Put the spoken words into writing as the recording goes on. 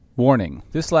Warning,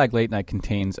 this Lag Late Night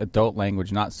contains adult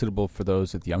language not suitable for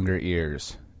those with younger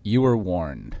ears. You are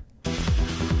warned.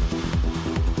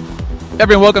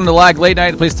 Everyone, welcome to Lag Late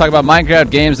Night, a place to talk about Minecraft,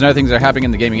 games, and other things that are happening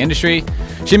in the gaming industry.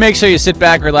 So make sure you sit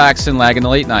back, relax, and lag in the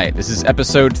late night. This is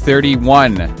episode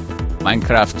 31,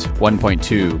 Minecraft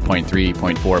 1.2, 0.3,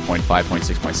 0.4, 0.5,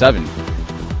 0.6,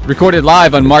 0.7. Recorded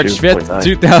live on March 5th,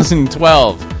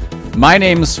 2012. My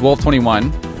name's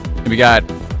Wolf21, and we got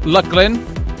Lachlan.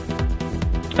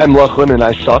 I'm Lachlan, and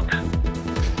I suck.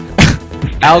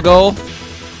 Algol.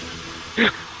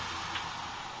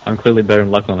 I'm clearly better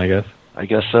than Lachlan, I guess. I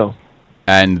guess so.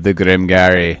 And the Grim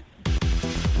Gary.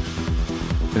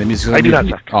 And the music's I do not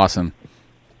suck. Awesome.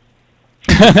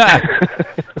 I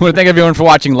want to thank everyone for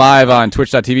watching live on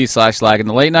twitch.tv/lag in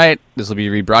the late night. This will be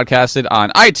rebroadcasted on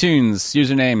iTunes,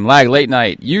 username Lag Late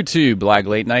Night, YouTube Lag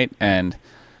Late Night, and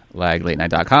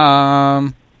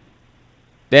laglatenight.com.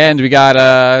 And we got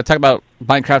talk about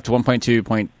Minecraft 1.2,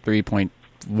 0.3,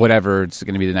 whatever. It's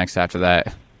going to be the next after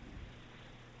that.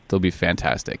 It'll be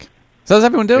fantastic. So how's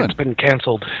everyone doing? It's been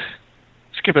canceled.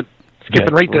 Skipping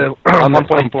right to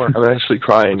 1.4. I'm actually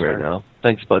crying right now.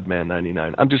 Thanks,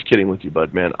 Budman99. I'm just kidding with you,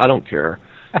 Budman. I don't care.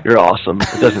 You're awesome.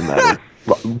 It doesn't matter.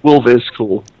 Wolf is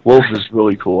cool. Wolf is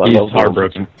really cool. I He's love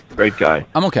heartbroken. Wolf. Great guy.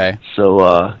 I'm okay.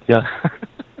 So, yeah.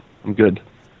 I'm good.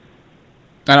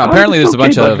 I know. Apparently there's a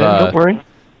bunch of... don't worry.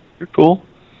 You're cool.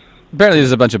 Apparently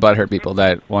there's a bunch of butthurt people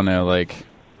that want to, like,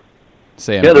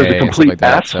 say I'm Yeah, there's gay a and stuff complete like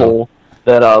that. asshole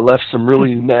that left some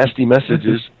really nasty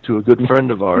messages to a good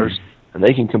friend of ours, and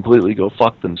they can completely go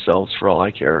fuck themselves for all I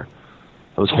care.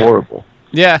 That was horrible.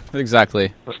 Yeah,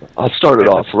 exactly. I'll start it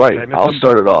off right. I'll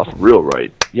start it off real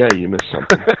right. Yeah, you missed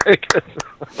something.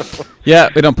 Yeah,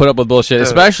 we don't put up with bullshit.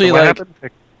 Especially, so what like...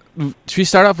 happened? Should we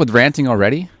start off with ranting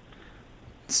already?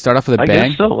 Start off with a I bang?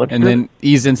 guess so. Let's and do then it.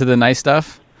 ease into the nice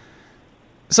stuff?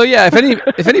 So yeah,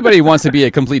 if anybody wants to be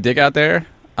a complete dick out there,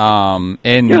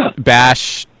 and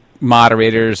bash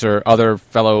moderators or other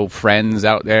fellow friends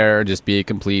out there, just be a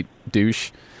complete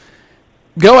douche,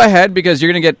 go ahead, because you're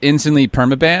going to get instantly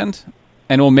permabanned,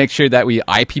 and we'll make sure that we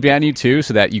IP ban you too,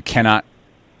 so that you cannot,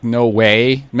 no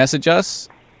way, message us.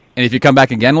 And if you come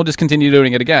back again, we'll just continue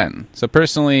doing it again. So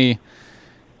personally,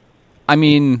 I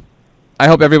mean, I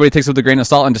hope everybody takes it with a grain of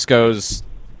salt and just goes,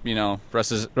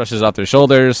 brushes off their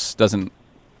shoulders, doesn't,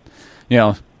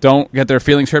 don't get their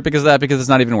feelings hurt because of that, because it's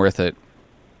not even worth it.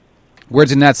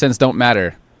 Words in that sense don't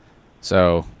matter.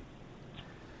 So,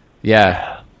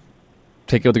 yeah,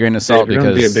 take it with a grain of salt. If you're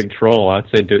going to be a big troll, I'd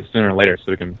say do it sooner or later so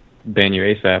we can ban you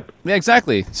ASAP. Yeah,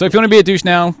 exactly. So if you want to be a douche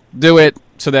now, do it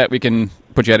so that we can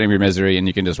put you out of your misery and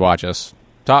you can just watch us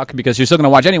talk, because you're still going to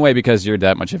watch anyway because you're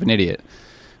that much of an idiot.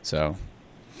 So,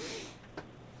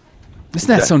 isn't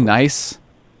that so nice?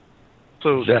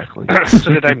 So, Exactly.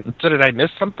 so did I miss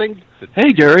something?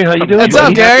 Hey, Gary, how you doing? What's up,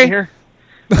 buddy? Gary? Here?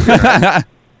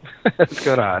 What's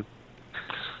going on?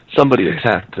 Somebody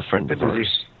attacked a friend of ours,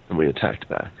 and we attacked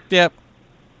back. Yep.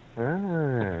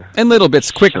 Ah. In little bits,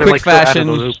 quick Kinda like fashion.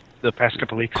 so out of the loop the past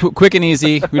couple weeks. Quick and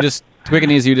easy. We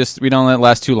don't let it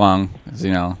last too long. 'Cause,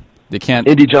 they can't.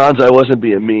 Indy Johns, I wasn't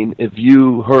being mean. If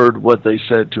you heard what they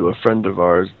said to a friend of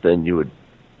ours, then you would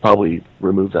probably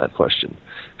remove that question,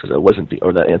 because I wasn't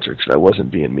or that answer, because I wasn't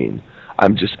being mean.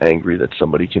 I'm just angry that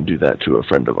somebody can do that to a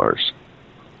friend of ours.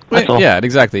 That's all. Yeah,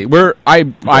 exactly.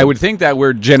 I would think that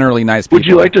we're generally nice people. Would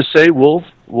you like to say, Wolf,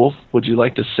 would you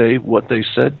like to say what they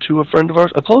said to a friend of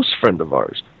ours? A close friend of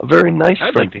ours. A very nice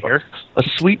I'd friend like to of ours. hear. A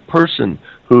sweet person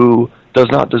who does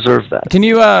not deserve that. Can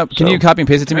you copy and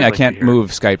paste it to me? I'd I like can't to hear. move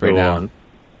Skype right Go now. on.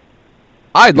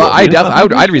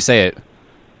 I'd re-say it.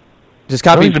 Just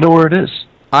I copy. don't even know where it is.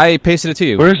 I pasted it to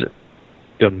you. Where is it?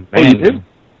 Demand. Oh, you did?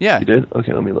 Yeah, You did?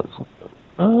 Okay, let me look.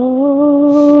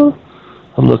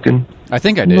 I'm looking. I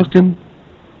think I I'm did. looking.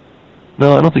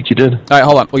 No, I don't think you did. All right,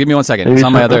 hold on. Well, give me 1 second. Maybe It's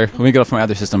on my it's- other. Let me get it from my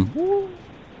other system.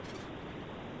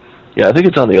 Yeah, I think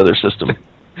it's on the other system.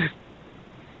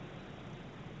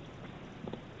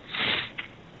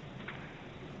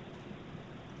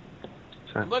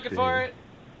 Looking for it.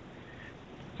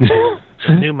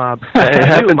 New mob. It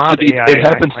happens New mob to be. AI It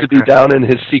happens to be Minecraft. down in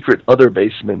his secret other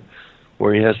basement,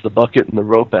 where he has the bucket and the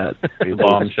rope at.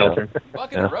 Bomb shelter.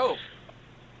 Fucking Yeah. rope.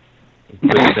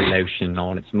 Put the lotion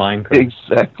on. It's Minecraft.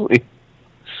 Exactly.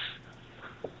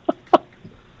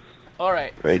 All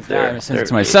right. Right Now there. I'm going to send There it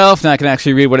to it myself. Now I can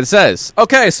actually read what it says.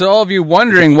 Okay, so all of you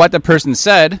wondering what the person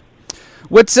said,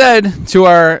 what said to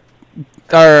our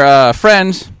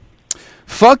friend,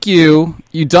 "Fuck you,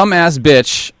 you dumbass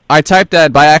bitch. I typed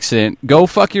that by accident. Go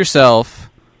fuck yourself,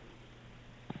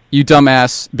 you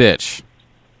dumbass bitch."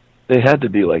 They had to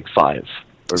be like 5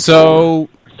 or So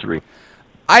 3.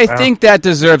 I think that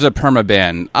deserves a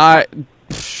permaban.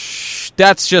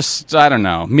 That's just, I don't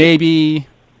know, maybe.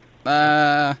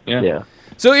 Yeah.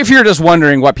 So if you're just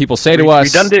wondering what people say to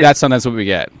us, Redundant. that's sometimes what we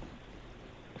get.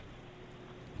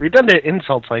 Redundant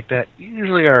insults like that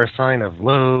usually are a sign of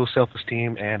low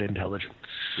self-esteem and intelligence.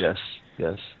 Yes.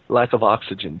 Lack of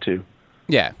oxygen, too.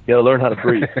 Yeah. You gotta learn how to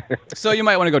breathe. So you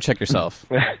might want to go check yourself.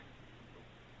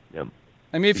 Yep.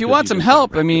 I mean, if you Because want you some just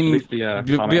help, don't I mean, At least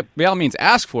the comment. by all means,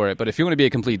 ask for it. But if you want to be a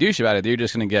complete douche about it, you're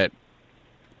just going to get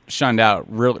shunned out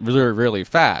really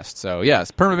fast. So, yes,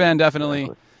 permaban, definitely.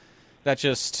 Exactly. That's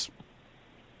just,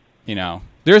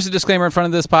 there's a disclaimer in front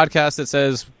of this podcast that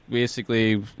says,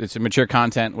 basically, it's a mature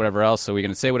content, whatever else, so we're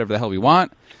going to say whatever the hell we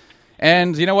want.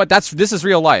 And you know what? This is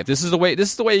real life. This is the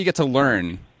way you get to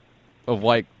learn of,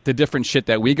 like, the different shit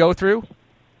that we go through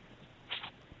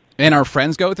and our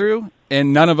friends go through,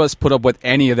 and none of us put up with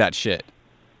any of that shit.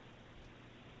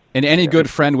 And any good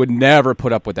friend would never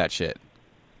put up with that shit.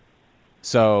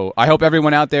 So I hope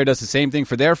everyone out there does the same thing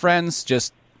for their friends.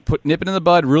 Just nip it in the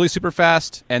bud really super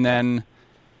fast, and then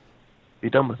Be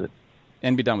done with it.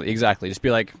 Exactly. Just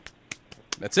be like,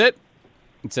 that's it.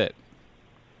 That's it.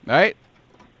 All right?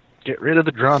 Get rid of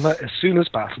the drama as soon as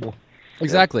possible.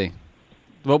 Exactly.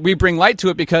 Well, we bring light to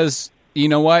it because, you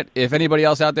know what? If anybody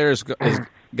else out there is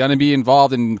going to be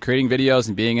involved in creating videos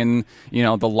and being in,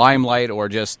 the limelight or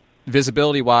just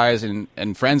visibility-wise and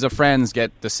friends of friends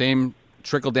get the same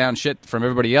trickle-down shit from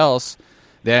everybody else,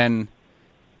 then,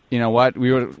 you know what?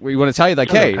 We want to tell you, like,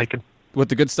 hey, with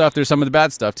the good stuff, there's some of the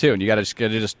bad stuff, too. And you got to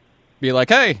just be like,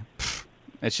 hey,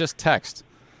 it's just text.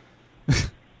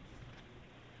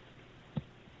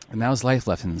 And that was Life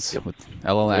Lessons with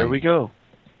LLN. There we go.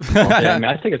 Yeah, I mean,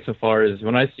 I take it so far as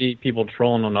when I see people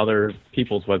trolling on other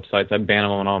people's websites, I ban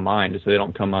them on mine just so they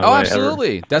don't come my way. Oh,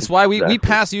 absolutely. Ever. That's why we Exactly.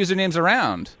 pass usernames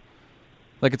around.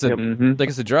 Like it's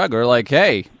a drug, or like,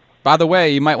 hey, by the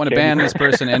way, you might want to ban this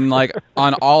person. And like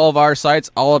on all of our sites,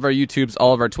 all of our YouTubes,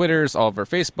 all of our Twitters, all of our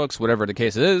Facebooks, whatever the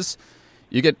case is,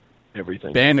 you get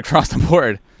Everything. banned across the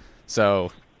board.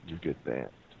 So You get banned.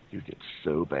 You get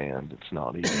so banned, it's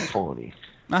not even funny.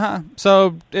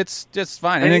 So it's just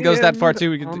fine, and it goes that far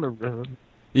too. On the road.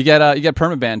 You get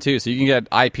permaban too, so you can get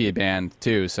IP banned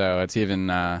too. So it's even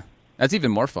that's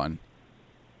even more fun.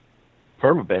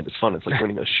 Permaban is fun. It's like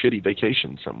running a shitty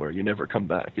vacation somewhere. You never come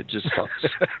back. It just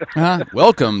sucks.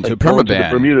 Welcome to Like going to the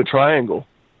permaban. Bermuda Triangle.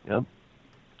 Yep.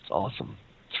 It's awesome.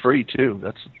 It's free too.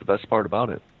 That's the best part about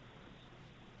it.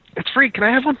 It's free. Can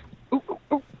I have one?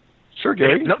 Ooh. Sure,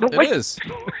 Gary. No, It wait. is.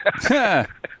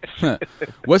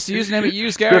 What's the username you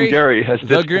use, Gary? Grim Gary has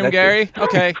The Grim disconnected. Gary?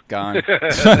 Okay, gone.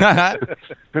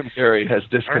 Grim Gary has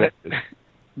disconnected.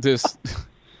 Just,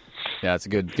 yeah, it's a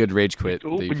good rage quit that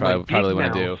you Open my probably gate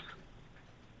want to now. do.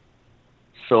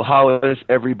 So how is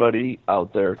everybody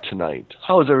out there tonight?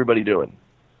 How is everybody doing?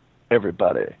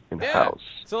 Everybody in the Yeah. house.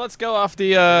 So let's go off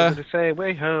the To say,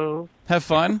 way ho. have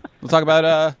fun. We'll talk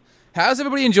about how's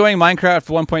everybody enjoying Minecraft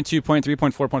 1.2, 0.3,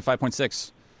 0.4, 0.5,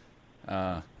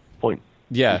 0.6? Point.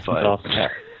 Yeah. Five. Awesome.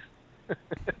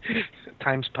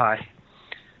 Times pi.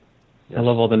 I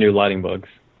love all the new lighting bugs.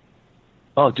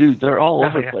 Oh, dude, they're all Oh,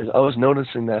 over the yeah. place. I was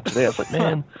noticing that today. I was like,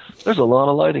 man, there's a lot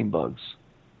of lighting bugs.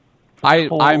 A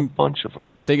whole I'm bunch of them.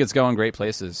 think it's going great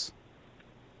places.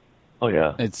 Oh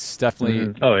yeah. It's definitely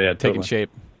Mhm. Oh yeah, taking totally. shape.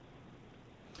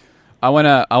 I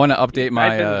wanna update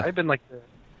my. I've been like the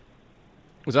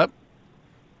What's up?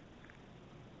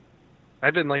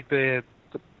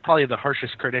 probably the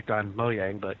harshest critic on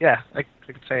Mojang, but yeah, I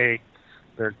could say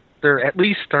they're at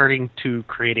least starting to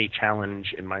create a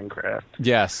challenge in Minecraft.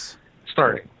 Yes.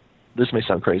 Starting. This may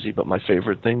sound crazy, but my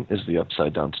favorite thing is the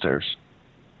upside down stairs.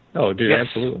 Oh, dude, Yes.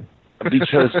 absolutely.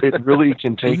 Because it really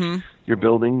can take Mhm. your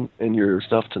building and your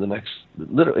stuff to the next.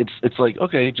 Literally, it's like,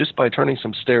 okay, just by turning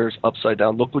some stairs upside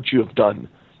down, look what you have done.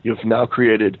 You have now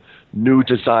created new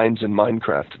designs in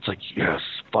Minecraft. It's like, yes,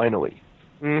 finally.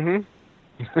 Mm-hmm.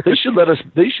 They should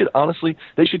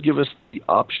they should give us the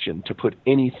option to put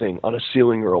anything on a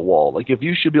ceiling or a wall. Like, if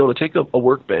you should be able to take a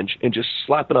workbench and just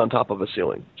slap it on top of a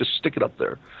ceiling, just stick it up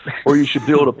there. Or you should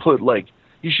be able to put, like,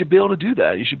 you should be able to do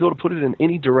that. You should be able to put it in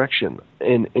any direction.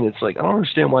 And it's like, I don't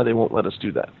understand why they won't let us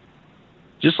do that.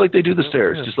 Just like they do the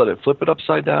stairs. Yeah. Just let it flip it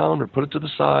upside down or put it to the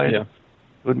side. Yeah.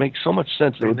 It would make so much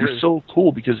sense. It would be there's- so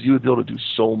cool because you would be able to do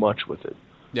so much with it.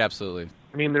 Yeah, absolutely.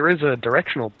 I mean, there is a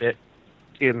directional bit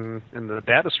in the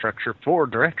data structure for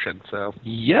direction, so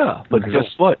Yeah, but Mhm.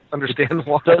 guess what? understand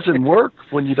why. It doesn't work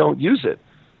when you don't use it.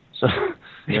 So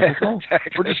Yeah, well,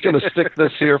 exactly. we're just going to stick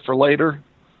this here for later.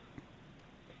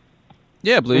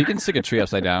 Yeah, Blue, you can stick a tree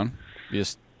upside down. You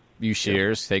just use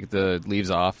shears, take the leaves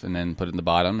off, and then put it in the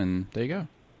bottom, and there you go.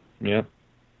 Yeah.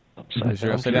 There's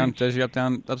your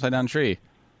upside down tree.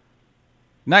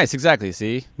 Nice, exactly.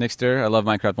 See, Nixter, I love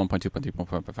Minecraft 1.2.3,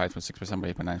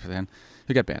 1.5.6%, 8.9%.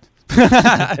 You get banned.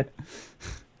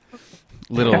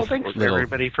 Well, thanks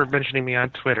everybody for mentioning me on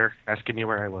Twitter, asking me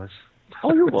where I was.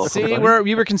 Oh, you're welcome. See,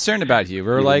 we were concerned about you.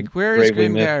 We were like, where is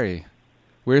Grim Gary?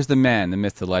 Where's the man, the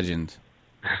myth, the legend?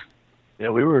 Yeah,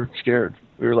 we were scared.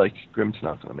 We were like, Grim's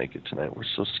not going to make it tonight. We're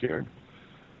so scared.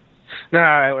 No,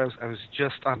 I was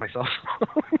just on my cell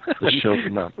phone. The show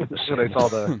did not. When I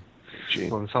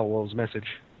saw Will's message.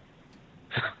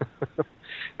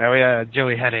 Now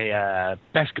Joey had a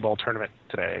basketball tournament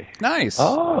today. Nice.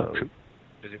 Oh.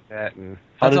 Did that and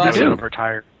How did he do?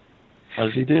 Retired. How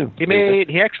did he do?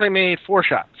 He actually made 4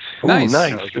 shots. Nice. Ooh,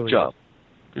 nice. Good Good job.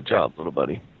 Good job, little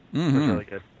buddy. Mm-hmm. Really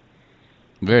good.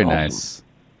 Very Awesome. nice.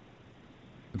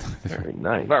 Very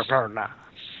nice. Very nice.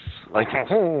 Like,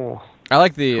 I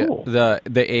like the Cool. the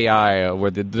AI,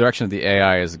 where the direction of the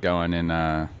AI is going in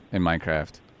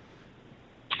Minecraft.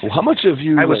 well, how much have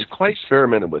you I was quite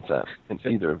experimented with that? In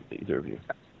either of you?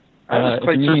 I was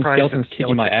quite surprised. Skeleton's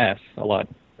kicking my ass a lot.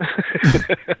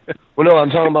 Well, no, I'm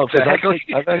talking about because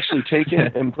I've actually taken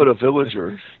and put a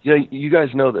villager. Yeah, you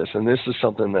guys know this, and this is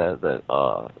something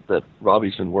that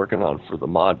Robbie's been working on for the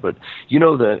mod. But you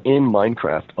know that in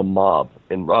Minecraft, a mob,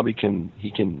 and Robbie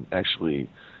can actually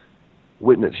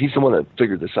witness. He's the one that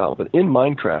figured this out. But in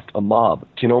Minecraft, a mob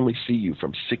can only see you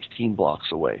from 16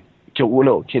 blocks away.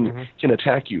 Can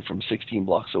attack you from 16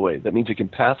 blocks away. That means it can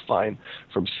pathfind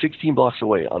from 16 blocks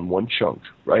away on one chunk,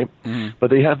 right? Mm-hmm. But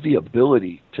they have the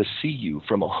ability to see you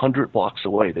from 100 blocks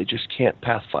away. They just can't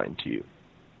pathfind to you.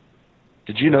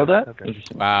 Did you know that? Okay.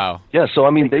 Wow. Yeah, so I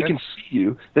mean, they can see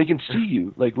you. They can see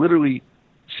you, like literally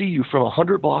see you from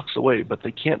 100 blocks away, but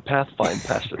they can't pathfind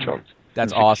past the chunk.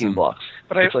 That's awesome. Blocks.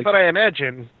 But I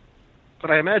imagine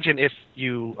if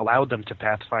you allowed them to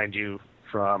pathfind you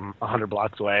from 100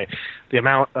 blocks away, the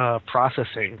amount of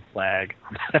processing lag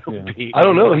that would be. I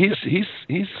don't know. He's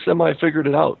semi figured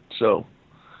it out. So,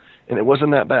 and it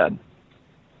wasn't that bad.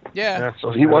 Yeah.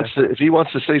 So if he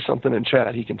wants to say something in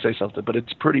chat, he can say something. But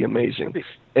it's pretty amazing.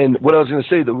 And what I was going to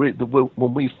say,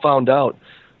 when we found out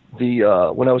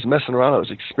when I was messing around, I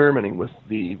was experimenting with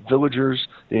the villagers,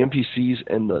 the NPCs,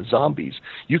 and the zombies.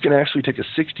 You can actually take a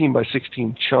 16 by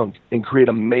 16 chunk and create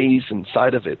a maze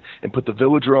inside of it and put the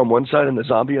villager on one side and the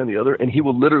zombie on the other, and he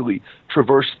will literally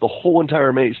traverse the whole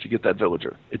entire maze to get that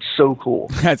villager. It's so cool.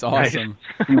 That's awesome.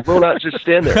 He will not just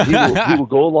stand there. He will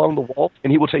go along the wall,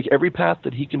 and he will take every path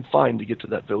that he can find to get to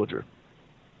that villager.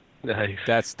 Nice.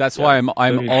 That's why I'm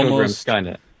almost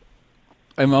Skynet.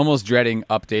 I'm almost dreading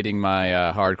updating my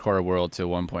hardcore world to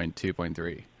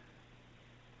 1.2.3.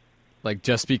 Like,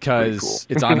 just because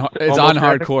it's on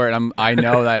hardcore, and I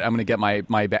know that I'm gonna get I'm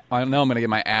gonna get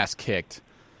my ass kicked.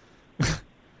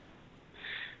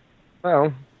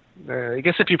 Well, I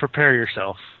guess if you prepare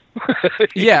yourself.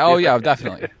 Yeah. Oh yeah.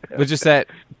 Definitely. But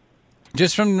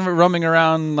just from roaming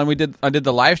around, like I did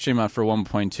the live stream for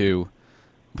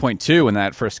 1.2.2 when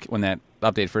that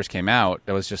update first came out.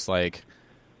 It was just like.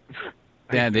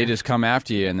 Yeah, they just come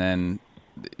after you, and then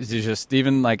it's just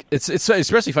even like it's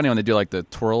especially funny when they do like the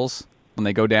twirls when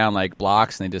they go down like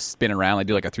blocks and they just spin around. They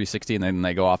do like a 360 and then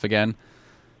they go off again.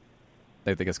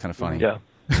 They think it's kind of funny. Yeah,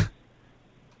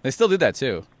 they still do that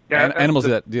too. Yeah, animals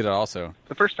do that also.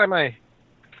 The first time I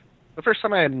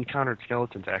had encountered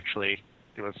skeletons, actually,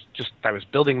 it was just I was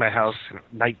building my house, and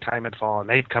nighttime had fallen.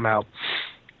 They'd come out.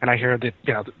 And I hear the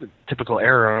typical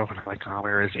arrow, and I'm like, oh,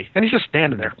 where is he? And he's just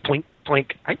standing there, plink,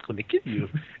 plink, I'm going to get you.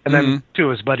 And then 2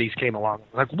 of his buddies came along.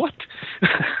 I was like, what?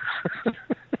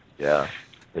 Yeah.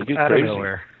 They get out crazy. Of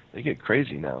nowhere. They get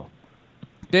crazy now.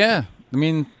 Yeah. I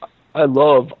mean, I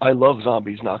love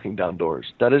zombies knocking down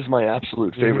doors. That is my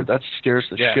absolute favorite. That scares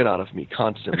the shit out of me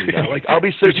constantly now. Like, I'll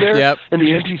be sitting there in the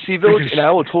NPC village, and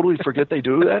I will totally forget they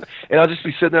do that. And I'll just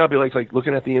be sitting there, I'll be like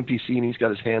looking at the NPC, and he's got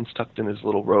his hands tucked in his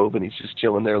little robe, and he's just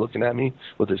chilling there looking at me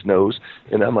with his nose.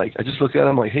 And I'm like, I just look at him,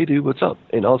 I'm like, hey, dude, what's up?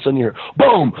 And all of a sudden you hear,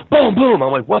 boom, boom, boom.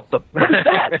 I'm like, what is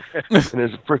that? And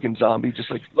there's a freaking zombie just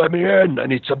like, let me in, I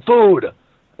need some food.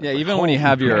 Yeah, even when you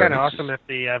have your... It's kind of awesome if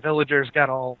the villagers got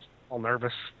all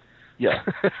nervous. Yeah.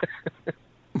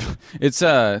 It's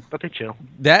but they chill.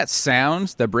 That sound,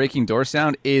 the breaking door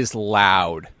sound, is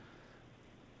loud.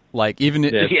 Like even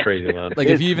it's crazy loud. Like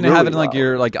if you even have it in like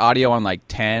your like audio on like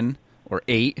 10 or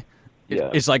 8,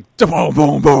 it's like boom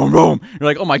boom boom boom. You're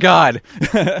like, oh my god.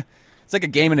 It's like a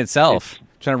game in itself.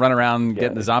 Trying to run around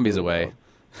getting the zombies away.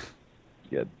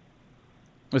 Yeah.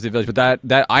 What's the village? But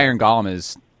that iron golem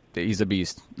he's a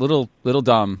beast. Little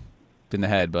dumb in the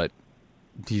head, but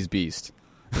he's beast.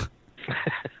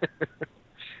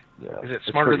 Is it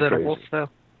smarter than a wolf, though?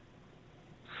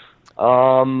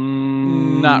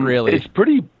 Not really. It's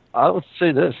pretty. I would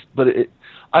say this, but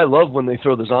I love when they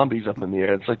throw the zombies up in the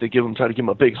air. It's like they try to give them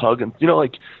a big hug, and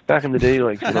like back in the day,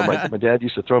 like my dad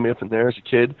used to throw me up in there as a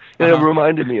kid, and it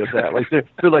reminded me of that. Like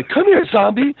they're like, "Come here,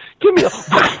 zombie, give me a,"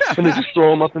 and they just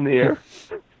throw them up in the air.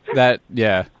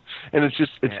 Yeah. And it's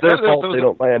their fault they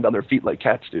don't land on their feet like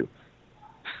cats do.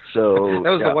 So that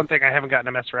was the one thing I haven't gotten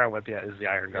to mess around with yet is the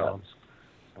iron golems.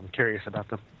 I'm curious about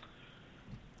them.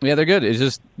 Yeah, they're good. It's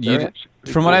just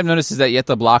from what I've noticed is that you have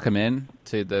to block them in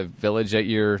to the village that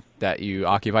you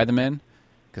occupy them in,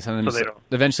 because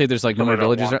eventually there's like no more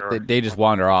villagers. They just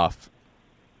wander off.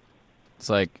 It's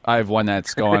like I have one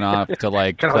that's going off to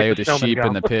like play with the sheep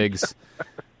and the pigs.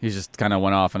 He just kind of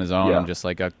went off on his own. I'm just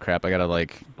like, oh crap! I gotta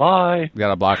bye.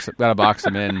 Gotta box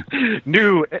him in.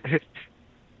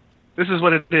 This is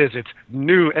what it is. It's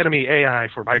new enemy AI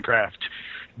for Minecraft.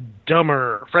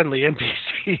 Dumber, friendly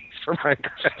NPCs for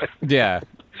Minecraft. Yeah.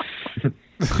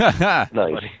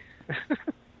 Nice.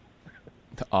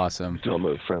 Awesome.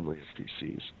 Dumber, friendly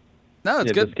NPCs. No,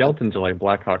 it's good. The skeletons are like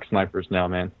Blackhawk snipers now,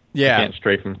 man. Yeah. You can't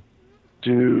strafe them.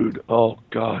 Dude, oh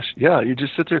gosh. Yeah, you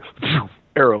just sit there,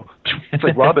 arrow. It's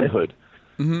like Robin Hood.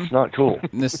 Mm-hmm. It's not cool.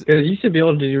 You used to be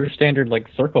able to do your standard like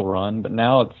circle run, but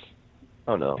now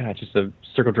it's just a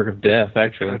circle jerk of death.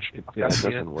 Actually, it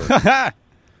doesn't work.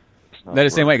 They're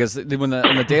the same way, because when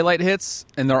the daylight hits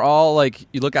and they're all like,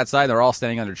 you look outside, they're all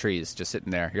standing under trees, just sitting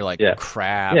there. You're like,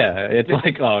 crap. Yeah, it's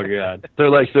like, oh god.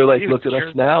 They're like, look at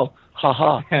us now,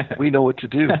 haha. We know what to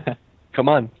do. Come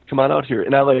on out here.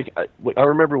 And I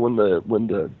remember when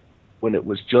it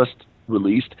was just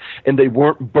released and they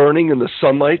weren't burning in the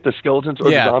sunlight, the skeletons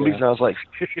or the zombies, and I was like,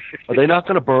 are they not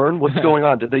going to burn? What's going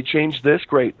on? Did they change this?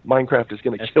 Great, Minecraft is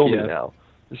going to kill me now.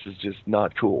 This is just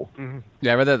not cool. Mm-hmm.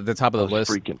 Yeah, I read that at the top of the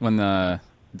list when the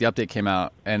update came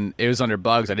out, and it was under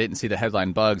bugs. I didn't see the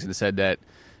headline bugs, and it said that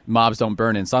mobs don't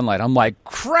burn in sunlight. I'm like,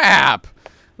 crap!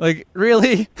 Like,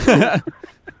 really? Like,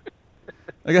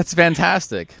 that's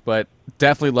fantastic, but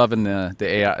definitely loving the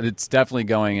AI. It's definitely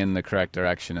going in the correct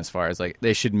direction as far as, like,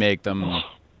 they should make them,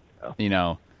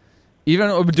 even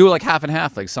do it like half and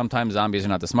half. Like, sometimes zombies are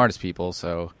not the smartest people,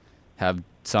 so have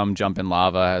some jump in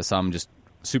lava, have some just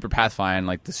super pathfind,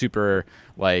 like the super,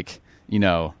 like,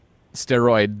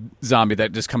 steroid zombie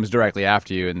that just comes directly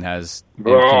after you and has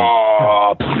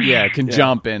can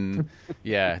jump and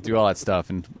do all that stuff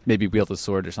and maybe wield a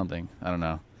sword or something. I don't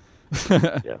know.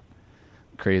 Yeah,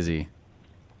 crazy.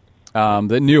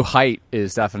 The new height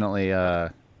is definitely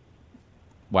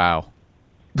wow.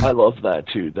 I love that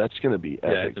too. That's going to be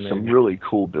epic. Some really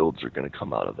cool builds are going to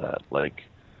come out of that. Like,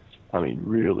 I mean,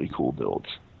 really cool builds.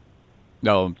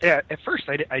 No. Yeah, at first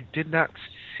I did not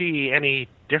see any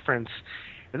difference.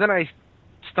 And then I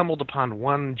stumbled upon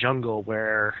one jungle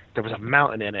where there was a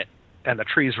mountain in it, and the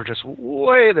trees were just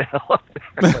way the hell up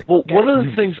there. Like, well, one of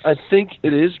the things I think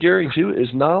it is, Gary, too,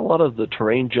 is not a lot of the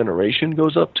terrain generation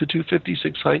goes up to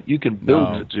 256 height. You can build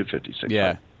to 256 height.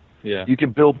 Yeah. You can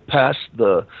build past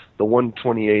the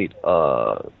 128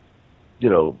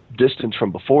 distance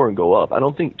from before and go up. I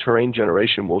don't think terrain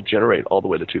generation will generate all the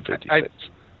way to 256.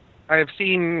 I have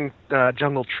seen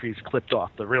jungle trees clipped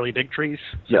off, the really big trees.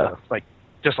 So,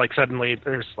 just like suddenly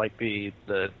there's like the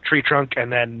tree trunk and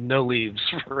then no leaves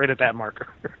right at that marker.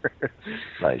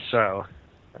 Nice. So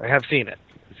I have seen it.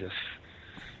 It just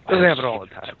doesn't happen all the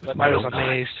time. But I was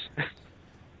amazed.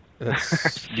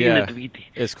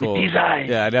 It's cool.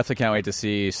 Yeah, I definitely can't wait to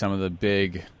see some of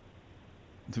the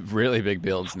really big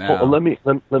builds now. Well, let me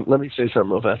say something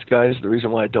real fast, guys. The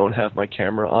reason why I don't have my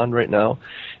camera on right now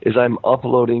is I'm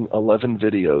uploading 11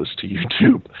 videos to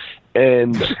YouTube,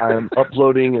 and I'm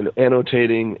uploading and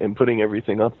annotating and putting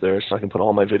everything up there so I can put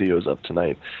all my videos up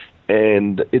tonight.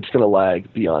 And it's going to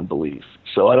lag beyond belief.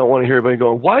 So I don't want to hear everybody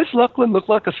going, "Why does Lachlan look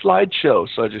like a slideshow?"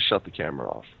 So I just shut the camera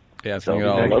off. Yeah, it's all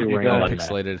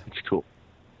pixelated. It's cool.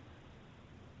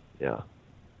 Yeah.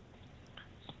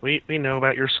 We know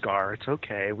about your scar. It's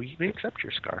okay. We accept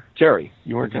your scar. Jerry,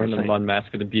 you weren't going to say. the mud mask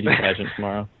at the beauty pageant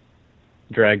tomorrow.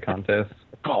 Drag contest.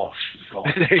 Gosh.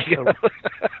 There you go.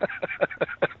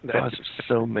 That's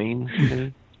so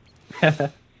mean.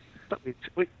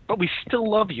 But we still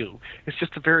love you. It's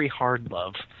just a very hard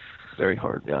love. Very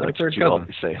hard. Yeah, like that's what you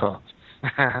always say, huh?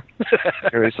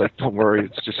 Jerry's like, don't worry,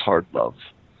 it's just hard love.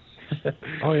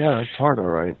 Oh yeah, it's hard. All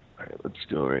right. All right, let's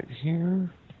go right here.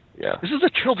 Yeah. This is a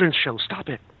children's show. Stop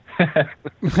it.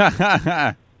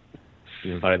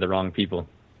 You invited the wrong people.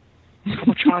 I'm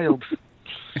a child.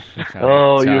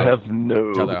 Oh, you have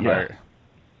no. Heart.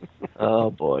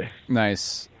 Oh boy.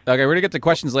 Nice. Okay, we're gonna get to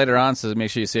questions later on, so make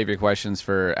sure you save your questions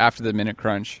for after the minute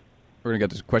crunch. We're gonna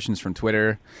get to questions from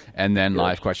Twitter and then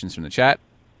live questions from the chat.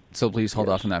 So please hold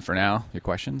off on that for now, your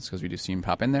questions, because we do see them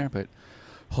pop in there, but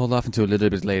hold off until a little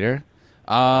bit later.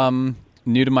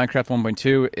 New to Minecraft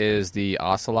 1.2 is the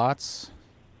ocelots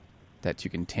that you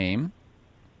can tame.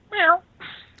 Meow.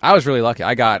 I was really lucky.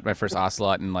 I got my first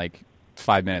ocelot in like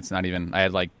 5 minutes, not even. I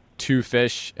had like 2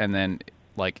 fish and then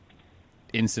like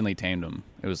instantly tamed them.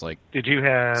 It was like Did you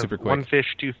have super quick. 1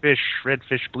 fish, 2 fish, red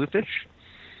fish, blue fish?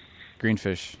 Green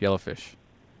fish, yellow fish.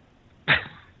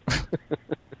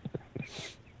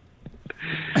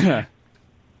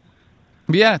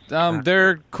 But yeah,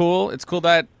 they're cool. It's cool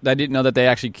that I didn't know that they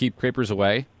actually keep creepers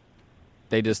away.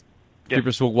 They just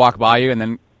creepers will walk by you and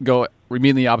then go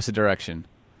immediately the opposite direction.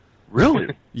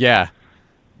 Really? Yeah.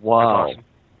 Wow. Awesome.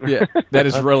 Yeah, that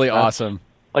is really awesome.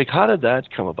 Like, how did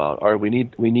that come about? All right,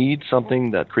 we need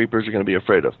something that creepers are going to be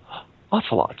afraid of.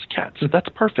 Ocelots, cats. That's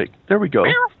perfect. There we go.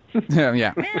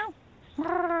 Yeah.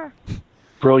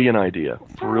 Brilliant idea.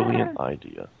 Brilliant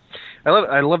idea.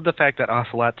 I love the fact that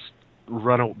ocelots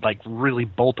really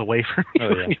bolt away from you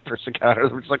when you first encounter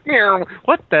them. It's like, meow,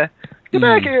 what the? Get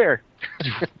back here!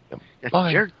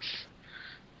 Bye. Jerks.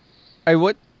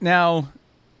 Now,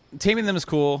 taming them is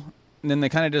cool, and then they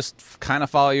kind of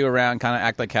follow you around, kind of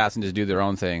act like cats and just do their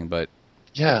own thing, but...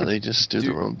 Yeah, they just do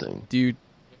their own thing.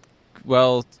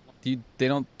 They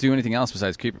don't do anything else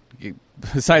besides keeping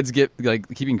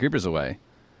creepers away.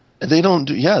 They don't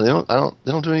do. Yeah, they don't.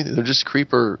 They don't do anything. They're just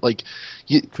creeper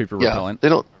repellent. They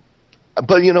don't.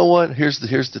 But you know what? Here's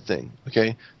the thing.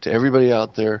 Okay, to everybody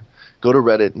out there, go to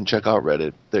Reddit and check out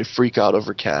Reddit. They freak out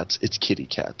over cats. It's kitty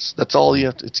cats. That's all you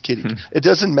have to. It's kitty. It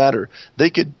doesn't matter.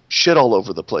 They could shit all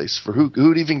over the place for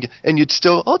who'd even. And you'd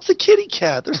still. Oh, it's a kitty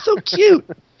cat. They're so cute.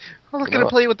 I'm not going to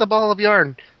play with the ball of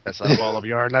yarn. That's not a ball of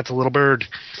yarn. That's a little bird.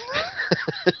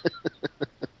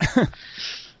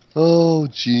 Oh,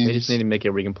 jeez. They just need to make it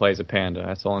where you can play as a panda.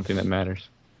 That's the only thing that matters.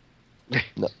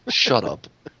 No, shut up.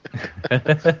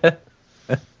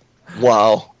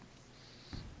 Wow.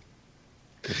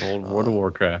 Good old World of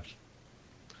Warcraft.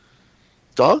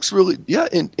 Dogs really,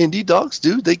 indeed, dogs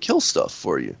do. They kill stuff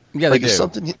for you. Yeah, like they do.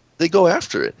 Something, they go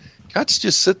after it. Cats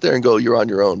just sit there and go, "You're on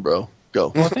your own, bro.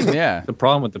 Go." Well, I think Yeah. the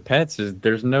problem with the pets is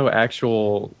there's no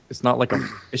actual. It's not like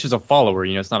it's just a follower.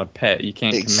 It's not a pet. You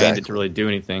can't command it to really do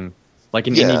anything. Like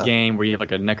in any game where you have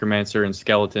like a necromancer and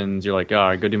skeletons, you're like, all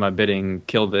right, go do my bidding,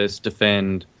 kill this,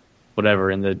 defend, whatever,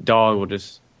 and the dog will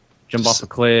just jump off a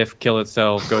cliff, kill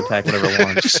itself, go attack whatever it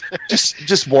wants.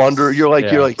 just wander. You're like,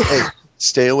 hey,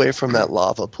 stay away from that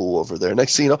lava pool over there.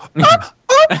 Next thing you know,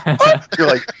 you're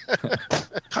like,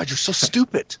 God, you're so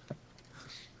stupid.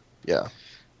 Yeah.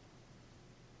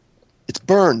 It's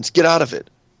Burns. Get out of it.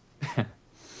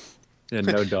 Yeah,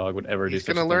 no dog would ever do He's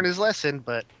such going a to learn thing. his lesson,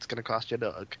 but it's going to cost you a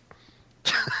dog.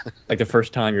 Like the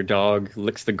first time your dog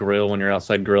licks the grill when you're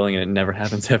outside grilling and it never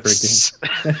happens ever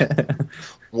again.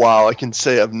 Wow, I can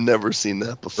say I've never seen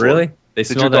that before. Really? They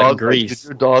smell that in grease. Did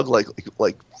your dog like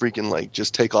freaking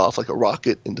just take off like a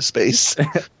rocket into space?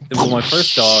 Well, my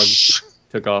first dog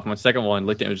took off. My second one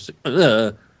looked at me and was just like,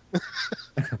 ugh.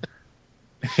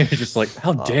 It was just like,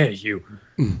 how dare you?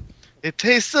 It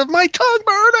tastes of my tongue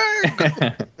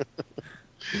burning!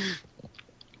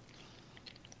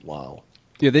 Wow.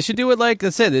 Yeah, they should do it like I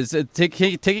said. It's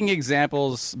taking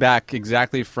examples back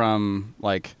exactly from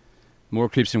like More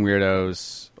Creeps and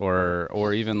Weirdos,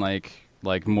 or even like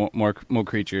more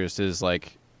creatures is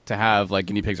like to have like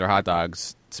guinea pigs or hot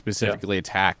dogs specifically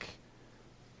attack.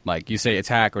 Like you say,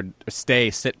 attack or stay,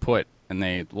 sit put, and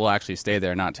they will actually stay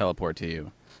there, not teleport to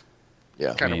you.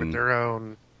 Yeah, Kind of with their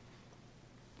own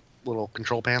little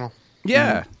control panel.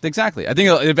 Yeah, exactly. I think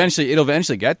it'll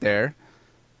eventually get there,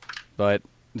 but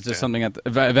it's just something that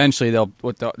eventually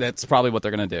that's probably what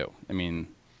they're going to do. I mean,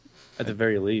 At the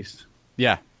very least.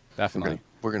 yeah, definitely.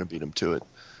 we're gonna beat them to it.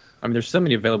 I mean, there's so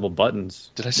many available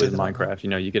buttons Did I say with that?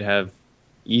 Minecraft. You could have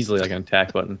easily like an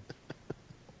attack button.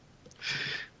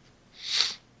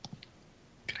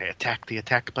 Can I attack the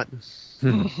attack button?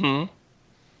 Mm-hmm.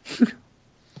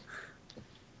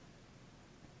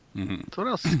 So what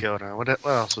else is going on? What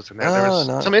else was in there? There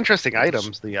was some interesting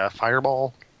items. The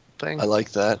fireball thing. I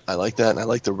like that. And I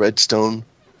like the redstone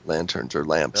lanterns or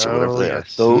lamps or whatever they are.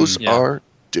 Yes. Those Yeah. are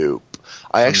dope.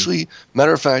 I actually,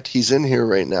 matter of fact, he's in here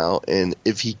right now, and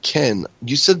if he can,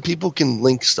 you said people can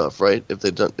link stuff, right?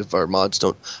 If our mods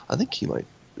don't, I think he might.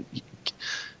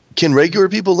 Can regular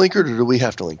people link it, or do we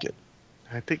have to link it?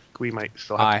 I think we might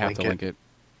still have I to have link to link it.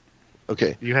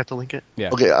 Okay. You have to link it? Yeah.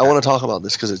 Okay, I want to talk about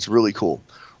this because it's really cool.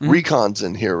 Mm-hmm. Recon's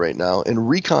in here right now, and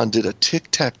Recon did a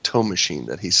tic-tac-toe machine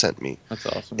that he sent me. That's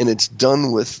awesome. And it's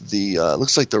done with the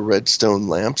looks like the redstone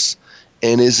lamps,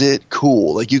 And is it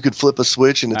cool? Like, you could flip a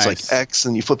switch and it's Nice. like X,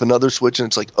 and you flip another switch and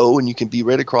it's like O, and you can be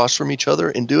right across from each other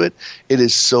and do it. It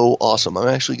is so awesome. I'm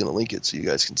actually going to link it so you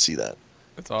guys can see that.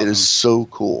 That's awesome. It is so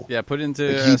cool. Yeah, put it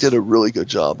into. Like, he did a really good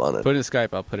job on it. Put it in Skype.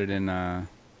 I'll put it in. I'll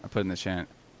put it in the chat.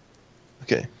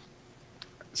 Okay.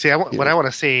 See, what I want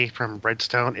to see from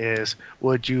Redstone is,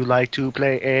 would you like to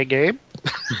play a game?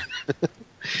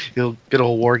 You'll get a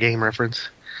whole war game reference.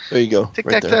 There you go. Right there.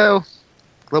 Tic-tac-toe.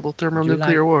 Global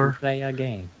thermonuclear war. Play a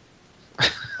game.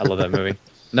 I love that movie.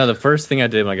 No, the first thing I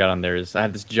did when I got on there is I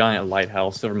had this giant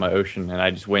lighthouse over my ocean, and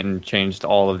I just went and changed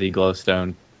all of the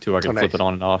glowstone to where I could flip it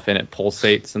on and off, and it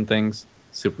pulsates and things.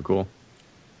 Super cool.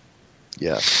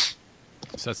 Yeah. So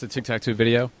that's the tic-tac-toe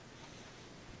video.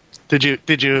 Did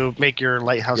you make your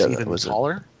lighthouse even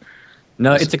taller?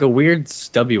 No, it's like a weird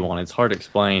stubby one. It's hard to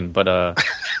explain, but I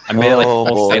made it like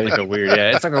pulsate like a weird.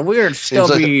 Yeah, it's like a weird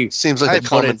stubby. Seems like a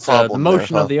common problem. The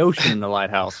motion of the ocean in the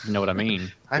lighthouse. If you know what I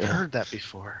mean? I've heard that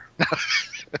before.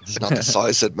 It's not the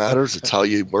size that matters; it's how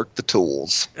you work the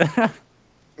tools.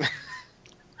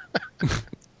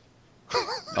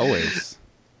 Always.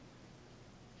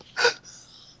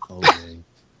 Oh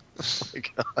my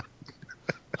god.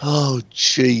 Oh,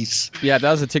 jeez. Yeah, that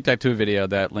was a tic-tac-toe video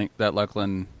that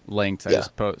Lachlan linked. I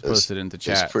just posted it into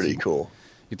chat. It's pretty cool.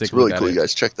 It's really cool, you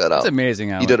guys. Check that out. It's amazing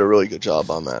how he did a really good job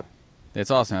on that.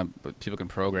 It's awesome how people can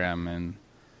program and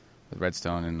with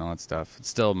Redstone and all that stuff. It's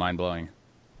still mind-blowing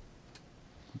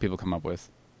what people come up with.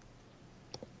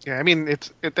 Yeah, I mean,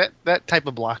 that type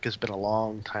of block has been a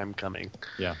long time coming.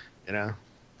 Yeah. You know?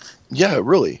 Yeah,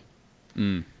 really.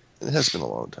 Mm. It has been a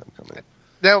long time coming.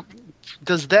 Now,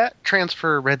 does that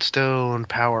transfer redstone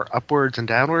power upwards and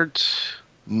downwards?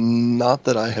 Not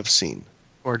that I have seen.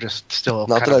 Or just still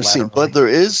not that I've seen, but there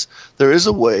is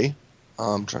a way.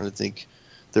 I'm trying to think.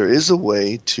 There is a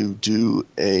way to do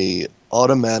a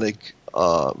automatic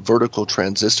vertical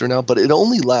transistor now, but it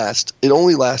only lasts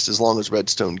as long as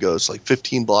redstone goes, like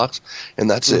 15 blocks, and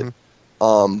that's it.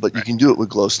 But you can do it with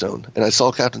glowstone, and I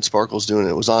saw Captain Sparkles doing it.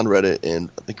 It was on Reddit, and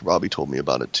I think Robbie told me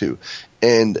about it too.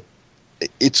 And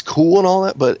it's cool and all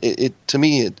that, but it to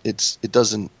me it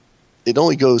doesn't. It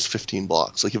only goes 15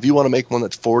 blocks. Like, if you want to make one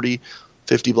that's 40,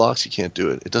 50 blocks, you can't do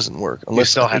it. It doesn't work unless you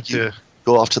still have to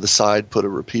go off to the side, put a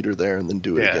repeater there, and then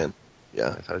do it again. Yeah,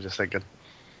 that's what I was just thinking.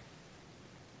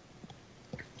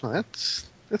 Well, that's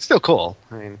still cool.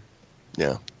 I mean,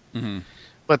 yeah. Mm-hmm.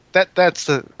 But that's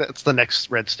the next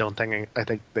redstone thing I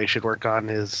think they should work on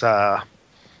is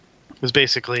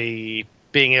basically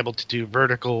being able to do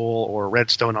vertical or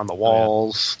redstone on the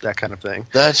walls, that kind of thing.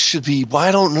 That should be. I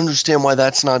don't understand why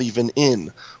that's not even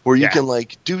in where you can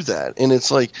like do that. And it's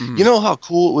like, you know how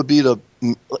cool it would be to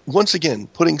once again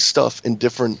putting stuff in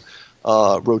different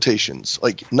rotations,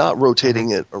 like not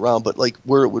rotating it around, but like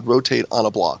where it would rotate on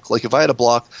a block. Like if I had a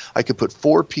block, I could put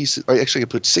 4 pieces, or actually I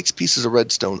could put 6 pieces of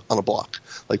redstone on a block.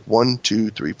 Like 1, 2,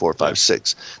 3, 4, 5,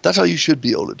 6. That's how you should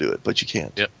be able to do it, but you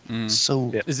can't. Yep.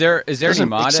 So is there any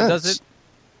mod that does it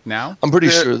now? I'm pretty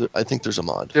sure. I think there's a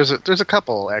mod. There's a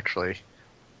couple actually.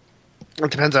 It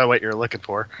depends on what you're looking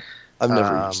for. I've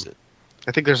never used it.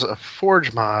 I think there's a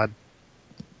Forge mod,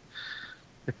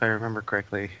 if I remember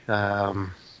correctly.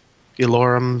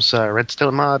 Elorum's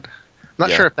Redstone mod. I'm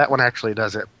not sure if that one actually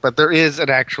does it, but there is an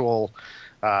actual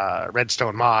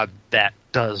Redstone mod that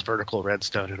does vertical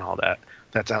redstone and all that.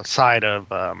 That's outside of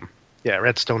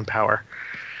Redstone Power.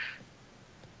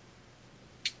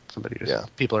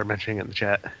 People are mentioning it in the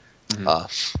chat.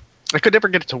 Mm-hmm. I could never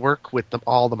get it to work with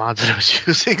all the mods that I was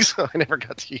using, so I never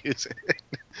got to use it.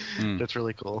 That's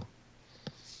really cool.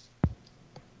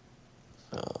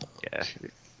 Yeah.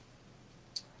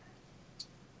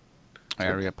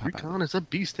 Recon is a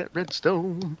beast at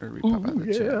redstone.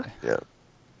 Yeah.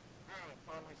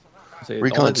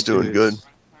 Recon's doing good.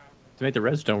 To make the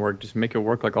redstone work, just make it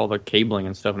work like all the cabling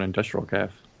and stuff in Industrial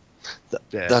Caf.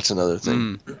 That's another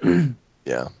thing.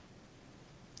 Yeah.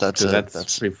 That's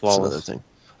pretty flawless. That's another thing.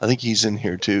 I think he's in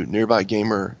here too. Nearby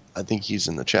Gamer, I think he's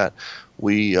in the chat.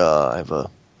 We have a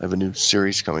new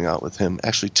series coming out with him.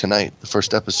 Actually, tonight, the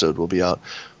first episode will be out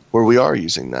where we are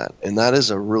using that, and that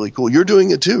is a really cool. You're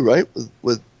doing it too, right?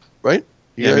 With right?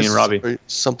 Yeah, me and Robbie.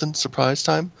 Something surprise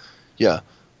time. Yeah.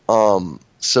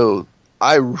 So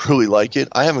I really like it.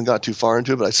 I haven't got too far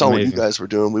into it, but I saw what you guys were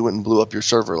doing. We went and blew up your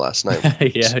server last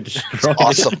night. Yeah, just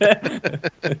awesome.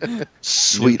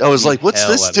 Sweet. I was like, "What's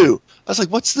this do?" I was like,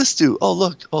 "What's this do?" Oh,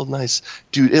 look. Oh, nice,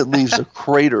 dude. It leaves a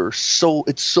crater.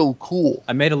 It's so cool.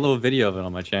 I made a little video of it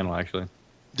on my channel, actually.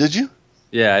 Did you?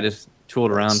 Yeah, I just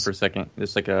tooled around for a second.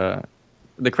 It's like the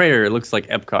crater. It looks like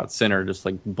Epcot Center just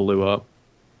like blew up.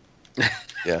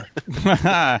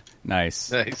 Yeah.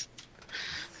 Nice.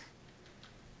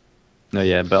 No,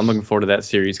 yeah, but I'm looking forward to that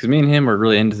series because me and him are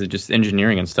really into just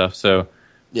engineering and stuff. So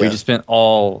we just spent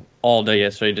all day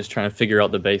yesterday just trying to figure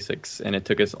out the basics, and it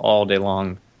took us all day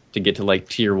long to get to like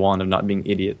tier 1 of not being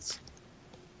idiots.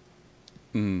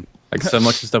 Like so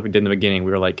much of the stuff we did in the beginning,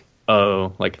 we were like,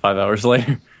 oh, like 5 hours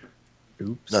later.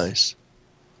 Oops.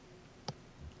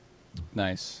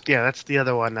 Nice. Yeah, that's the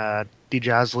other one. D.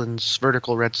 Joslin's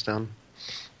Vertical Redstone.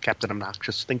 Captain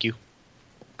Obnoxious. Thank you.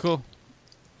 Cool.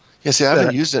 Yeah, see, I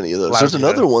haven't used any of those. There's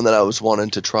another one that I was wanting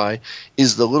to try.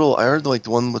 Is the little, I heard like the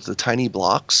one with the tiny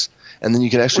blocks, and then you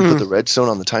can actually put the redstone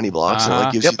on the tiny blocks, and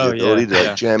it gives you the ability to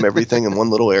like, jam everything in one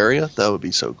little area. That would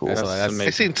be so cool. That's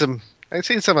amazing. I've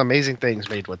seen some amazing things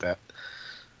made with that.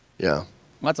 Yeah,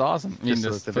 that's awesome. I mean,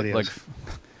 just the videos.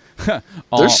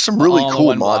 There's some really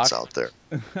cool mods out there.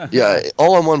 Yeah,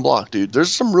 all on one block, dude.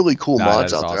 There's some really cool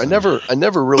mods out there. I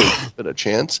never really gave it a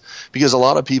chance because a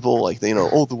lot of people like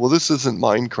well, this isn't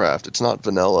Minecraft. It's not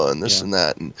vanilla and this and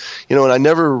that, and and I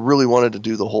never really wanted to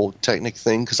do the whole Technic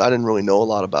thing because I didn't really know a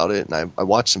lot about it, and I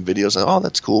watched some videos and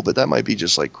that's cool, but that might be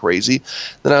just like crazy.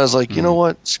 Then I was like, you know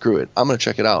what? Screw it. I'm gonna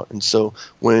check it out. And so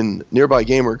when Nearby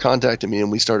Gamer contacted me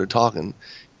and we started talking.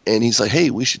 And he's like,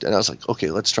 hey, we should. And I was like, okay,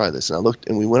 let's try this. And I looked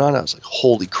and we went on. I was like,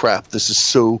 holy crap, this is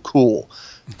so cool.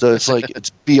 So it's like,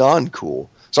 it's beyond cool.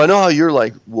 So I know how you're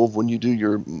like, Wolf, when you do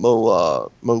your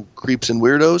Mo Creeps and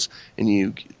Weirdos.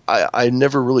 And I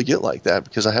never really get like that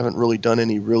because I haven't really done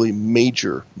any really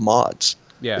major mods.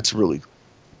 Yeah. It's really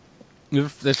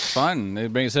It's fun.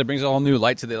 It brings a whole new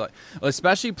light to the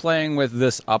especially playing with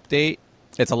this update.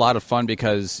 It's a lot of fun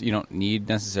because you don't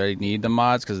necessarily need the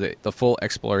mods because the full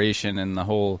exploration and the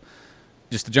whole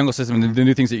just the jungle system and the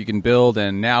new things that you can build.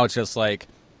 And now it's just like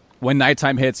when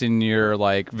nighttime hits and your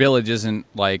like village isn't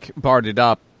like barded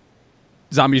up,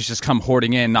 zombies just come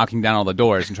hoarding in, knocking down all the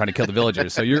doors and trying to kill the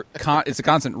villagers. So it's a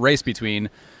constant race between.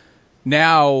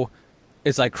 Now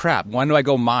it's like crap. When do I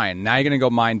go mine? Now you're gonna go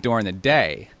mine during the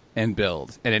day and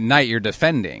build, and at night you're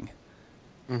defending,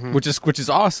 which is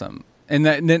awesome. And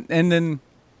then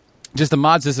just the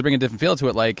mods just to bring a different feel to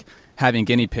it, like having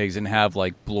guinea pigs and have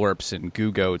like blorps and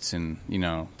goo goats and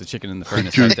the chicken in the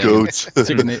furnace. Goo goats.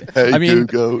 I mean,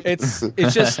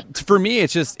 it's just for me,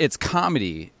 it's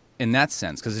comedy in that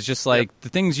sense because it's just like the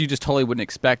things you just totally wouldn't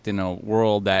expect in a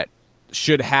world that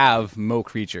should have Mo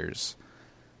creatures.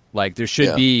 Like there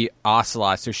should be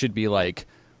ocelots. There should be like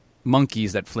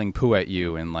monkeys that fling poo at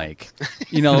you and like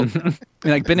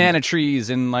like banana trees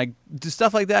and like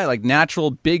stuff like that, like natural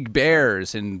big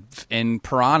bears and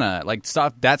piranha, like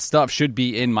stuff should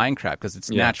be in Minecraft because it's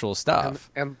natural stuff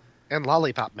and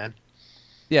lollipop men.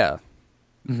 Then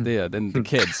the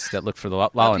kids that look for the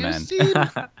lolly man.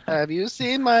 Have you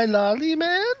seen my lolly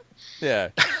man?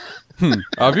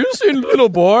 Have you seen little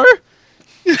boy?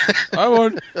 I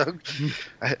want.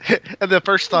 And the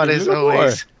first thought is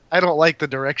always, I don't like the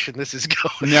direction this is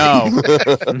going. No.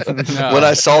 When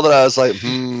I saw that, I was like, is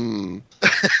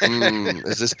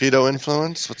this pedo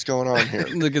influence? What's going on here?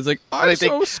 It's like,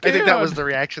 so scared. I think that was the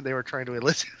reaction they were trying to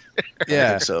elicit. Yeah. I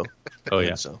think so. Oh,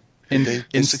 yeah. So.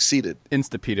 They succeeded.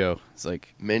 Insta-pedo. It's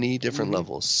like many different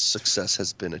levels. Success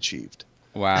has been achieved.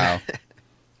 Wow.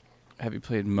 Have you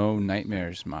played Mo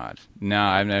Nightmares mod? No,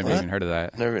 I've never even heard of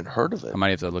that. Never even heard of it. I might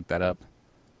have to look that up.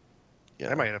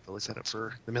 Yeah, I might have to look that up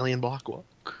for the Million Block Walk.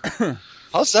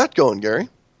 How's that going, Gary?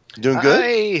 You doing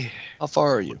good? How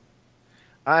far are you?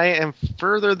 I am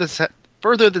further than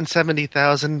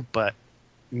 70,000, but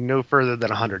no further than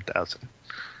 100,000.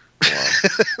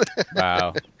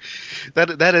 Wow.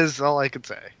 That is all I could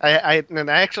say. I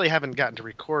actually haven't gotten to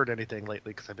record anything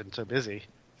lately because I've been so busy.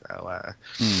 So,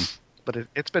 but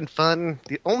it's been fun.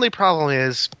 The only problem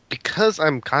is because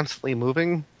I'm constantly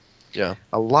moving. Yeah.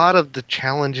 A lot of the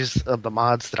challenges of the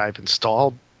mods that I've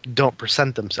installed don't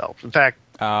present themselves. In fact,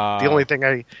 the only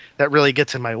thing that really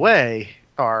gets in my way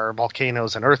are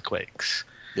volcanoes and earthquakes.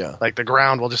 Yeah. Like the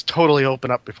ground will just totally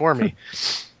open up before me.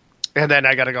 And then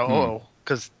I got to go,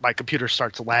 because my computer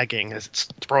starts lagging as it's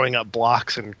throwing up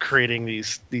blocks and creating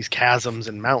these chasms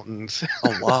and mountains.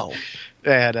 Oh, wow.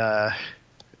 And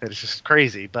it's just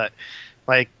crazy. But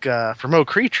like for Mo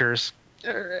Creatures,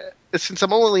 since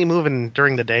I'm only moving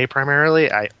during the day primarily,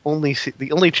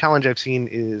 the only challenge I've seen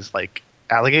is like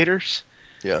alligators.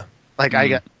 Yeah. Like I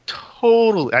got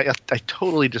I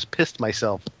totally just pissed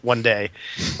myself one day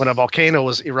when a volcano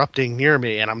was erupting near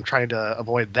me and I'm trying to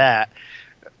avoid that.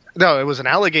 No, it was an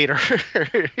alligator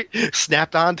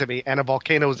snapped onto me and a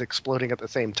volcano was exploding at the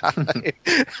same time. I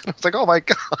was like, oh my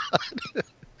God.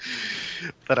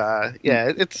 But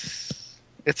yeah, it's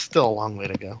still a long way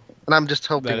to go. And I'm just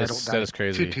hoping I don't die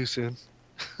too soon.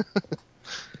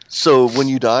 So when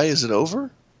you die, is it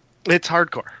over? It's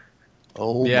hardcore.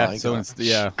 Oh yeah, my so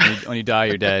god. when you die,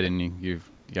 you're dead, and you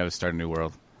got to start a new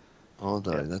world. Oh,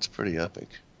 no, that's pretty epic.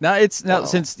 Now Wow.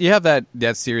 since you have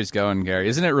that series going, Gary,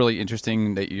 isn't it really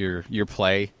interesting that your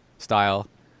play style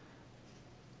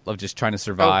of just trying to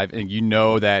survive, and you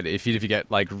know that if you get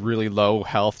like really low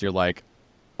health, you're like,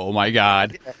 oh my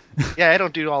god. Yeah, I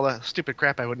don't do all the stupid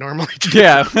crap I would normally do.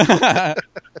 Yeah.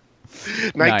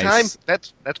 Nighttime, Nice.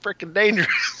 that's freaking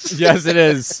dangerous. Yes, it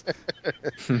is.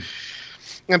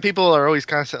 And people are always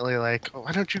constantly like, oh,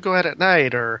 why don't you go out at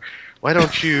night? Or why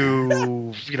don't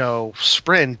you,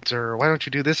 sprint? Or why don't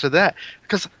you do this or that?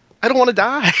 Because I don't want to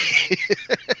die.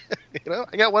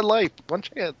 I got one life, one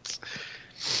chance.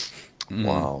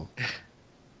 Wow.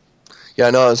 Yeah,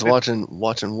 I know. I was watching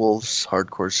Wolf's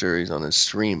hardcore series on his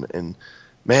stream, and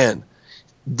man,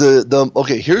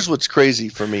 okay. Here's what's crazy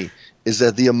for me is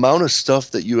that the amount of stuff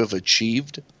that you have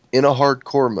achieved in a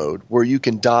hardcore mode where you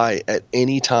can die at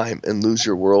any time and lose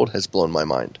your world has blown my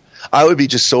mind. I would be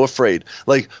just so afraid.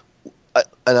 Like,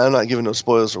 and I'm not giving no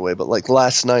spoilers away, but like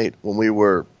last night when we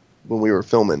were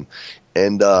filming,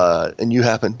 and you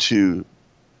happened to.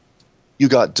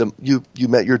 You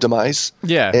met your demise,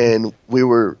 Yeah, and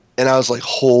I was like,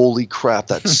 holy crap,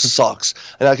 that sucks.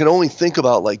 And I can only think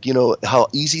about like how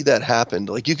easy that happened.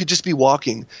 Like you could just be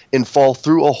walking and fall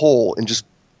through a hole and just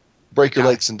break your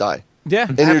legs and die. yeah.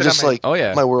 And you're just like, oh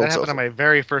yeah, my That world's happened over. on my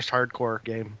very first hardcore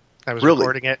game. I was Really?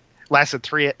 recording it. Lasted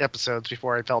 3 episodes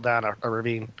before I fell down a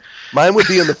ravine. Mine would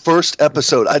be in the first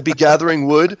episode. I'd be gathering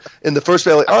wood in the first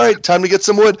bit. Like, all right, time to get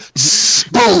some wood.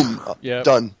 Boom, Yep.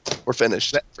 done. We're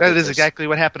finished. That is exactly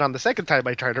what happened on the second time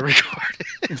I tried to record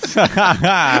it.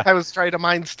 I was trying to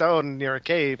mine stone near a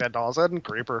cave, and all of a sudden,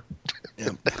 creeper. Yeah,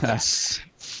 that's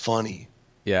funny.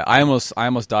 Yeah, I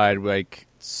almost died like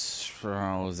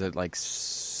was it like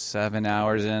 7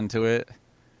 hours into it,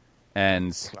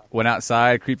 and went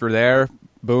outside, creeper there,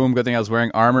 boom. Good thing I was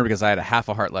wearing armor because I had a half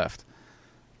a heart left.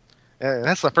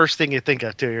 That's the first thing you think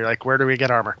of too. You're like, where do we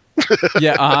get armor?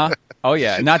 Yeah, oh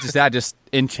yeah, and not just that, just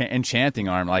enchanting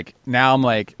armor. Like now, I'm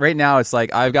like right now, it's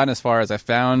like I've gotten as far as I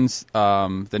found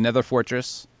the Nether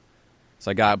Fortress,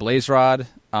 so I got Blaze Rod.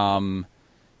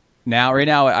 Right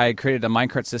now, I created a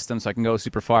minecart system so I can go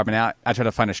super far, but now I try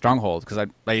to find a stronghold because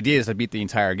my idea is to beat the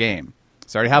entire game.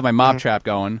 So I already have my mob trap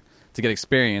going to get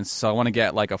experience, so I want to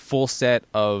get like a full set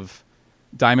of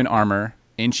diamond armor,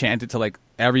 enchanted to like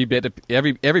every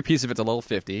piece of it's a level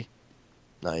 50.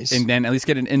 Nice. And then at least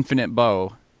get an infinite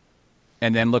bow,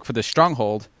 and then look for the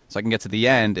stronghold so I can get to the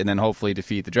end and then hopefully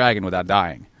defeat the dragon without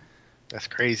dying. That's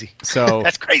crazy. So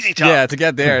That's crazy, Tom. yeah, to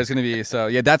get there is going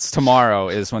to be that's tomorrow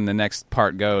is when the next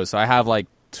part goes. So I have like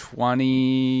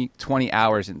 20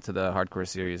 hours into the hardcore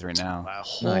series right now. Wow.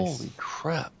 Holy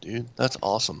crap, dude. That's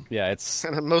awesome. Yeah, it's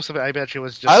And most of it, I bet you,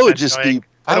 was just. I would just going, be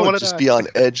I I don't would wanna just die. be on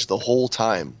edge the whole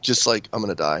time. Just like I'm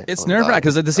gonna die. it's I'm gonna nerve wracking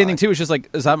die, because the same thing die. too. It's just like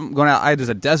as I'm going out, there's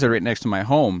a desert right next to my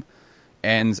home,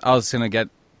 and I was going to get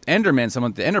Enderman, so I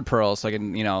want the Ender Pearl so I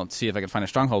can see if I can find a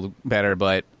stronghold better.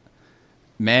 But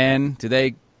man, do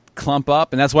they clump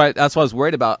up? And that's why I was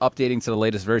worried about updating to the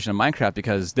latest version of Minecraft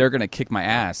because they're going to kick my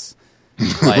ass.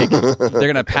 Like they're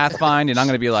going to pathfind, and I'm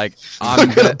going to be like, I'm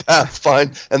They're going gonna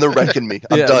pathfind and they're wrecking me.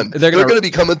 I'm Yeah, done. they're They're gonna- gonna be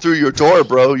coming through your door,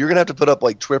 bro. You're gonna have to put up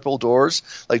like triple doors,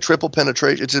 like triple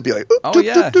penetration. It's just be like, oop, Oh doop,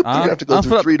 yeah, doop, doop. You're gonna have to go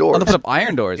through 3 doors. I'm gonna put up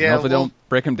iron doors. Yeah, and hopefully they well- don't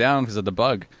break them down because of the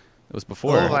bug that was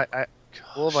before.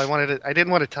 Wolf, I didn't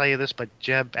want to tell you this, but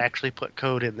Jeb actually put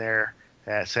code in there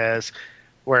that says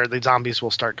where the zombies will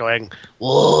start going,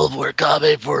 Wolf, we're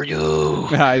coming for you.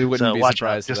 I wouldn't So be watch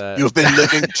surprised out. for that. You've been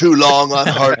living too long on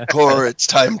hardcore. It's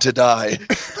time to die.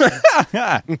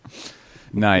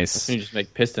 Nice. You just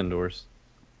make piston doors.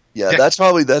 Yeah, that's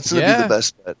gonna be Yeah. the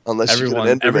best bet. Unless you get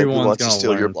an Enderman who Everyone's wants to gonna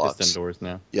steal your learn blocks. piston doors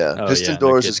now. Yeah, Oh, piston yeah,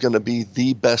 doors get- is going to be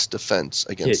the best defense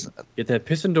against that. Get that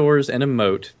piston doors and a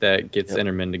moat that gets Yep.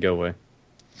 Enderman to go away.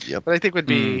 Yep. What I think would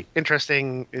be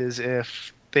interesting is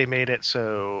if they made it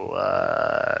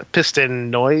so piston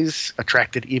noise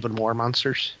attracted even more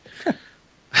monsters.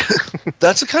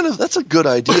 That's a good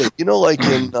idea. Like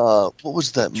in what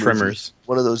was that movie? Tremors.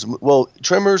 One of those. Well,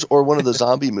 Tremors or one of the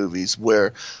zombie movies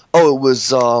where it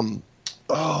was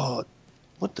what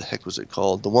the heck was it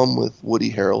called? The one with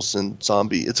Woody Harrelson,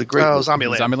 Zombie. It's a great movie.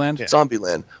 Zombieland. Zombieland? Yeah.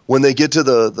 Zombieland. When they get to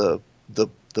the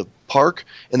park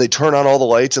and they turn on all the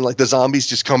lights and like the zombies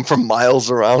just come from miles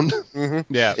around.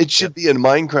 Yeah. It should be in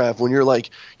Minecraft when you're like,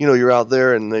 you're out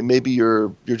there and then maybe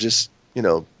you're just,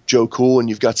 Joe Cool and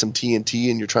you've got some TNT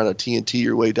and you're trying to TNT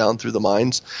your way down through the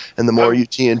mines. And the more you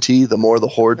TNT, the more the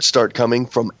hordes start coming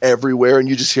from everywhere. And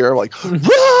you just hear like,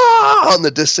 "Rah!" on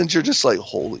the distance. You're just like,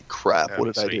 holy crap, That'd what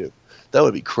be did I sweet. do? That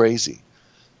would be crazy.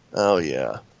 Oh,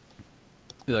 yeah.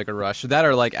 Like a rush. That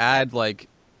or like add like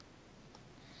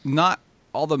not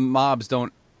all the mobs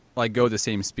don't like go the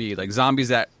same speed. Like zombies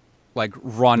that like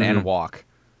run and walk.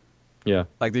 Yeah.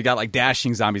 Like they got like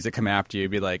dashing zombies that come after you.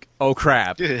 Be like, oh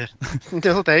crap. Yeah.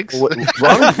 No thanks. Robbie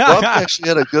actually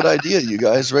had a good idea, you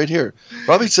guys, right here.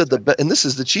 Robbie said and this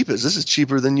is the cheapest. This is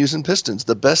cheaper than using pistons.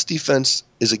 The best defense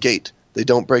is a gate. They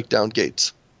don't break down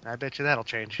gates. I bet you that'll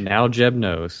change. Now Jeb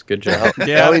knows. Good job.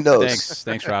 Now he knows.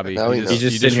 Thanks, Robbie. Now he knows. He's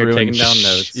just sitting here taking down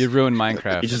notes. You ruined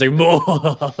Minecraft. He's just like,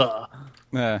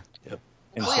 Yeah.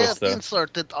 and We have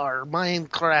inserted our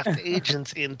Minecraft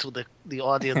agents into the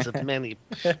audience of many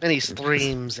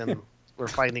streams, and we're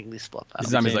finding this stuff out.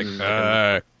 Zombies like,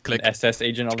 click. an SS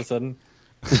agent all of a sudden.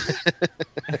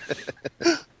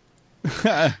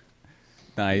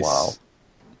 Nice. Wow.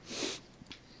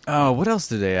 Oh, what else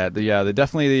did they add? They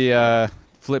definitely the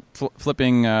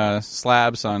flipping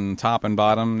slabs on top and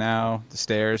bottom now. The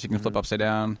stairs you can flip upside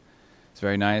down. It's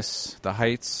very nice. The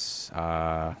heights.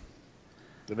 The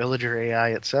villager AI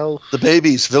itself. The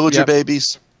babies, villager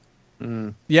babies.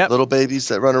 Yep. Little babies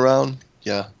that run around.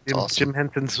 Yeah, it's awesome. Jim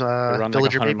Henson's They run like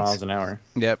villager 100 babies. miles an hour.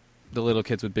 Yep. The little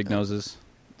kids with big noses.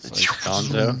 It's like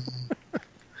Gonzo.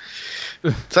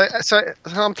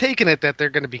 So I'm taking it that they're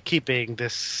going to be keeping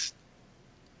this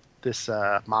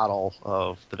model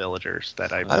of the villagers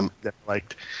that I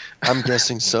liked. I'm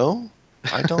guessing so.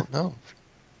 I don't know.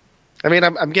 I mean,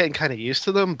 I'm getting kind of used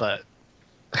to them, but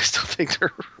I still think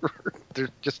they're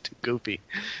just too goofy.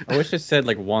 I wish it said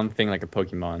like one thing like a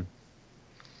Pokemon.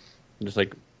 Just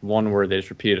like one word they just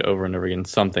repeat it over and over again.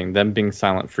 Something. Them being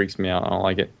silent freaks me out. I don't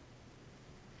like it.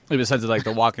 Besides like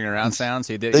the walking around sound,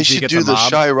 so They should do the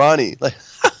Shy Ronnie. Like,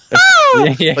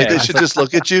 Yeah. like they should just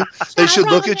look at you. They should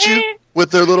look at you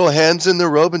with their little hands in their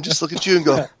robe and just look at you and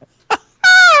go,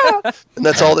 and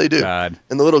that's all they do. God.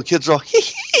 And the little kids are all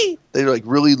hee. They're like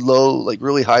really low, like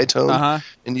really high tone,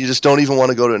 and you just don't even want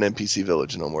to go to an NPC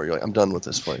village no more. You're like, I'm done with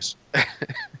this place.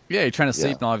 Yeah, you're trying to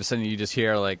sleep, and all of a sudden you just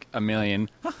hear like a million.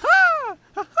 Oh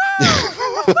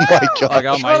my god! Like,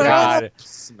 oh my god!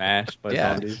 Smashed by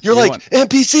zombies. You're like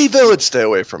NPC village. Stay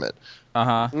away from it.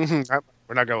 Mm-hmm.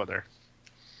 We're not going there.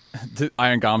 The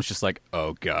Iron Golem's just like,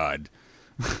 oh god.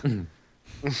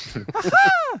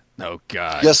 Oh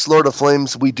god. Yes, Lord of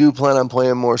Flames. We do plan on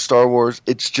playing more Star Wars.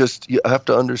 It's just you have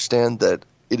to understand that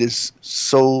it is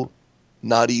so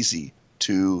not easy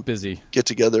to get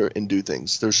together and do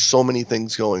things. There's so many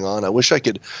things going on. I wish I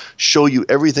could show you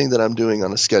everything that I'm doing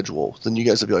on a schedule. Then you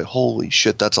guys would be like, holy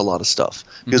shit, that's a lot of stuff.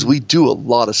 Because we do a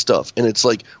lot of stuff. And it's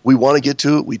like, we want to get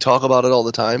to it. We talk about it all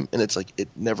the time. And it's like, it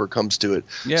never comes to it.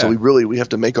 Yeah. So we have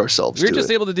to make ourselves do it. We were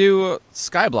just able to do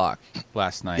Skyblock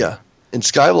last night. Yeah. And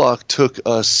Skyblock took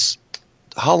us,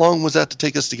 how long was that to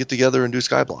take us to get together and do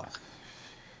Skyblock?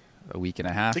 A week and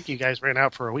a half. I think you guys ran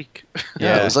out for a week.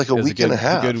 Yeah, it was like a week and a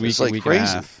half. Good week, it's like week crazy. And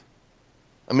a half.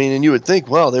 I mean, and you would think,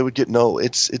 well, they would get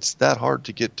it's that hard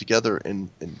to get together and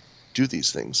do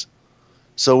these things.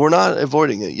 So we're not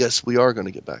avoiding it. Yes, we are going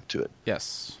to get back to it.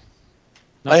 Yes.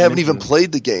 I haven't even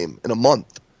played the game in a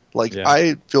month. Like,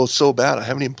 I feel so bad. I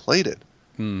haven't even played it.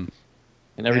 And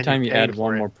every time you add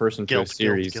one more person to a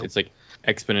series, it's like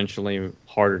exponentially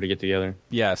harder to get together.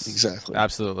 Yes. Exactly.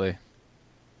 Absolutely.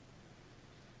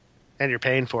 And you're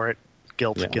paying for it.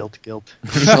 Guilt.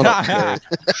 Shut up, Gary.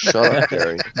 Shut up,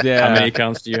 Gary. Yeah. How many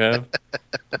accounts do you have?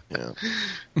 Yeah.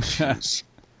 Jeez.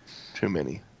 Too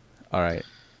many. All right.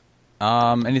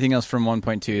 Anything else from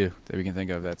 1.2 that we can think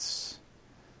of that's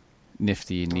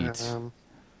nifty and neat?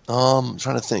 I'm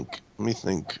trying to think. Let me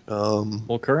think.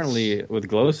 Well, currently with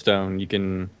Glowstone, you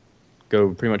can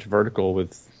go pretty much vertical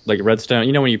with like redstone.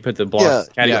 You know when you put the blocks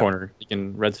corner, you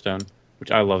can redstone, which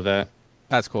I love that.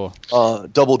 That's cool.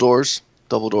 Double doors.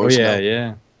 Oh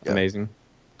yeah. Amazing.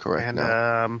 Correct.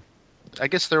 And I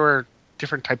guess there were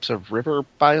different types of river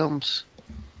biomes.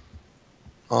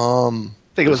 I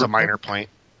think it was a minor point.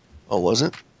 Oh, was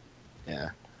it? Yeah.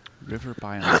 River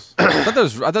biomes. I thought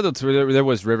there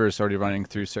was rivers already running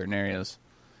through certain areas,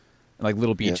 like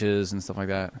little beaches and stuff like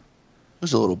that.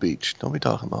 There's a little beach. Don't be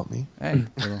talking about me. Hey,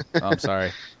 I'm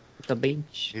sorry. The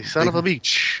beach. You son of a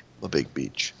beach. A big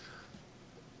beach.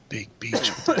 Big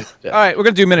beach. All right, we're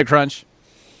gonna do Minute Crunch.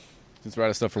 Since we're out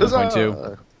of stuff for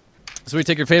 1.2. So we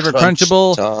take your favorite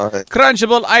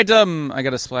crunchable item. I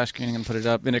got a splash screen. I'm gonna put it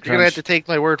up. Minute Crunch. You're gonna have to take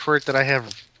my word for it that I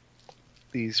have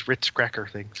these Ritz cracker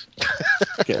things.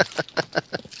 Okay.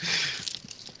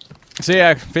 So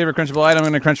yeah, favorite crunchable item. I'm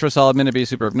gonna crunch for a solid minute. Be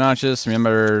super obnoxious.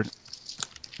 Remember,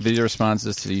 video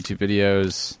responses to the YouTube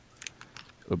videos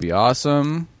would be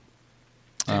awesome.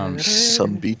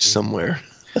 Some beach somewhere.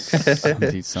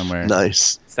 Something somewhere.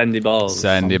 Nice. Sandy balls.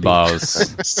 Sandy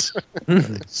balls.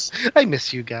 Nice. I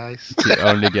miss you guys. You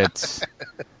only get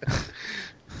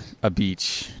a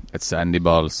beach at Sandy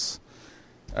Balls.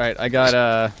 All right, I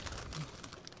got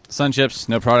Sun Chips.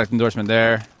 No product endorsement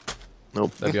there.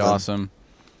 Nope. That'd be awesome.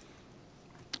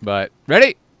 But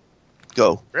ready?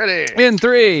 Go. Ready. In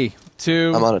 3,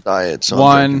 2, I'm on a diet, so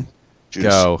 1, I'm drinking juice.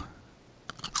 go.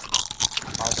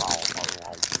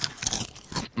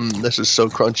 This is so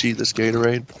crunchy, this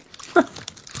Gatorade.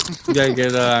 You gotta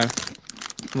get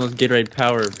one of those Gatorade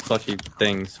Power slushy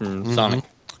things from Sonic.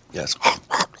 Yes.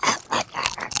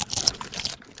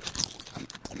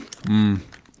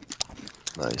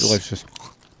 Nice. Delicious.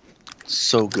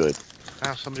 So good.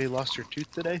 Wow, somebody lost your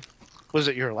tooth today? Was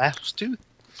it your last tooth?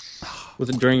 Was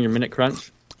it during your minute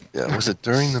crunch? Yeah, was it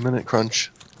during the minute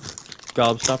crunch?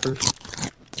 Gobstoppers?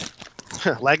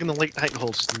 Lag in the late night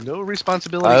holds no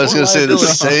responsibility. I was going to say the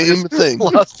same thing.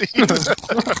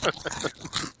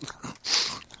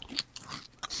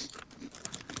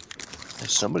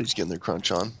 Somebody's getting their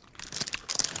crunch on.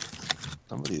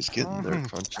 Somebody's getting their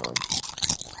crunch on.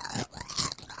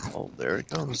 Oh, there it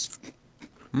goes.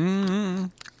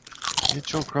 Get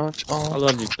your crunch on. I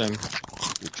love you, Tim.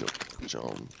 Get your crunch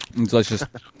on. Delicious.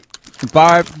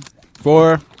 5,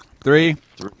 4, 3,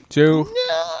 2,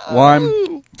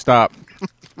 1. Stop.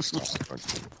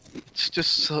 It's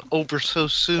just over so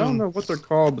soon. I don't know what they're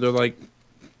called, but they're like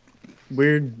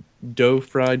weird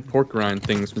dough-fried pork rind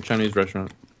things from Chinese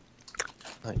restaurant.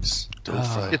 Nice. Dough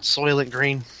fried. It's Soylent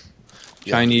Green.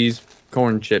 Chinese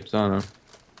corn chips, I don't know.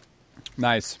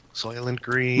 Nice. Soylent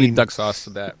Green. Need duck sauce to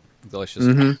that. Delicious.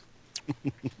 Mm-hmm.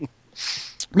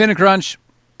 Minute Crunch.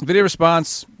 Video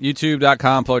response.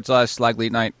 YouTube.com/Slag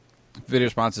Late Night. Video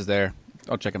response is there.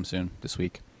 I'll check them soon this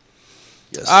week.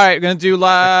 Yes. All right, we're going to do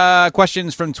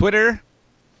questions from Twitter.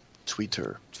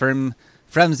 Tweeter. From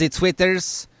the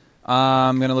Twitters.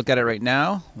 I'm going to look at it right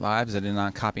now, live, as I did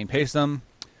not copy and paste them.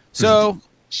 So,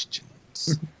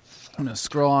 I'm going to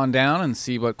scroll on down and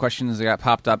see what questions I got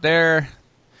popped up there.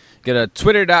 Get a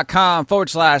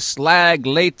twitter.com/Slag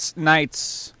Late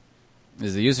Nights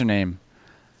is the username.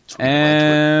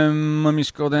 And let me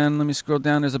scroll down.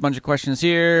 There's a bunch of questions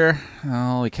here.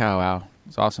 Holy cow, wow.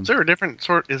 It's awesome. Is there a different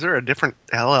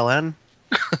LLN?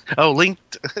 Oh,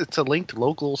 linked. It's a linked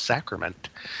local sacrament.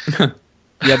 Yeah,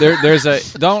 there's a.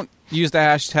 Don't use the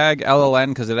hashtag LLN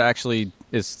because it actually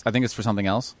is. I think it's for something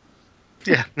else.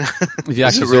 Yeah. If you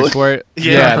actually really? search for it,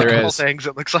 Yeah, there couple is. things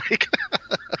it looks like.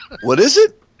 What is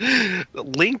it?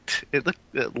 Linked.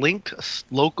 Linked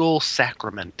local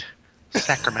sacrament.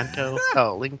 Sacramento.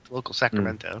 Oh, linked local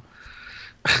Sacramento.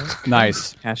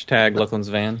 Nice. Hashtag Lachlan's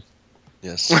van.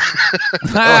 Yes.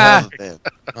 I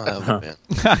don't have a band.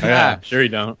 Yeah, sure you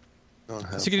don't.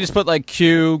 So you can just put like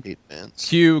Q, 8 bands.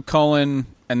 Q colon,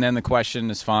 and then the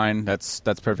question is fine. That's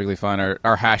perfectly fine.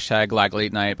 Our hashtag Lag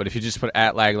Late Night. But if you just put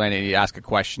at Lag Late Night and you ask a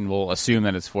question, we'll assume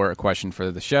that it's for a question for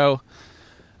the show.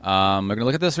 We're gonna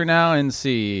look at this right now and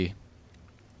see.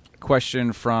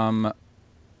 Question from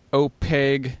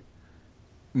Opeg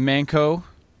Manco.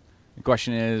 The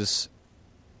question is,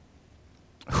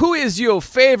 who is your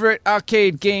favorite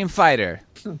arcade game fighter?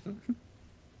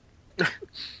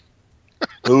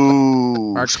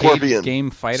 Ooh, Arcade Scorpion.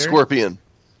 game fighter?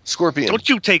 Scorpion. Don't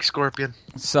you take Scorpion?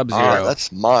 Sub-Zero.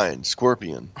 That's mine.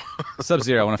 Scorpion.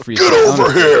 Sub-Zero. I want to freeze. Get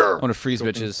over here! I want to freeze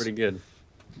Scorpion's bitches. pretty good.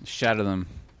 Shatter them.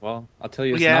 Well, I'll tell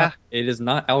you, Yeah. it is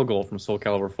not Algol from Soul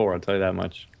Calibur 4, I'll tell you that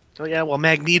much. So yeah, well,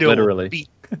 Magneto Literally.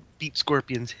 will beat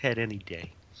Scorpion's head any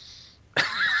day.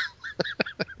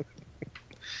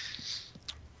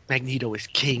 Magneto is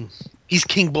king. He's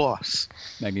king boss.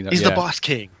 Magneto. He's yeah. the boss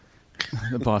king.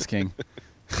 The boss king.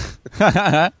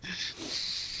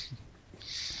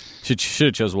 Should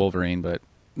have chose Wolverine, but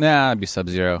nah, it'd be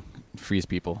Sub-Zero. Freeze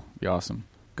people. Be awesome.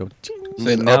 Go.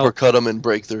 Then now- uppercut them and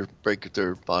break their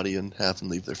body in half and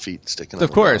leave their feet sticking out.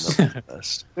 Of course. The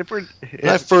best. When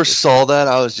Yeah, I first saw that,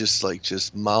 I was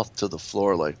just mouth to the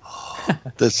floor like, oh,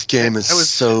 this game is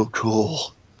so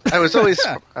cool. I was always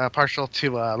partial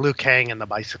to Liu Kang and the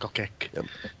bicycle kick. Yep.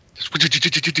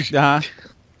 Uh-huh.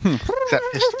 That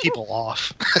pissed people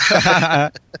off.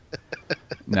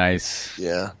 Nice.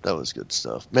 Yeah, that was good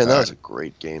stuff. Man, that was a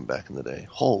great game back in the day.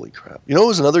 Holy crap. You know what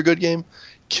was another good game?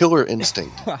 Killer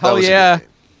Instinct. That Oh, was a good yeah. game.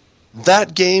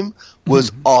 That game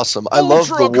was awesome. I love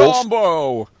the Ultra wolf.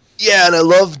 combo. Yeah, and I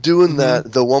love doing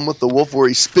that. The one with the wolf where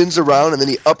he spins around and then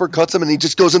he uppercuts him and he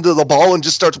just goes into the ball and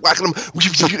just starts whacking them,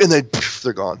 and then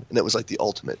they're gone. And it was like the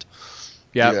ultimate.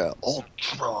 Yep. Yeah.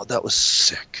 Ultra. That was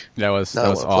sick. That was Now I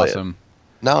wanna play it. awesome.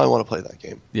 Now I want to play that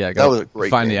game. Yeah, that was a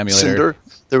great find game. the emulator. Cinder.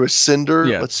 There was Cinder.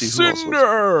 Yeah. Let's see who else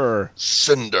was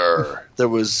Cinder. There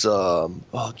was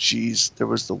there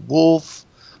was the Wolf.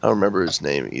 I don't remember his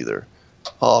name either.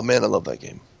 Oh man, I love that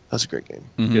game. That's a great game.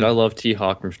 Mm-hmm. Dude, I love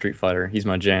T-Hawk from Street Fighter. He's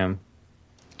my jam.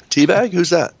 Teabag?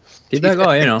 Who's that? Teabag?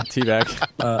 Oh, you know.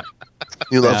 Teabag.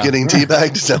 You love getting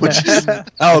teabagged? Is that what you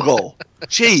said? Alcohol.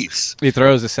 Jeez. He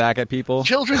throws a sack at people.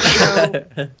 Children's show.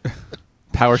 The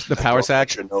power sack.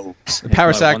 The power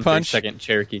My sack punch. Second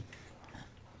Cherokee.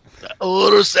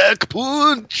 Power sack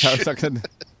punch. Power sack.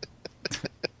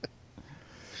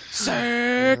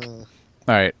 Sack. All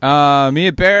right.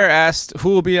 Mia Bear asked who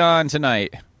will be on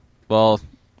tonight. Well,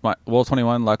 Wool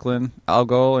 21, Lucklin,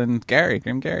 Algol, and Gary.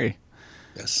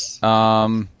 Yes.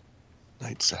 Night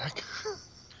sack.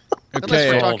 Okay.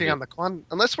 Unless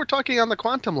we're talking on the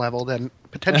quantum level, then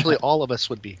potentially all of us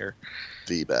would be here.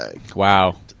 D-bag.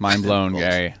 Wow. Mind blown,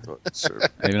 Gary. I don't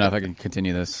even know if I can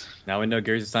continue this. Now we know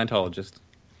Gary's a Scientologist.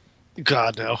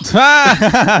 God, no.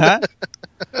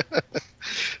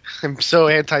 I'm so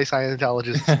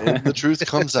anti-Scientologist. And the truth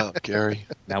comes out, Gary.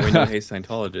 Now we know hate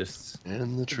Scientologists.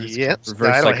 And the truth Yep. comes out.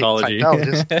 Reverse psychology.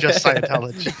 Just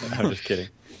Scientology. I'm just kidding.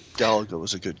 Galaga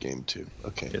was a good game, too.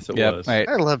 Okay. Yes, it was. Right.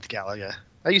 I loved Galaga.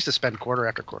 I used to spend quarter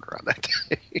after quarter on that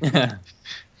game.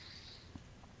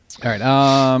 All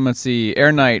right. Let's see.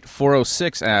 Air Knight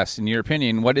 406 asks, in your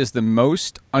opinion, what is the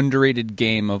most underrated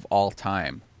game of all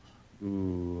time?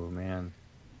 Ooh, man.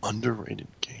 Underrated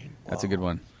game. Wow. That's a good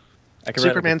one. I could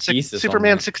Superman write, like,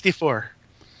 Superman 64.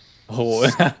 Oh,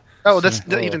 That's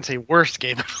not even say worst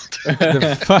game of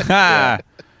all time.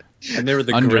 and they were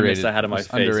the Underrated. grimace I had on my Most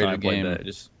face when I underrated played game. that.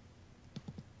 Just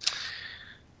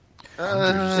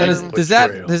Does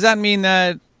that mean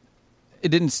that it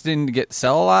didn't get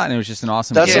sell a lot and it was just an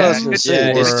awesome That's game? what I was going to say.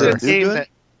 Yeah, Did it do game good? that,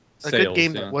 a Sales, good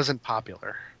game yeah. that wasn't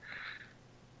popular.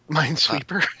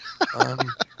 Minesweeper.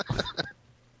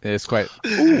 It's quite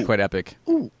epic.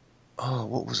 Ooh. Oh,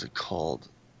 what was it called?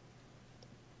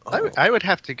 Oh. I would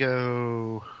have to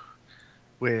go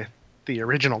with the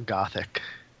original Gothic.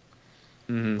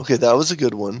 mhm. Okay, that was a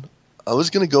good one. I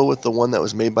was going to go with the one that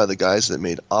was made by the guys that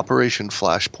made Operation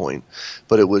Flashpoint,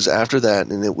 but it was after that,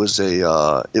 and it was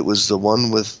the one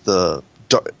with the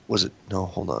was it? No,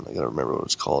 hold on, I got to remember what it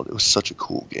was called. It was such a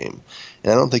cool game,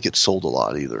 and I don't think it sold a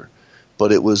lot either.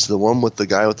 But it was the one with the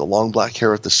guy with the long black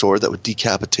hair with the sword that would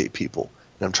decapitate people,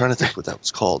 and I'm trying to think what that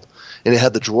was called. And it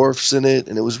had the dwarfs in it,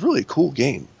 and it was really a cool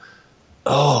game.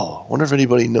 Oh, I wonder if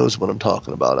anybody knows what I'm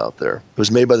talking about out there. It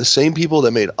was made by the same people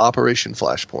that made Operation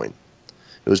Flashpoint.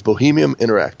 It was Bohemian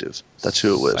Interactive. That's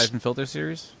who it was. Siphon Filter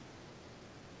series?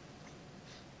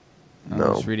 No.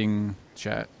 I'm just reading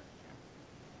chat.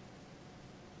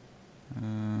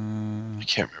 I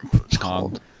can't remember what it's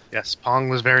called. Yes, Pong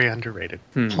was very underrated.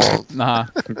 Pong. Nah.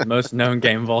 Most known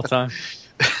game of all time.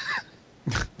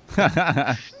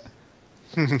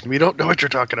 We don't know what you're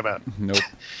talking about. Nope.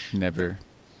 Never.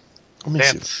 Let me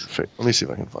Dance. see if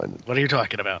I can find it. What are you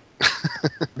talking about?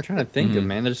 I'm trying to think Hmm. of,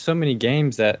 man. There's so many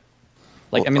games that,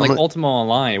 like, Well, I mean, I'm like gonna- Ultima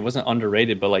Online, it wasn't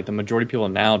underrated, but like the majority of people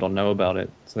now don't know about it.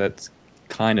 So that's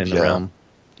kind of in the Yeah. realm.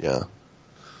 Yeah.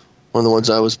 One of the ones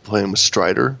I was playing was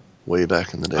Strider way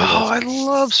back in the day. Oh, I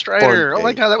love Strider. Fun Oh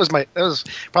my game. god, that was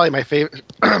probably my favorite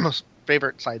most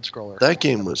favorite side scroller. That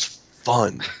game was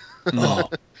fun. Oh,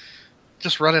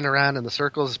 Just running around in the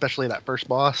circles, especially that first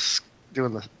boss,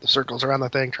 doing the circles around the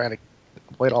thing, trying to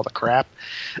avoid all the crap.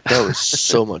 that was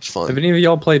so much Have fun. any of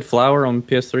y'all played Flower on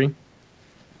PS3?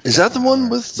 Is that the one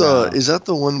with No. Is that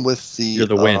the one with the? You're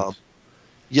the wind.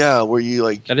 Yeah, where you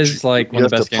like. That is like you one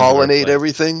of have the best to games I've ever pollinate played.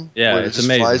 everything. Yeah, where it it's just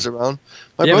amazing. flies around.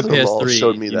 My If you have a brother-in-law PS3,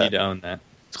 showed me you that. need to own that.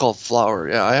 It's called Flower.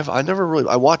 Yeah, I never really.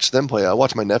 I watched them play it. I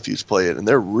watched my nephews play it, and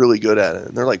they're really good at it.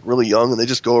 And they're like really young, and they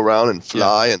just go around and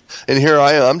fly. And here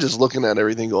I am. I'm just looking at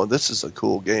everything, going, "This is a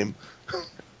cool game."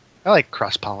 I like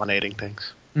cross-pollinating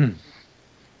things.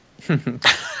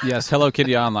 Yes, Hello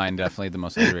Kitty Online, definitely the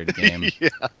most underrated game.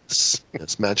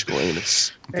 It's magical, ain't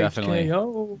it? Definitely.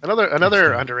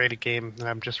 Another underrated game that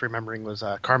I'm just remembering was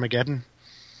Carmageddon.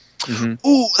 Mm-hmm.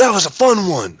 Ooh, that was a fun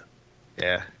one.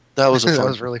 Yeah, That was a that fun.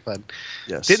 was really fun.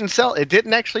 Yes. It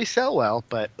didn't actually sell well,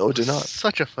 but No, it did was not.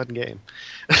 Such a fun game.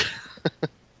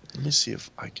 Let me see if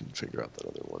I can figure out that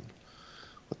other one.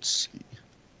 Let's see.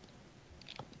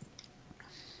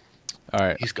 All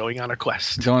right. He's going on a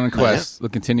quest. Going on a quest. We'll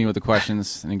continue with the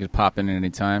questions, and you can pop in at any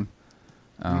time.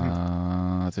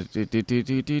 From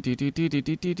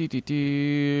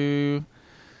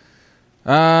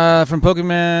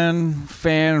Pokemon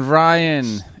fan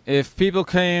Ryan, if people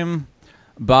came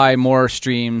by more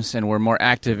streams and were more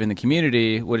active in the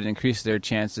community, would it increase their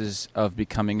chances of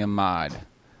becoming a mod?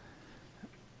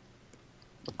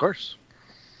 Of course.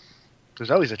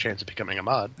 There's always a chance of becoming a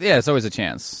mod. Yeah, it's always a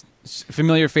chance.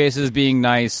 Familiar faces, being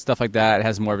nice, stuff like that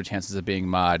has more of a chances of being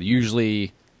mod.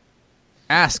 Usually,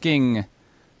 asking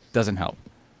doesn't help.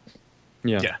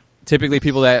 Yeah. Typically,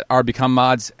 people that are become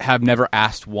mods have never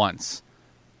asked once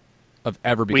of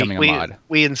ever becoming a mod.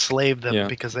 We enslaved them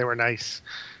because they were nice.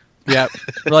 Yeah,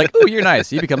 we're like, "Ooh, you're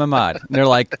nice. You become a mod." And they're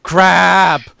like,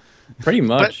 "Crap." Pretty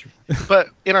much. But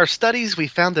in our studies, we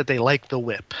found that they like the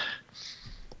whip.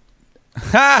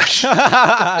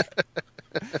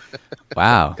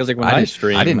 Wow. Because like when I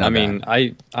stream,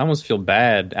 I almost feel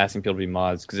bad asking people to be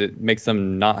mods because it makes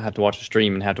them not have to watch the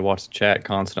stream and have to watch the chat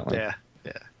constantly. Yeah.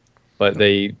 But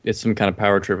it's some kind of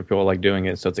power trip if people like doing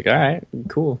it. So it's like, all right,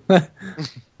 cool.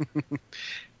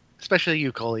 Especially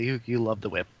you, Coley. You love the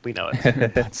whip. We know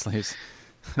it. Bad slaves.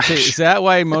 Is that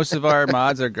why most of our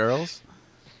mods are girls?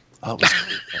 Oh, That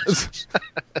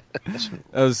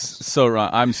was so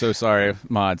wrong. I'm so sorry,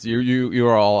 mods. You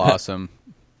are all awesome.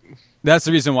 That's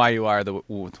the reason why you are where I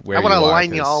want to you are,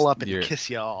 line you all up and kiss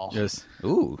you all. Just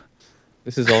ooh.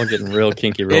 This is all getting real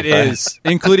kinky real It fast. is,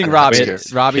 including Robbie.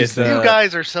 Kiss. Robbie's Kiss. You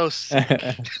guys are so sick.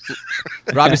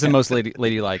 Robbie's the most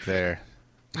ladylike there.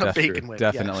 Bacon whip,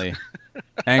 Definitely.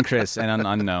 And Chris and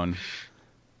unknown.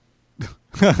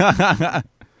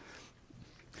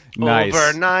 Nice.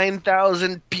 Over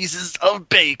 9,000 pieces of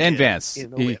bacon. And Vance,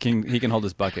 in the he whip. can hold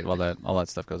his bucket while all that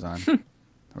stuff goes on,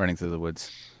 running through the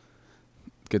woods.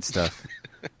 Good stuff.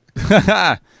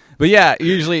 But yeah,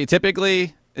 typically,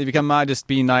 if you become mod, just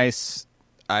be nice.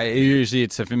 Usually,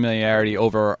 it's a familiarity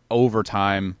over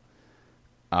time,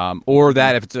 or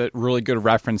that if it's a really good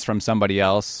reference from somebody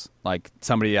else like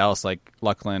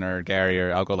Lucklin or Gary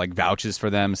or Algo, like vouches for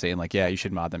them, saying like, yeah, you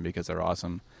should mod them because they're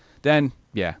awesome. Then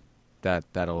yeah,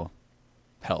 that'll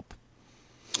help.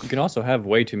 You can also have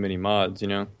way too many mods,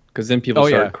 because then people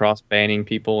start cross-banning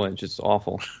people, and it's just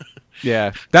awful.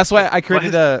 Yeah, that's why I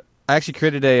actually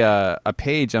created a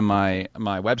page on my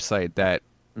website that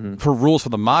for rules for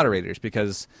the moderators,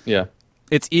 because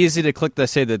it's easy to click the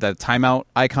timeout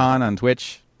icon on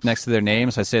Twitch next to their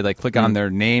name. So I say click on their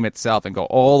name itself and go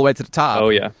all the way to the top. Oh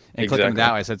yeah, and click on it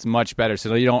that way. So it's much better.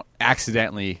 So you don't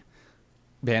accidentally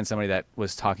ban somebody that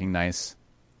was talking nice.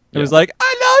 It was like,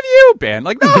 I love you, ban.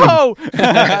 Like, no!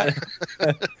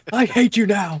 I hate you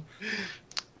now.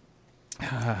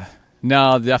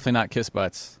 No, definitely not kiss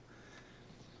butts.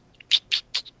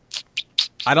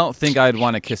 I don't think I'd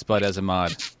want to kiss butt as a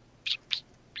mod.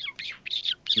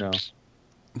 No.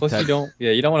 Plus, you don't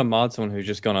want to mod someone who's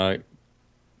just gonna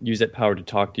use that power to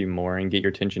talk to you more and get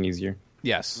your attention easier.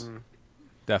 Yes,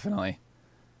 definitely.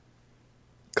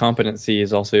 Competency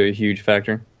is also a huge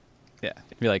factor. Yeah,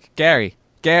 be like, Gary.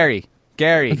 I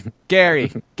got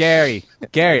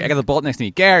the bolt next to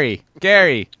me. Gary.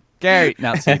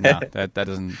 No, that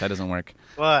doesn't work.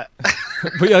 What?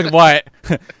 But you're like, what?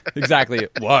 Exactly.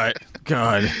 What?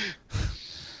 God.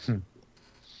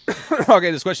 Okay,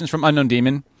 this question's from Unknown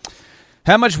Demon.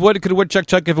 How much wood could a woodchuck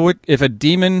chuck if a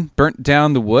demon burnt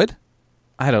down the wood?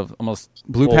 I had almost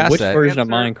blew past which that. Which version of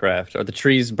Minecraft? Are the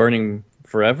trees burning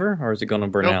forever, or is it going to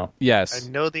burn out? Yes. I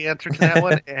know the answer to that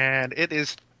one, and it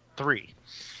is 3.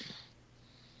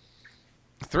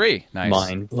 3. Nice.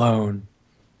 Mind blown.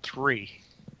 3.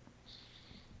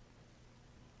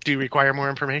 Do you require more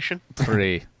information?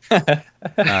 3. All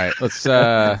right, let's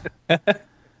 55.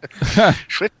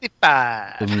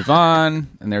 we'll move on.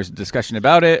 And there's a discussion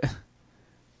about it.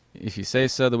 If you say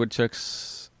so, the woodchuck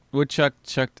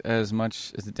chucked as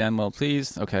much as the damn well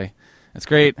pleased. Okay, that's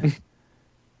great.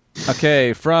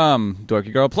 Okay, from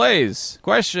Dorky Girl Plays.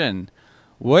 Question: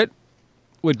 What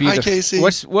would be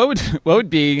what would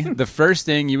be the first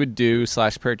thing you would do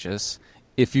 / purchase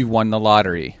if you won the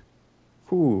lottery?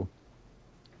 Ooh,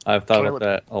 I've thought about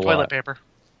that a lot. Toilet paper.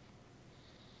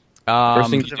 First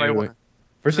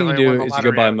thing you do is you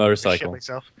go buy a motorcycle.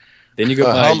 Then you go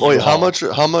buy. How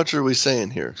much are we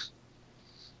saying here?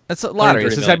 That's a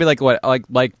lottery. So it's got to be like what,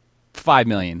 like $5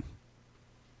 million.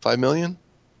 $5 million?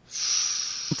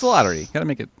 It's a lottery. Got to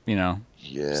make it,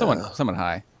 somewhat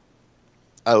high.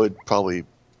 I would probably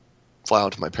fly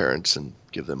out to my parents and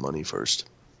give them money first.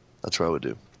 That's what I would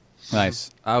do.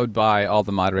 Nice. I would buy all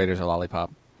the moderators a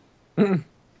lollipop.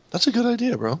 That's a good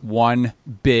idea, bro. One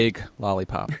big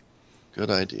lollipop.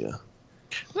 Good idea.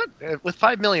 With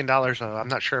 $5 million, though, I'm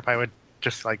not sure if I would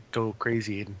just go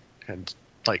crazy and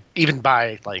even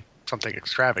buy something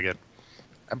extravagant.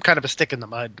 I'm kind of a stick in the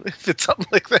mud if it's something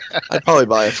like that. I'd probably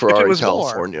buy a Ferrari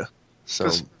California. More. So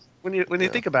when you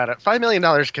think about it, $5 million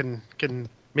can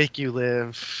make you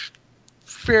live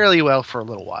fairly well for a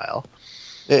little while.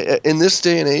 In this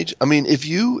day and age, I mean, if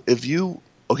you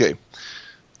okay,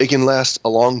 it can last a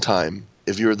long time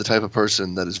if you're the type of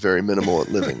person that is very minimal at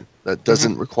living, that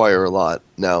doesn't require a lot.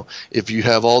 Now, if you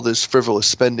have all this frivolous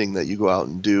spending that you go out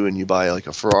and do, and you buy like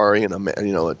a Ferrari and a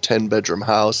 10-bedroom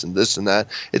house and this and that,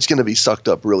 it's going to be sucked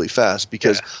up really fast.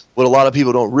 Because what a lot of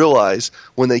people don't realize,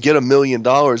 when they get $1 million,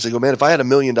 they go, man, if I had $1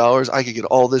 million, I could get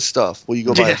all this stuff. Well, you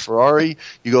go buy a Ferrari,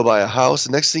 you go buy a house,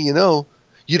 and next thing you know,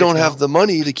 you don't have the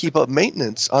money to keep up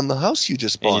maintenance on the house you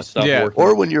just bought.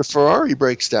 Or when your Ferrari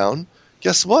breaks down,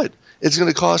 guess what? It's going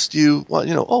to cost you,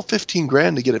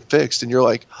 $15,000 to get it fixed, and you're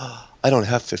like, I don't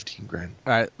have $15,000. All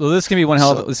right. Well, this can be one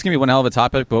hell of a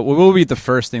topic. But what would be the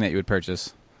first thing that you would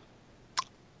purchase?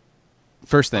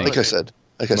 First thing, like I said,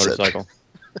 motorcycle.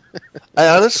 I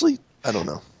honestly, I don't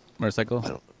know. Motorcycle. I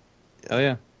don't. Oh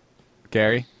yeah.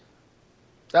 Gary.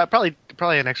 Probably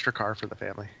an extra car for the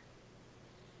family.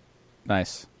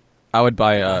 Nice. I would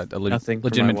buy a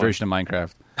legitimate my version of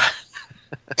Minecraft.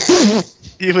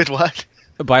 You would what?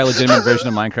 Buy a legitimate version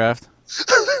of Minecraft.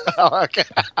 Oh, okay.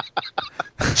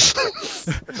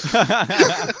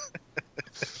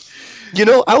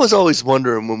 I was always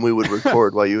wondering when we would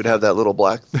record why you would have that little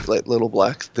black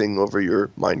thing over your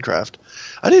Minecraft.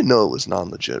 I didn't know it was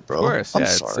non-legit, bro. Of course, I'm yeah,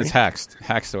 sorry. It's hacked.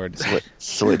 Hack sword.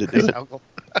 It's the way to do it.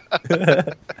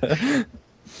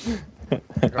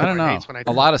 I don't know.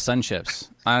 A lot of sun chips.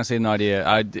 Honestly, no idea.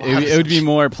 It would be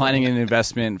more planning an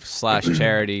investment /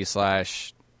 charity /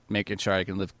 making sure I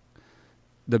can live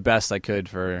the best I could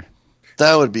for.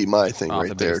 That would be my thing Off right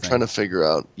the there. biggest Trying to figure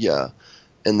out,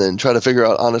 and then try to figure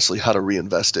out honestly how to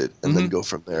reinvest it, and then go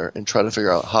from there, and try to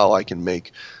figure out how I can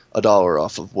make $1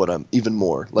 off of what I'm even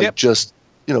more just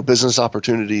business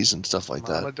opportunities and stuff like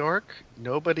Mama that. Dork,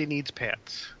 nobody needs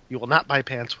pants. You will not buy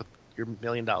pants with your $1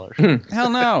 million. Hell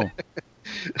no.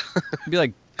 It'd be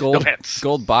like gold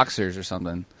boxers or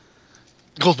something.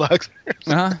 Gold box.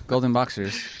 Golden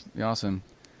boxers. Be awesome.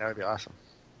 That would be awesome.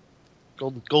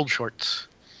 Gold shorts.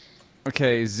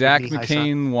 Okay, Zach Knee-high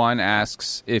McCain 1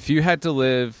 asks, if you had to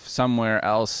live somewhere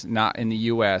else not in the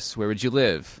U.S., where would you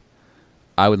live?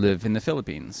 I would live in the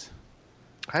Philippines.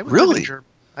 I would Really?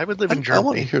 I would live in I Germany.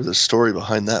 want to hear the story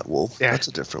behind that, Wolf. Yeah. That's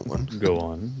a different one. Go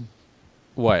on.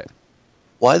 What?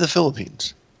 Why the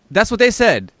Philippines? That's what they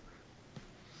said.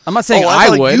 I'm not saying I I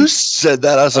would. You said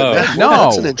that. I was like, man, No.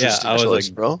 that's an interesting I was choice,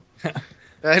 like- bro.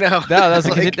 I know. That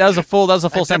was a full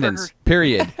sentence. heard-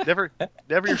 Period.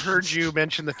 Never heard you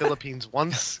mention the Philippines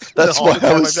once. That's All why the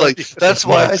time I was I've known like, you. that's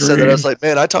why my I said that. I dream. was like,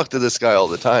 man, I talk to this guy all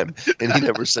the time, and he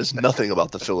never says nothing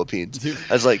about the Philippines.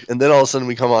 I was like, and then all of a sudden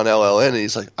we come on LLN, and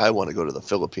he's like, I want to go to the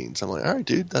Philippines. I'm like, all right,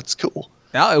 dude, that's cool.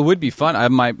 Now it would be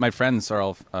fun. My friends are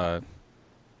all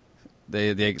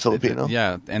they Filipino?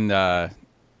 yeah, and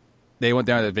they went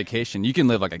down on vacation. You can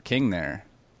live like a king there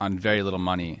on very little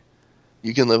money.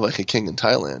 You can live like a king in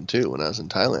Thailand too. When I was in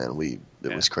Thailand,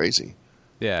 it was crazy.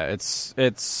 Yeah, it's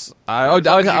I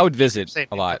would visit Same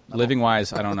a lot. level. Living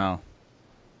wise, I don't know.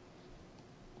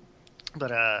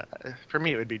 But for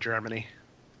me, it would be Germany.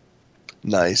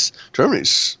 Nice.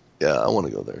 Germany's, I want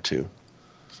to go there too.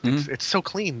 It's so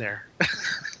clean there.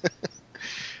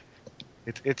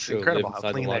 It's Go incredible live how inside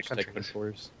the clean that Logitech country is.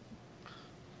 headquarters.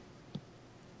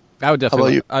 I would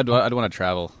definitely. you? I'd want to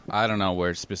travel. I don't know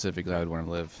where specifically I would want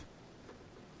to live.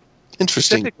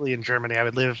 Interesting. Specifically in Germany, I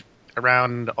would live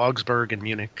around Augsburg and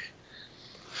Munich.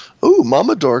 Ooh,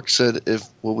 Mama Dork said,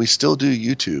 will we still do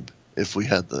YouTube if we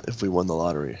won the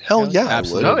lottery? Hell yeah,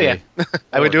 Absolutely. Oh yeah,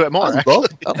 I would do it more. I love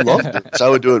this. I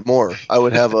would do it more. I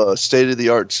would have a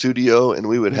state-of-the-art studio, and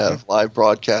we would have live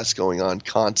broadcasts going on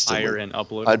constantly. Hire and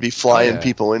upload. I'd be flying Oh, yeah.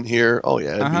 people in here. Oh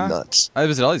yeah, it'd be nuts. I'd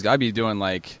visit all these guys. I'd be doing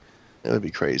like It would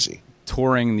be crazy.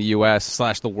 touring the U.S.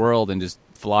 / the world and just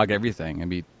vlog everything.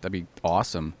 That'd be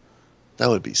awesome. That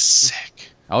would be sick.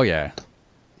 Oh yeah,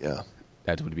 Yeah.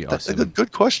 that would be That's a awesome.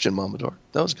 good question, Mama Dork.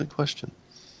 That was a good question.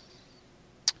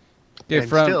 Yeah, And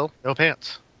from still, no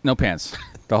pants. no pants.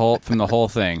 The whole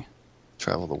thing.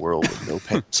 Travel the world with no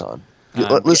pants on.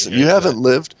 I'm Listen, gonna you get haven't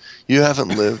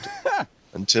lived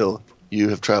until you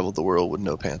have traveled the world with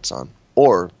no pants on,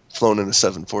 or flown in a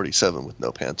 747 with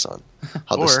no pants on.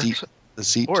 How Or- the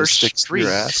seat or just sticks to your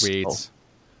streets. ass. Sweet. Oh,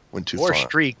 went too Or far.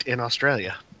 streaked in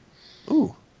Australia.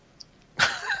 Ooh,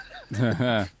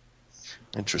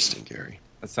 interesting, Gary.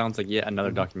 That sounds like yet another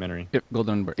documentary. Yep,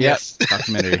 Golden Bird. Yes. Yep,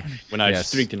 documentary. When I Yes.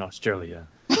 streaked in Australia.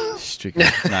 Streaking.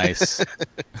 Nice.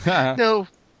 No,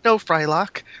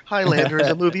 Frylock. Highlander is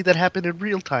a movie that happened in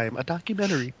real time, a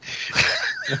documentary.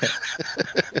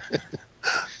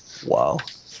 Wow.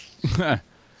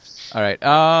 All right.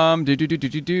 Shalena,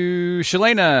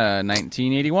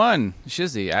 1981.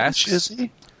 Shizzy asks,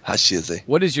 Shizzy.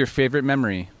 what is your favorite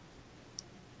memory?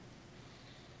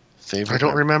 Favorite. I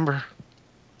don't remember.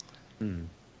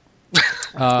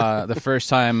 The first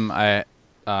time I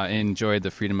enjoyed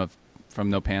the freedom from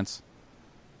no pants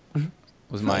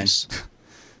was mine.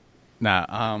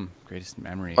 Nice. Greatest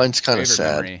memory. Mine's kind of Favorite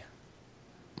sad. memory.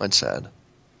 Mine's sad.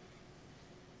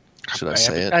 Should I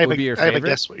say it? I have Would be your I have a favorite?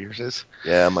 guess what yours is.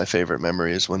 Yeah, my favorite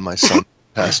memory is when my son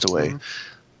passed away.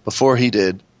 Before he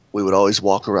did, we would always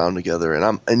walk around together,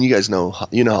 and you guys know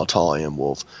how tall I am,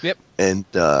 Wolf. Yep. And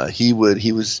he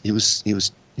was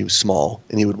small,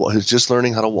 and he was just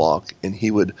learning how to walk, and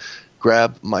he would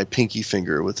grab my pinky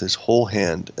finger with his whole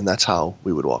hand, and that's how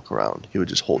we would walk around. He would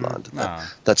just hold on to that.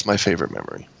 Ah. That's my favorite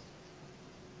memory.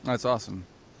 That's awesome.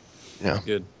 Yeah.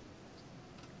 Good.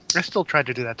 I still try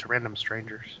to do that to random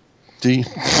strangers. Do you? You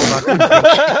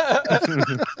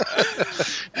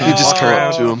just come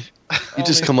up to him. You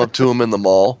just come up to him in the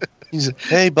mall. He's like,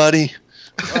 "Hey, buddy."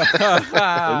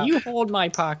 Will you hold my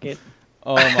pocket?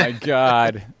 Oh my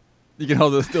God! You can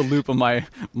hold the loop of my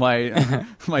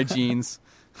jeans.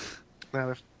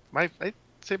 Now, I'd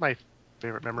say my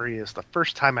favorite memory is the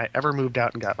first time I ever moved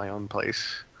out and got my own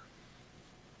place.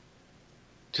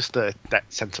 Just that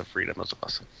sense of freedom was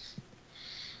awesome.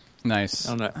 Nice.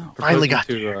 I don't know. Finally got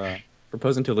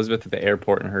Proposing to Elizabeth at the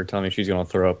airport and her telling me she's going to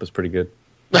throw up was pretty good.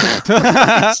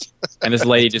 And this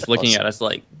lady just looking at us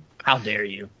like, "How dare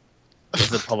you? This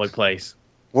is a public place."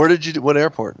 Where did you? What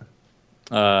airport?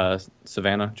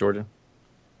 Savannah, Georgia.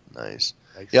 Nice.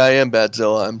 Yeah, I am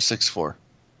Badzilla. I'm 6'4".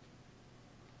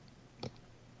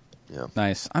 Yeah.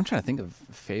 Nice. I'm trying to think of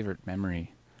a favorite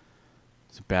memory.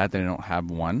 It's bad that I don't have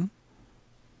one.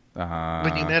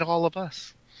 When you met all of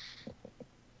us.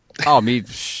 Oh, me.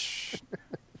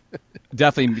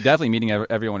 Definitely meeting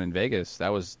everyone in Vegas.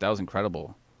 That was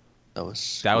incredible. That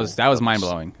was mind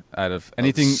blowing. Out of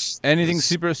anything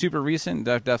super recent,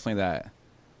 definitely that.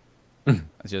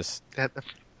 Just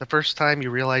the first time you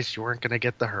realized you weren't going to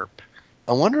get the herp.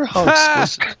 I wonder how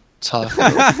explicit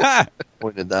Taco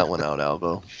pointed that one out,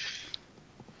 Albo.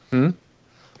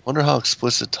 Wonder how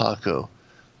explicit Taco.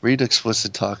 Read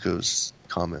explicit Taco's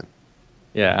comment.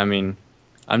 Yeah, I mean,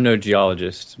 I'm no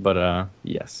geologist, but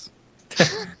yes.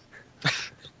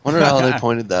 Wonder how they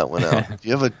pointed that one out. Do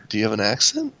you have an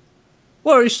accent?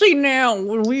 Well, you see now,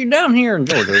 when we're down here in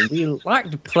Georgia, we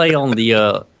like to play on the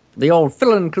old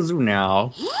fiddle and kazoo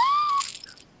now.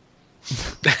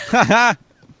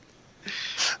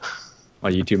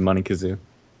 My YouTube money kazoo.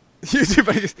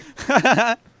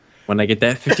 When I get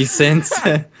that 50 cents,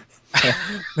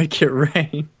 make it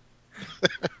rain.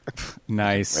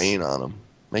 Nice. Rain on them.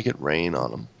 Make it rain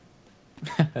on them.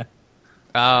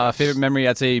 Favorite memory,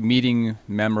 I'd say meeting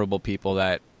memorable people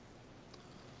that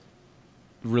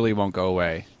really won't go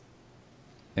away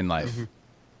in life. Mm-hmm.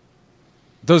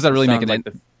 Those that really make it like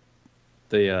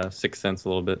the Sixth Sense a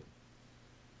little bit.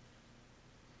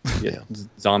 Yeah.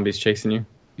 Zombies chasing you.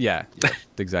 Yeah.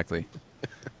 Exactly.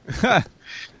 All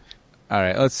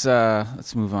right, let's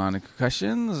move on to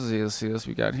questions. Let's see what else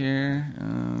we got here.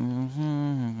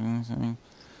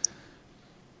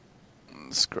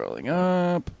 Scrolling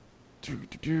up.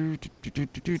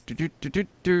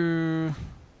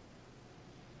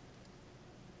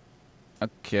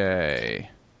 Okay.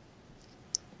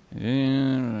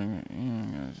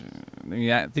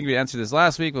 Yeah, I think we answered this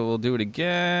last week, but we'll do it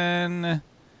again.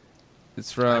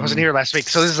 It's from. I wasn't here last week,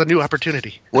 so this is a new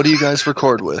opportunity. What do you guys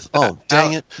record with? Oh,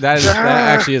 dang it! That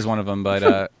actually is one of them.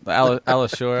 But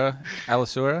Alisura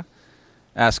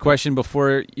asked question: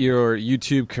 before your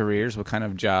YouTube careers, what kind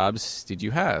of jobs did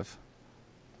you have?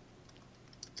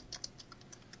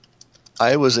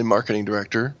 I was a marketing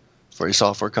director for a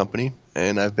software company,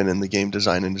 and I've been in the game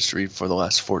design industry for the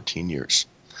last 14 years.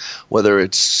 Whether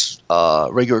it's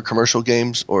regular commercial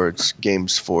games or it's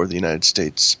games for the United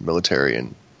States military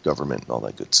and government and all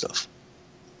that good stuff.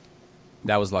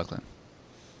 That was Lachlan.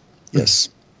 Yes.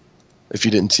 If you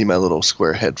didn't see my little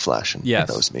square head flashing, yes.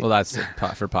 That was me. Well, that's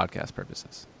for podcast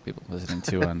purposes. People listening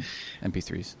to on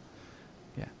MP3s.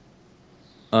 Yeah.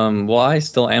 Well, I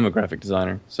still am a graphic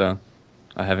designer, so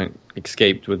I haven't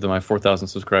escaped with my 4,000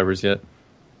 subscribers yet.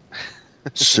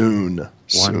 Soon.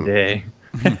 One day.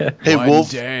 Hey, Wolf,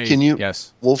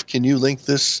 can you link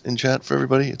this in chat for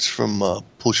everybody? It's from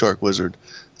Pool Shark Wizard.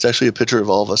 It's actually a picture of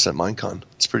all of us at Minecon.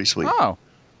 It's pretty sweet. Oh.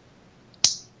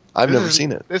 I've never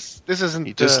seen it. This isn't.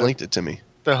 He just linked it to me.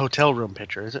 The hotel room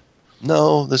picture, is it?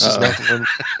 No, this is not the one.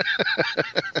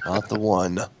 Not the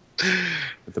one.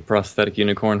 With the prosthetic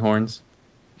unicorn horns.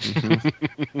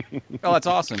 Mm-hmm. Oh, that's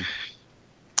awesome.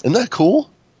 Isn't that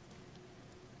cool?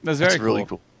 That's very cool. Really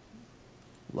cool.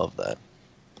 Love that.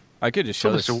 I could just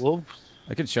show this. Mr. Wolf,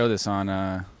 I could show this on.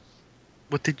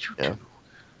 what did you do?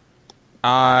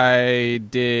 I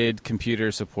did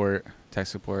computer support, tech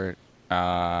support,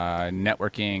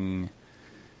 networking,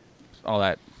 all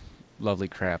that lovely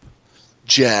crap.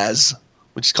 Jazz.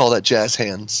 We just call that jazz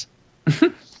hands.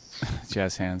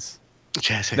 Jazz hands.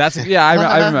 Jazz hands. That's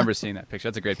I remember seeing that picture.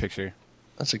 That's a great picture.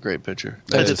 That's a great picture.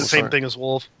 I did the same thing as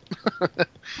Wolf. That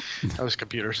was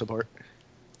computer support.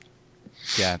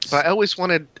 Yeah, but I always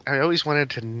wanted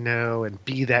to know and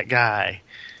be that guy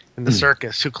in the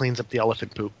circus who cleans up the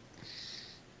elephant poop.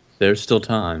 There's still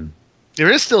time.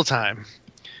 There is still time.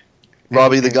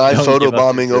 Robbie, the guy Don't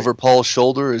photobombing give up. over Paul's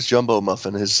shoulder is Jumbo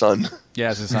Muffin, his son.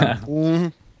 yeah, it's his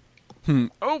son.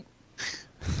 Oh.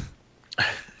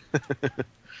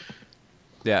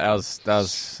 Yeah, that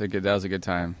was a good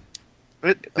time.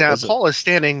 Now Paul is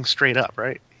standing straight up,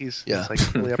 right? He's like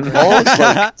fully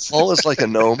upright. Paul is like a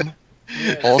gnome.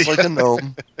 Paul's like a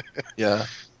gnome. Yeah,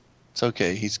 it's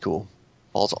okay. He's cool.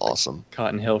 Paul's awesome.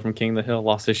 Cotton Hill from King of the Hill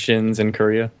lost his shins in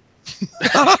Korea.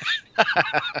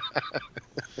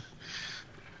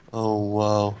 Oh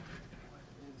wow!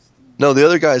 No, the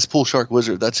other guy is Pool Shark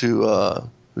Wizard. That's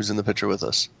who's in the picture with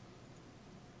us.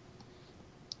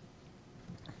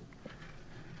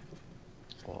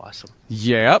 Awesome.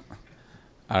 Yep.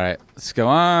 All right, let's go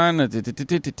on. Let's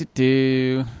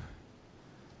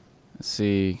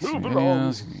see.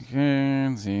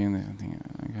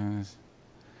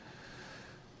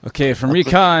 Okay, from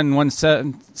Recon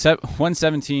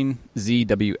 117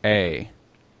 ZWA.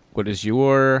 What is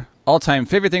your all-time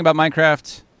favorite thing about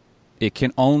Minecraft? It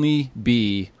can only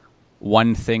be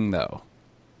one thing, though.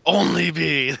 Only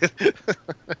be. It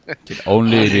can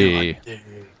only be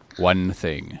one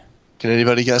thing. Can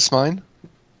anybody guess mine?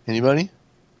 Anybody?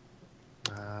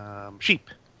 Sheep.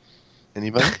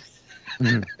 Anybody?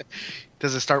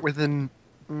 Does it start with an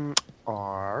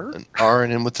R? An R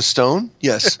and in with the stone?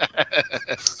 Yes.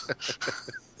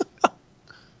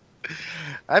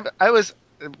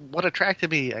 What attracted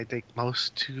me, I think,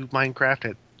 most to Minecraft,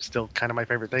 it's still kind of my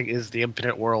favorite thing, is the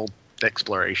infinite world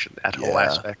exploration, that whole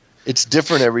aspect. It's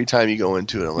different every time you go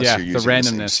into it unless you're using the randomness.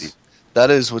 the same seed. That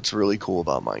is what's really cool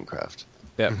about Minecraft.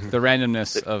 Yeah, the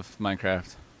randomness of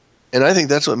Minecraft. And I think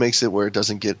that's what makes it where it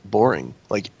doesn't get boring,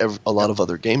 like a lot of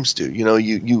other games do. You know,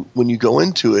 you when you go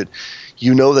into it,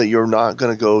 you know that you're not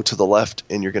going to go to the left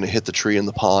and you're going to hit the tree in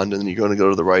the pond, and then you're going to go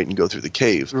to the right and go through the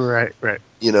cave. Right.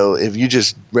 You know, if you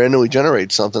just randomly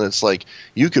generate something, it's like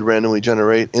you could randomly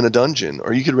generate in a dungeon,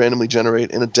 or you could randomly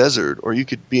generate in a desert, or you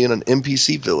could be in an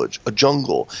NPC village, a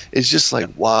jungle. It's just like,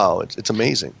 wow, it's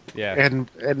amazing. Yeah.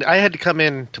 And I had to come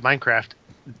in to Minecraft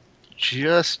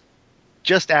just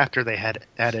after they had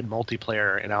added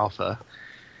multiplayer in alpha,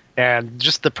 and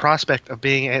just the prospect of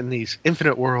being in these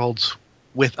infinite worlds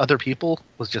with other people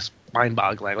was just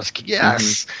mind-boggling. I was like,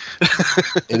 yes.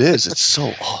 It is. It's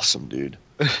so awesome, dude.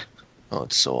 Oh,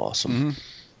 it's so awesome. Mm-hmm.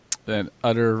 That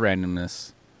utter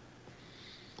randomness.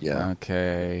 Yeah.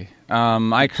 Okay.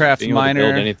 iCraft Being able to Miner.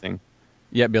 build anything.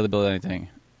 Yeah, be able to build anything.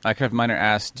 iCraft Miner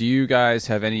asks, do you guys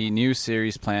have any new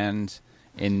series planned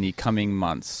in the coming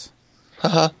months?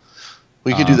 Haha.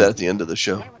 We could do that at the end of the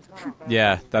show.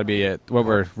 Yeah, that'd be it. What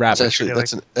we're wrapping.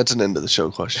 That's an end of the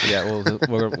show question. Yeah,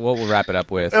 we'll wrap it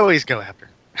up with. Always go after.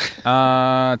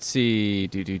 Let's see.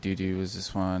 Was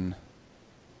this one?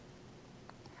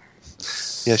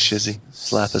 Yeah, Shizzy.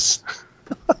 Slap us.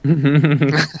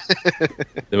 The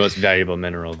most valuable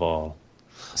mineral of all.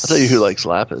 I'll tell you who likes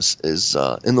lapis is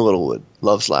in the Littlewood.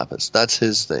 Loves lapis. That's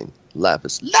his thing.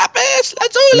 Lapis. Lapis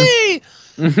lazuli.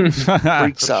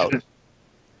 Freaks out.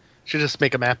 Should just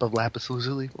make a map of lapis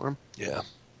lazuli for him. Yeah.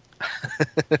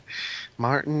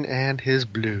 Martin and his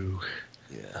blue.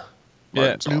 Yeah.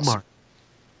 Martin's Blue Martin.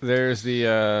 There's the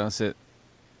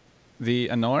the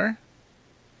Anor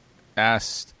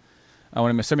asked, I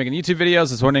want to start making YouTube videos.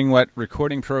 I was wondering what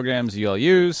recording programs you all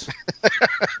use.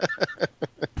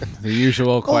 The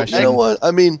usual question. You know what?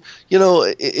 I mean, you know,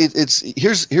 it's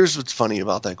here's what's funny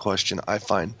about that question. I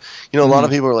find, you know, a lot of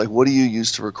people are like, "What do you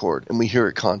use to record?" And we hear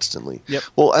it constantly. Yep.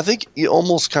 Well, I think you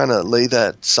almost kind of lay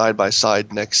that side by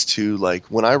side next to like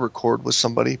when I record with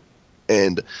somebody,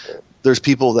 and there's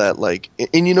people that like,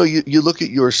 and you know, you look at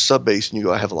your sub base and you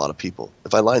go, "I have a lot of people.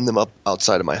 If I line them up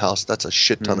outside of my house, that's a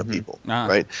shit ton of people,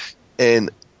 right?"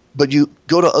 But you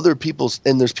go to other people's,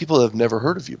 and there's people that have never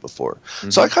heard of you before.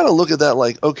 So I kind of look at that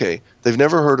like, okay, they've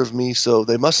never heard of me, so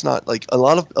they must not, like, a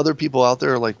lot of other people out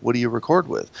there are like, what do you record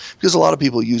with? Because a lot of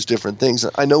people use different things.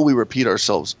 I know we repeat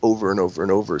ourselves over and over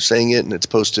and over saying it, and it's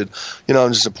posted, you know,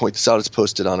 I'm just going to point this out, it's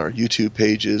posted on our YouTube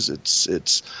pages.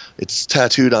 It's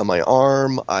tattooed on my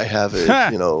arm. I have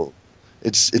it, you know,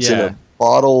 it's in a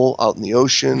bottle out in the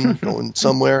ocean going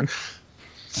somewhere.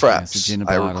 Fraps.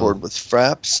 I record with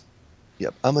Fraps.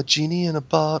 Yep, I'm a genie in a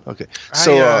bottle. Okay,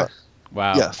 so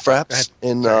wow, yeah, Fraps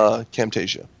in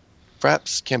Camtasia.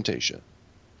 Fraps Camtasia.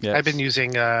 Yeah. I've been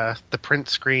using the print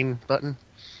screen button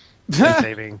and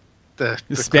saving the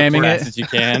spamming clipboard. it as you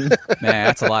can. Man,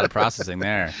 that's a lot of processing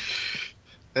there.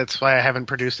 That's why I haven't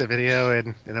produced a video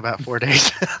in about 4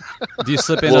 days. Do you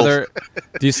slip in other?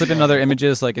 Do you slip in other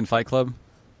images like in Fight Club?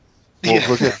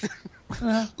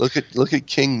 Well, look at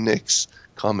King Nick's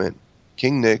comment.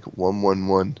 King Nick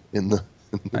 111 in the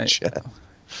chat.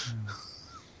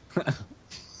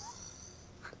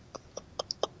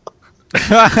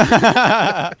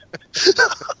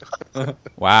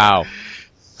 Wow.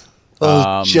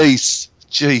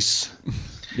 Jace.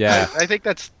 Yeah. I think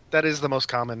that is the most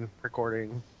common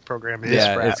recording program. Is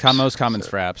Yeah, Fraps. it's most common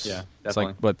Fraps. Yeah, it's definitely.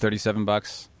 like what,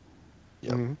 $37.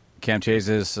 Yep. Mhm. Camchase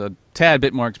is a tad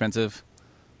bit more expensive,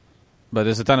 but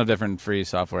there's a ton of different free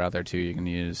software out there too you can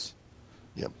use.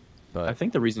 Yep. But I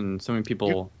think the reason so many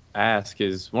people ask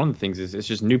is one of the things is it's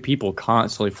just new people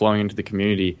constantly flowing into the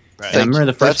community. Right. And I remember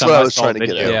the first That's what time I I was saw trying a to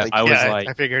get video, at. I was Yeah, like,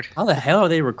 I figured. how the hell are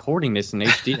they recording this in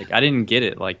HD? Like, I didn't get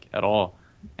it like at all.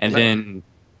 And then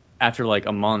after like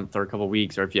a month or a couple of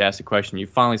weeks, or if you ask a question, you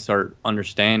finally start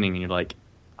understanding, and you're like,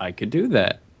 I could do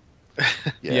that.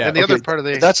 Yeah. And the other part of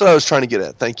the That's what I was trying to get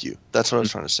at. Thank you. That's what I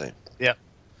was trying to say.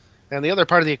 And the other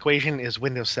part of the equation is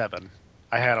Windows 7.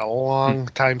 I had a long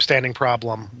time standing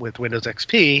problem with Windows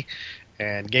XP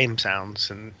and game sounds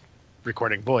and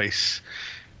recording voice.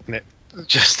 And it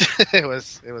just it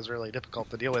was really difficult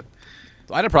to deal with.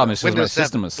 I had a problem because my Windows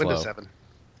system 7, was slow. Windows 7.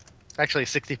 Actually, a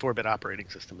 64-bit operating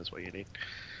system is what you need.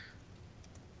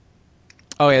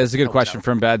 Oh yeah, that's a good Helps question out.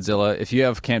 from Badzilla. If you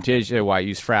have Camtasia, why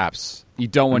use Fraps? You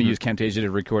don't want to Mhm. use Camtasia to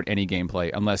record any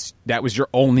gameplay unless that was your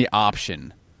only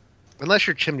option. Unless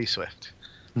you're Chimney Swift,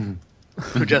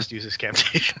 who just uses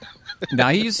Camtasia. Now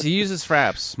he uses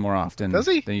Fraps more often Does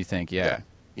he? than you think. Yeah.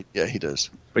 Yeah, he does.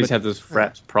 But he's had those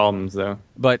Fraps problems though.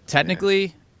 But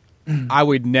technically, I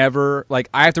would never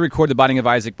I have to record the Binding of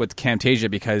Isaac with Camtasia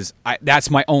because that's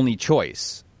my only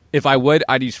choice. If I would,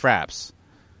 I'd use Fraps.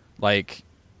 Like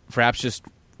Fraps just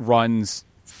runs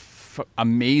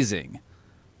amazing.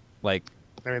 Like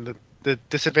I mean, the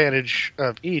disadvantage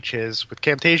of each is with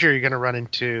Camtasia, you're going to run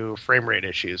into frame rate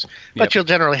issues, but Yep. you'll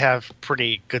generally have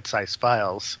pretty good sized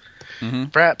files.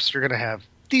 Mhm. Fraps, you're going to have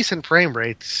decent frame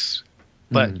rates,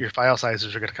 but your file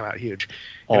sizes are going to come out huge.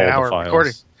 All in an the hour files.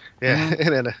 recording, yeah,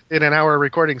 in an hour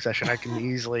recording session, I can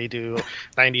easily do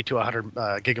 90 to 100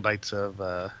 gigabytes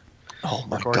of. Oh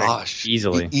my Recording. gosh.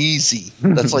 Easily. Easy.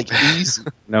 That's like easy.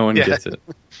 No one Yeah. gets it.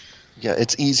 Yeah,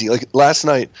 it's easy. Like last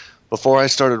night, before I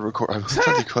started recording, I'm trying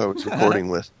to think who I was recording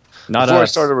with. Not Before I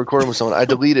us. started recording with someone, I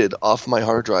deleted off my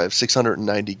hard drive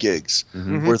 690 gigs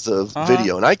worth of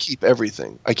video, and I keep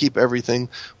everything. I keep everything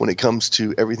when it comes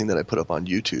to everything that I put up on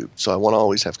YouTube. So I want to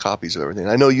always have copies of everything.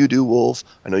 I know you do, Wolf.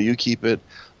 I know you keep it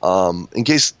in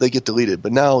case they get deleted.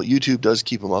 But now YouTube does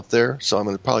keep them up there, so I'm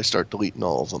going to probably start deleting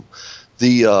all of them.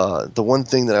 The one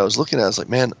thing that I was looking at, I was like,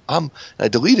 man, I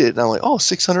deleted it, and I'm like, oh,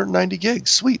 690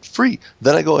 gigs, sweet, free.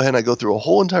 Then I go ahead and I go through a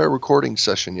whole entire recording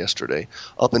session yesterday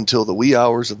up until the wee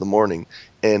hours of the morning,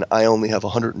 and I only have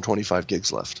 125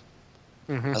 gigs left.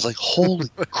 I was like, holy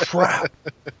crap.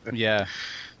 yeah,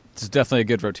 it's definitely a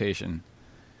good rotation.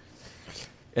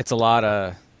 It's a lot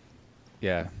of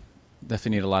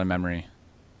definitely need a lot of memory,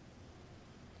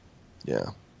 Yeah.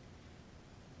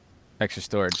 extra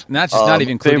storage, and that's just not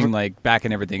even including favorite- like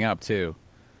backing everything up too.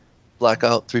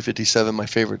 Blackout 357, my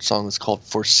favorite song is called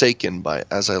Forsaken by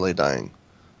As I Lay Dying.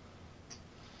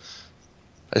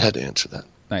 I had to answer that.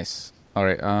 Nice. All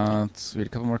right, let's read a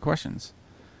couple more questions.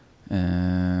 From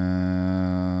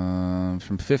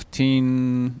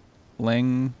 15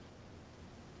 Lin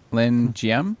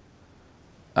GM.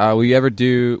 Will you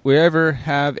ever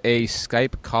have a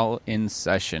Skype call-in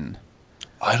session?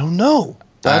 I don't know.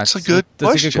 That's a good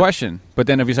That's question. a good question. But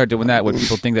then if we start doing that, would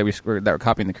people think that we're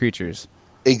copying the creatures?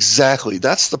 Exactly.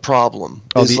 That's the problem.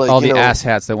 All It's the like, all you the know,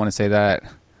 asshats that want to say that.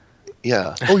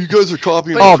 Yeah. Oh, you guys are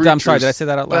copying Oh, the I'm sorry. Did I creatures. say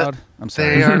that out But loud? I'm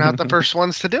sorry. They are not the first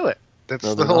ones to do it. That's No,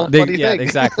 the they're whole not. funny yeah, thing.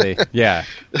 exactly. Yeah.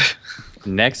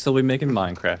 Next, they'll be making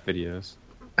Minecraft videos.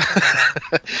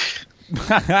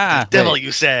 Devil, Wait,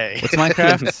 you say? what's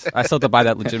Minecraft? I still have to buy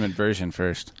that legitimate version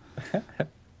first.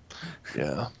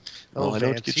 Yeah. Oh, Well, I know what to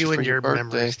Vance, get you for and your birthday.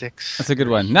 memory sticks. That's a good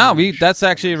one. No, that's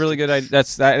actually a really good idea.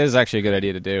 That is actually a good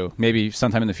idea to do. Maybe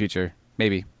sometime in the future.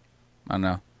 Maybe. I don't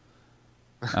know.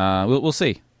 We'll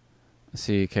see. Let's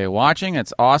see. Okay, watching.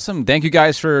 That's awesome. Thank you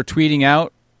guys for tweeting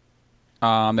out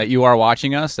that you are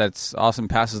watching us. That's awesome.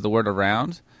 Passes the word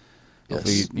around. Yes.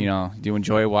 Hopefully, do you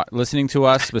enjoy listening to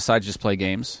us besides just play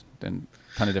games? Then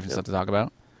a ton of different stuff to talk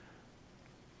about.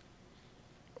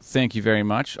 Thank you very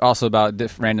much. Also about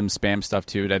random spam stuff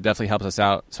too. That definitely helps us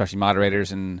out, especially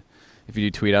moderators, and if you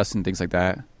do tweet us and things like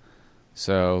that.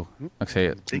 So,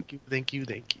 okay. Thank you.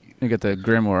 You get the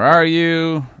Grim, where are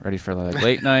you? Ready for the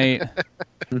late night?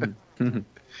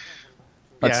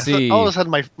 Let's see. So all of a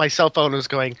sudden, my cell phone was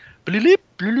going bloop,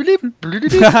 bloop, bloop,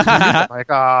 bloop. I'm like,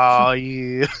 oh,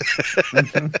 you.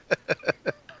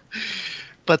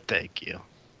 But thank you.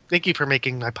 Thank you for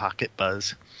making my pocket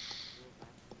buzz.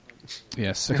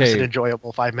 Yes. It was an Okay.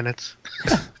 enjoyable 5 minutes.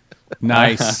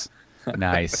 Nice.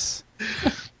 Nice.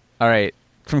 All right.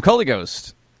 From Coley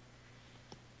Ghost.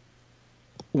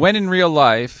 When in real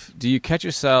life do you catch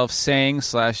yourself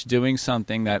saying/doing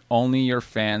something that only your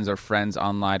fans or friends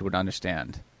online would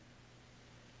understand?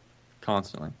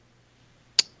 Constantly.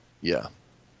 Yeah.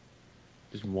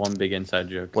 Just one big inside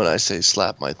joke. When I say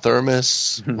slap my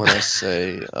thermos, when I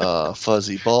say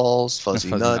fuzzy balls, fuzzy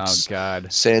nuts, Oh,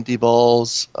 God. sandy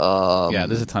balls. Yeah,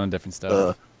 there's a ton of different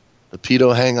stuff. The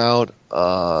pedo hangout.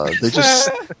 They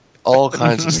just all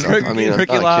kinds of stuff. I mean, I'm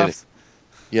Ricky not kidding. Loft.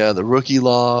 Yeah, the rookie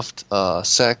loft,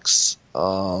 sex,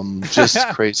 just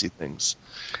crazy things.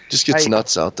 Just gets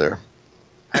nuts out there.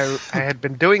 I had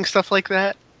been doing stuff like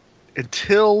that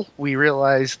until we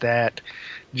realized that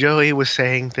Joey was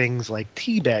saying things like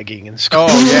teabagging in school.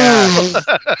 Oh, yeah.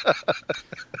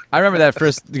 I remember that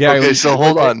first guy. Okay, so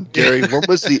hold on, Gary. What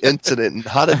was the incident, and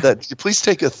how did that? Please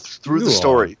take us through the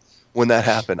story when that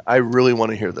happened. I really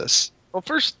want to hear this. Well,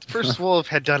 first Wolf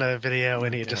had done a video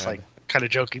and he had just like kind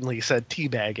of jokingly said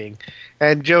teabagging,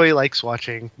 and Joey likes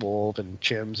watching Wolf and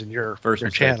Chims and your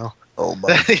channel. Oh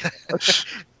my gosh.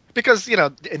 Because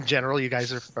in general, you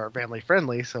guys are family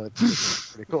friendly, so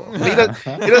it's pretty cool. He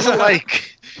doesn't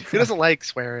like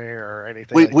swearing or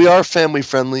anything. We are family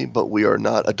friendly, but we are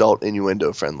not adult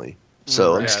innuendo friendly.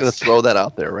 So I'm just going to throw that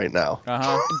out there right now.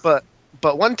 But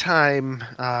one time,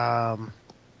 I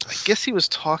guess he was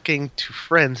talking to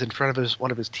friends in front of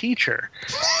one of his teacher.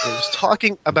 He was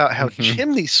talking about how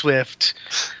Chimney Swift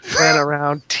ran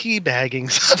around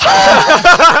teabagging.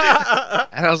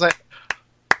 And I was like,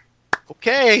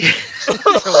 okay. So, you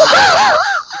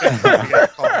gotta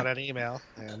call out an email.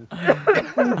 And I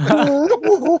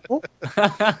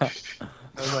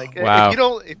was like, wow. if you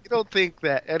don't think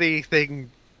that anything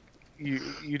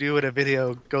you do in a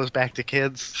video goes back to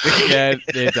kids. Yeah,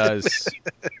 it does.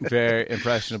 Very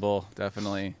impressionable,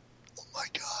 definitely. Oh my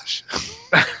gosh.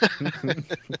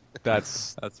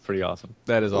 That's pretty awesome.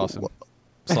 That is awesome.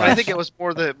 I think it was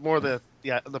more the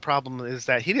problem is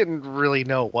that he didn't really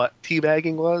know what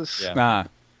teabagging was. Yeah.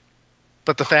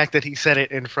 But the fact that he said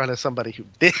it in front of somebody who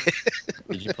did.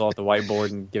 Did you pull out the whiteboard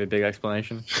and give a big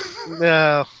explanation?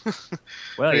 No.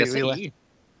 Well, yes,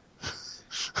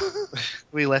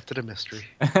 we left it a mystery.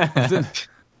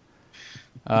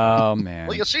 Oh man.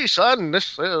 Well, you see, son,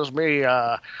 this is me.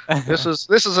 This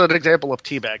is an example of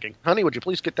teabagging. Honey, would you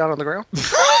please get down on the ground?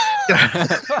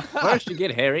 First you get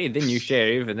hairy, then you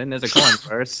shave, and then there's a corn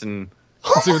purse, and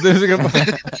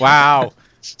wow.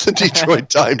 The Detroit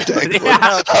Time Dangler.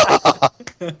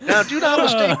 Now, do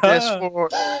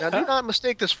not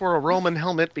mistake this for a Roman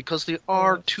helmet because they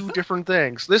are two different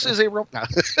things. This is a Roman.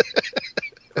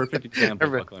 Perfect example,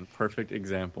 Buckland. Perfect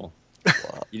example.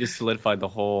 Wow. You just solidified the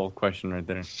whole question right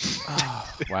there. Oh,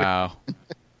 wow.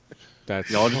 That's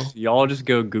y'all just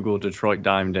go Google Detroit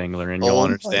Dime Dangler and you'll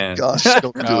understand. Oh my gosh,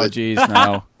 don't do it. Jeez,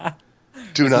 no.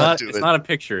 Do not do it. It's not a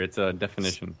picture, it's a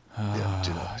definition.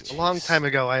 A long time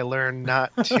ago, I learned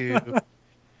not to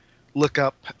look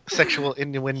up sexual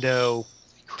innuendo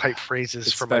type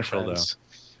phrases for my friends.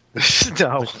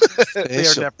 No.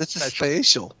 This is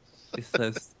spatial. It's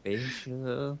so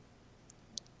spatial.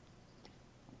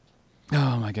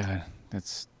 Oh my god,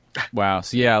 that's wow.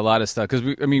 So yeah, a lot of stuff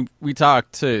because we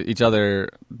talk to each other.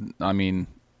 I mean,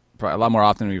 a lot more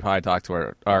often than we probably talk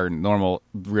to our normal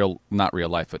not real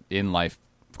life, but in life,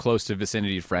 close to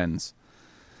vicinity friends.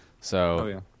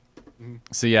 So,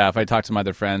 So yeah, if I talk to my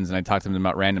other friends and I talk to them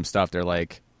about random stuff, they're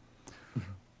like,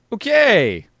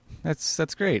 "Okay,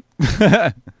 that's great."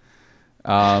 Was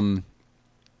that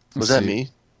me?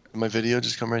 Did my video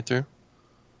just come right through?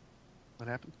 What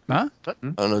happened? Huh? I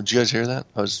don't know. Did you guys hear that?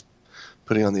 I was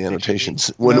putting on the annotations.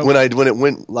 When it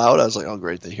went loud, I was like, "Oh,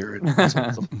 great, they hear it." That's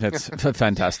awesome. That's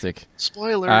fantastic.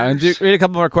 Spoilers. Read a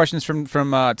couple more questions from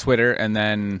Twitter, and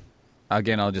then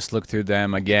again, I'll just look through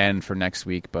them again for next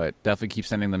week. But definitely keep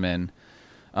sending them in.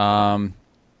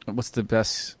 What's the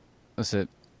best? What's it?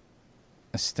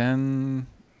 I'm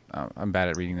bad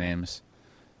at reading names.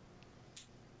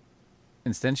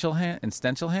 Instential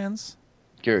hands.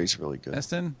 Gary's really good.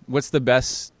 Eston, what's the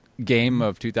best game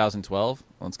of 2012?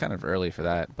 Well, it's kind of early for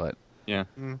that, but yeah.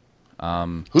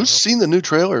 Who's seen the new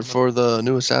trailer for the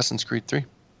new Assassin's Creed 3?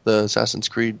 The Assassin's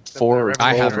Creed 4?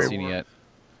 I haven't seen it yet.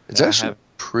 It's actually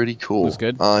pretty cool. That's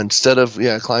good. Instead of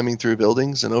climbing through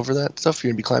buildings and over that stuff,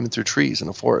 you're gonna be climbing through trees in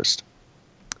a forest.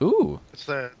 Ooh.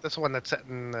 That's the one that's set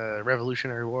in the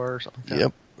Revolutionary War or something. Like that.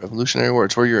 Yep, Revolutionary War.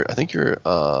 It's where I think you're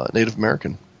Native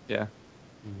American. Yeah.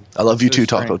 I love you too,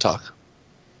 Strange. Taco Talk.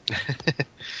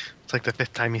 It's like the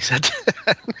 5th time he said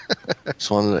that. Just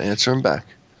wanted to answer him back.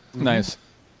 Nice.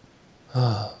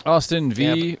 Austin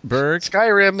V. Berg.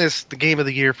 Skyrim is the game of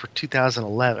the year for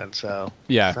 2011, so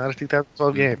Yeah. it's not a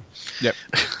 2012 game. Yep.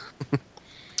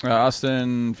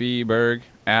 Austin V. Berg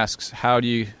asks, how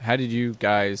did you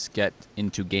guys get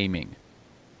into gaming?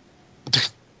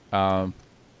 My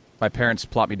parents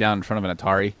plopped me down in front of an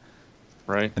Atari,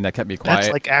 Right. and that kept me quiet.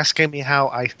 That's like asking me how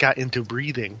I got into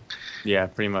breathing. Yeah,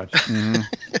 pretty much. Mhm.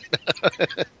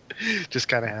 Just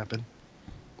kind of happened.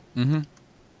 Mhm.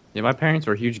 Yeah, my parents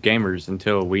were huge gamers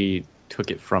until we took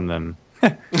it from them.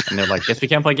 And they're like, guess we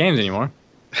can't play games anymore.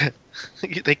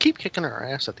 They keep kicking our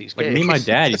ass at these Like games. me and my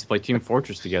dad used to play Team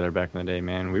Fortress together back in the day,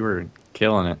 man. We were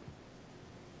killing it.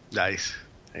 Nice.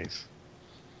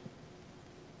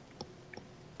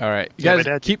 All right, you Yeah, my guys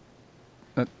dad- keep.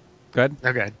 Go ahead.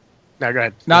 Okay. No, go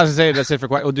ahead. No, I was gonna say that's it for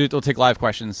questions. We'll take live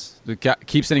questions.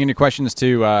 Keep sending in your questions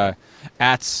to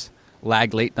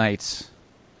 @lag late nights.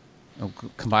 We'll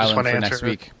compile Just them want to for next answer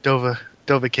week.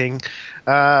 Dova King.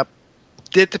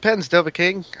 It depends, Dova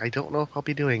King. I don't know if I'll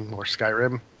be doing more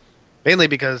Skyrim. Mainly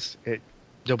because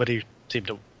nobody seemed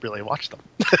to really watch them.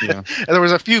 Yeah. And there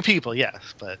was a few people,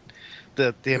 yes, but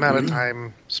the amount of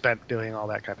time spent doing all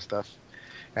that kind of stuff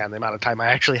and the amount of time I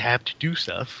actually have to do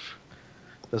stuff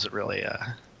doesn't really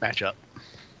match up.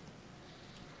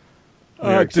 We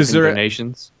are does accepting there-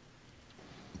 donations.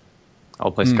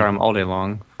 I'll play Skyrim all day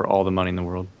long for all the money in the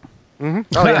world. Mm-hmm.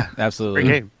 Oh, yeah. Absolutely.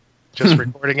 Great game. Just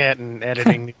recording it and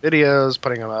editing new videos,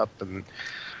 putting them up, and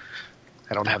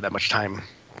I don't have that much time.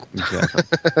 Exactly.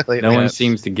 lately. No one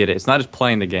seems to get it. It's not just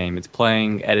playing the game. It's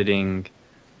playing, editing.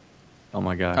 Oh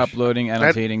my gosh. Uploading,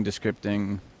 annotating,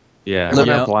 descripting. Yeah.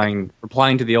 Yeah.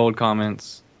 Replying to the old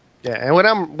comments. Yeah, and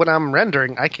when I'm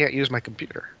rendering, I can't use my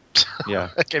computer. Yeah.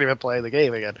 I can't even play the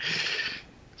game again.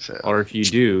 So Or if you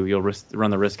do, you'll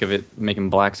run the risk of it making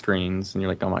black screens, and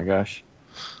you're like, oh my gosh.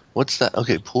 What's that?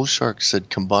 Okay, Pool Shark said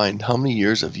combined. How many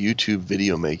years of YouTube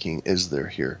video making is there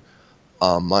here?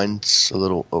 Mine's a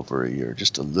little over a year,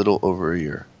 just a little over a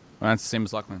year. Well, that's the same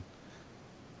as Lachlan.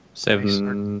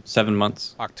 7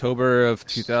 months. October of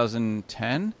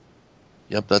 2010.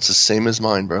 Yep, that's the same as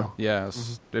mine, bro. Yeah, it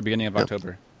was the beginning of Yep.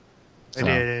 October. I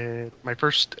did my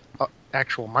first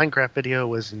actual Minecraft video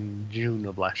was in June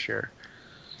of last year.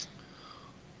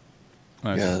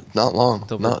 Nice. Yeah, not long.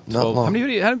 October Not 12. long. How many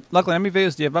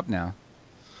videos do you have up now?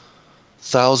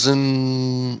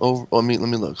 1,000 over. Let me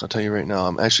look. I'll tell you right now.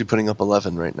 I'm actually putting up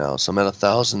 11 right now, so I'm at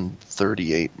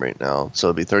 1,038 right now. So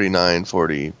it'll be 39,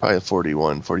 40, probably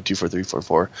 41, 42, 43,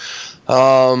 44.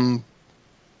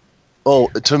 Oh,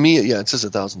 to me, yeah, it says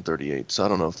 1,038. So I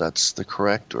don't know if that's the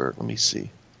correct or let me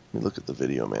see. Let me look at the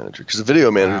video manager because the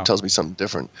video manager Wow. tells me something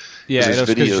different. Yeah, There's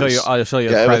I'll show you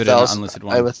Yeah, a I have private and 1,000 unlisted I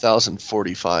have one.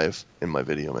 1,045 in my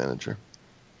video manager.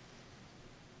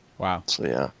 Wow, So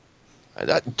yeah,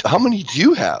 how many do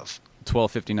you have?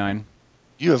 1259.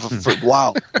 You have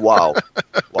wow.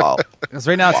 Because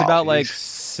right now it's Wow. about like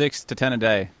 6 to 10 a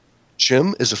day.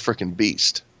 Chim is a freaking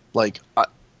beast. Like,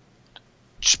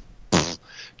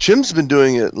 Chim's been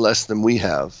doing it less than we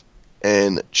have,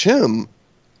 and Chim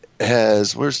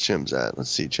has. Where's Chim's at? Let's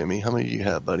see, Jimmy. How many do you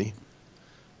have, buddy?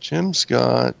 Chim's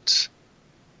got.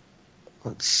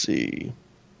 Let's see.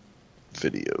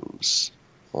 Videos.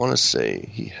 I want to say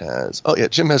he has. Oh yeah,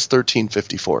 Jim has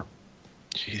 1354.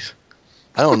 Jeez.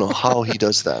 I don't know how he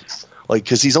does that. Like,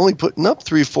 because he's only putting up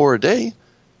 3 or 4 a day, and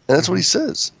that's what he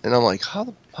says. And I'm like, how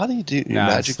do you do? You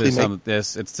magically make.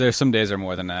 There's some days are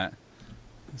more than that.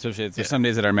 Especially there's some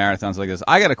days that are marathons like this.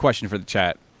 I got a question for the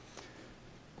chat.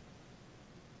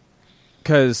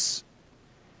 Because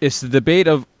it's the debate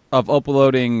of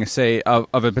uploading, say, of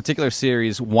a particular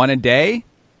series one a day,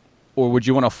 or would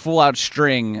you want a full out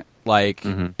string? Like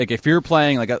if you're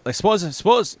playing, like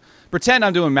suppose pretend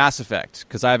I'm doing Mass Effect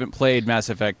because I haven't played Mass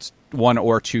Effect 1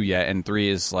 or 2 yet, and 3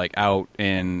 is like out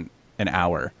in an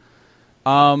hour.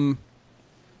 And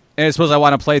suppose I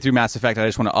want to play through Mass Effect, I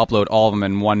just want to upload all of them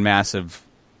in one massive,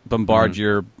 bombard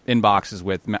your inboxes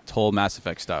with whole Mass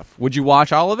Effect stuff. Would you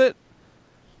watch all of it?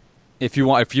 If you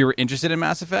were interested in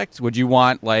Mass Effect, would you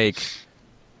want like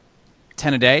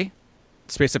 10 a day?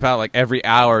 Spaced about like every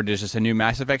hour there's just a new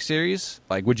Mass Effect series?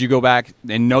 Like, would you go back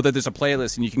and know that there's a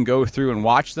playlist and you can go through and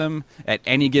watch them at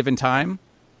any given time?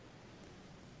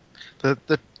 The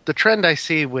trend I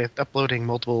see with uploading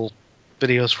multiple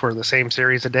videos for the same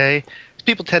series a day is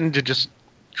people tend to just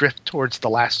drift towards the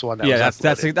last one.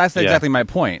 That's exactly my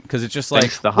point, because it's just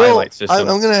like the highlight system.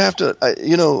 I'm gonna have to.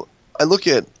 I look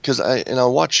at I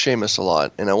watch Seamus a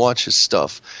lot, and I watch his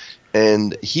stuff,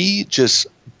 and he just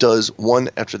does one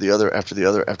after the other, after the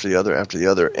other, after the other, after the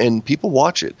other, and people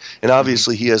watch it. And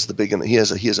obviously, he has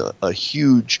a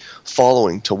huge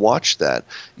following to watch that.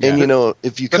 And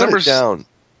if you cut it down,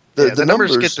 the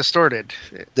numbers get distorted.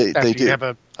 They do. You have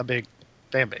a big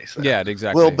fan base. Yeah,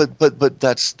 exactly. Well, but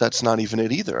that's not even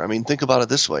it either. I mean, think about it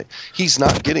this way: he's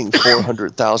not getting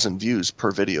 400,000 views per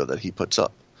video that he puts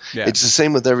up. Yeah. It's the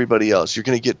same with everybody else. You're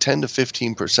going to get 10 to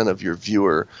 15% of your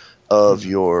viewership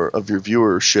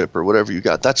or whatever you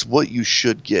got. That's what you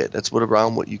should get. That's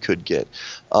around what you could get,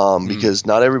 because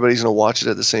not everybody's going to watch it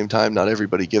at the same time. Not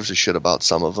everybody gives a shit about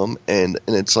some of them, and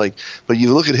it's like, but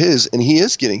you look at his, and he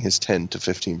is getting his 10 to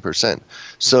 15%.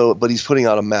 So, but he's putting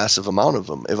out a massive amount of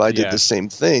them. If I did the same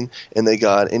thing and they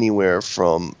got anywhere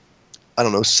from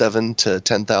 7 to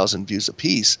 10,000 views a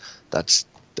piece, that's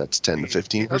 10 to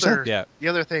 15%. The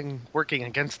other thing working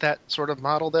against that sort of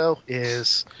model, though,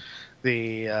 is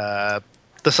the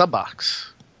sub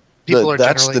box. People are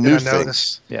generally going to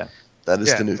notice. Yeah, that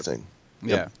is the new thing.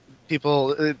 Yeah,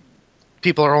 people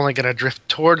are only going to drift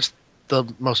towards the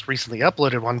most recently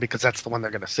uploaded one because that's the one they're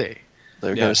going to see.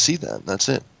 They're going to see that. That's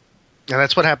it. And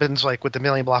that's what happens, like with the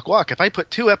Million Block Walk. If I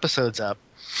put 2 episodes up,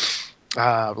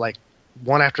 like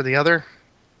one after the other,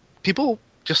 people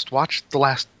just watch the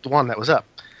last one that was up.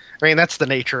 I mean, that's the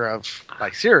nature of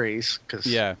my series,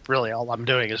 because really all I'm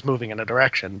doing is moving in a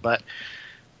direction. But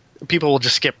people will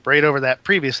just skip right over that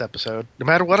previous episode, no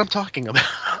matter what I'm talking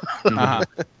about,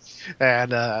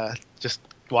 and just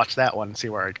watch that one and see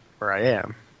where I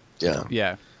am. Yeah.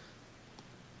 Yeah.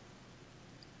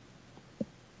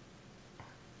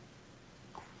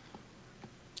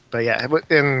 But yeah,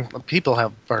 and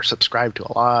people are subscribed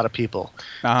to a lot of people.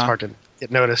 It's hard to get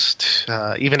noticed,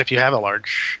 even if you have a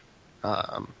large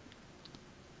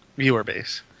viewer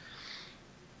base.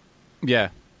 Yeah,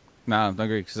 no, I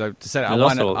agree, because I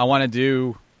want to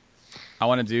do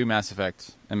Mass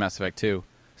Effect and Mass Effect 2.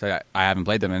 So I haven't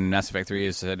played them, and Mass Effect 3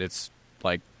 is said it's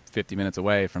like 50 minutes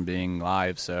away from being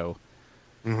live, so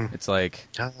it's like,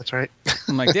 yeah, that's right.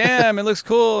 I'm like, damn, it looks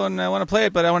cool, and I want to play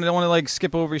it, but I don't want to like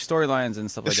skip over storylines and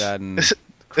stuff like that. And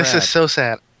this is so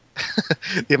sad.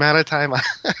 The amount of time I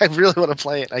really want to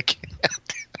play it, I can't.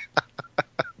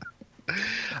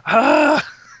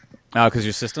 Oh, because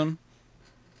your system?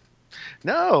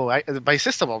 No, my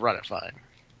system will run it fine.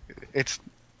 It's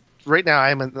right now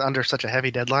I'm under such a heavy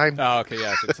deadline. Oh, okay,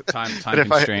 yeah, it's time but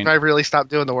constraint. if I really stop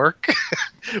doing the work,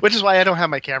 which is why I don't have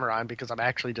my camera on, because I'm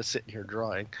actually just sitting here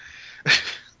drawing.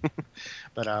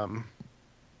 But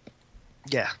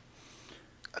yeah,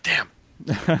 damn.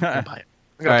 I'm gonna buy it.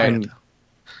 I'm gonna buy it.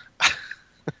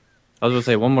 I was going to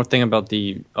say one more thing about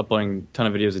the uploading a ton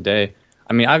of videos a day.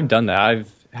 I mean, I've done that.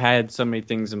 I've had so many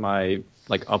things in my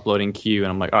like uploading queue, and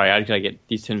I'm like, all right, I gotta get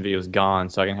these 10 videos gone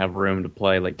so I can have room to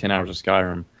play like 10 hours of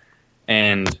Skyrim.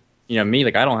 And me,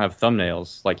 like, I don't have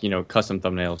thumbnails, like custom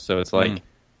thumbnails. So it's like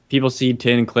people see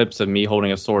 10 clips of me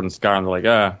holding a sword in Skyrim, they're like,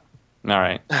 all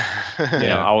right,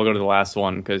 I will go to the last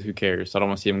one because who cares? I don't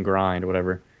want to see them grind or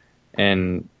whatever.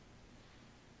 And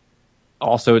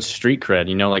also, it's street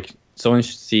cred. Like someone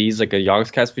sees like a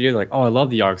Yogscast video, like, oh, I love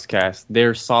the Yogscast.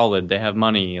 They're solid. They have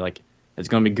money. Like, it's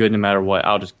going to be good no matter what.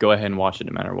 I'll just go ahead and watch it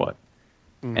no matter what.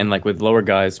 And like with smaller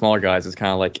guys, it's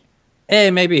kind of like, hey,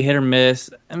 maybe hit or miss.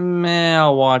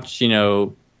 I'll watch,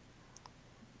 Toddlers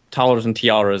and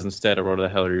Tiaras instead, or whatever the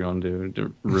hell you're going to do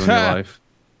to ruin your life.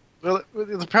 Well,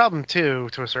 the problem, too,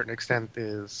 to a certain extent,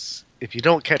 is if you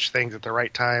don't catch things at the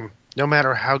right time, no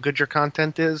matter how good your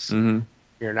content is,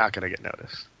 you're not going to get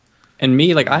noticed. And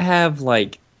me, like, I have,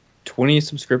 like, 20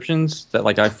 subscriptions that,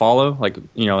 like, I follow, like,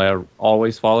 I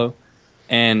always follow.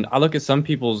 And I look at some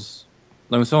people's,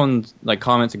 like, when someone, like,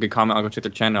 comments a good comment, I'll go check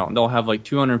their channel, and they'll have, like,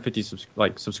 250,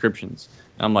 subscriptions.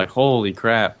 And I'm like, holy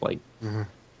crap, like,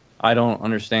 I don't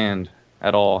understand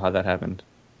at all how that happened.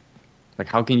 Like,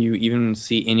 how can you even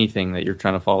see anything that you're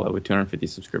trying to follow with 250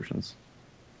 subscriptions?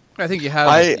 I think you have.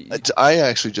 I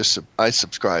actually I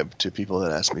subscribe to people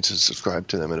that ask me to subscribe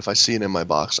to them, and if I see it in my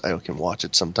box, I can watch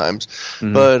it sometimes.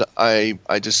 But I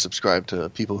just subscribe to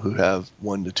people who have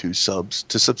 1 to 2 subs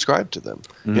to subscribe to them,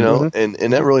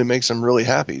 and that really makes them really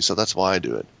happy. So that's why I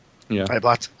do it. Yeah, I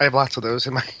have lots of those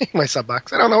in my sub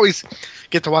box. I don't always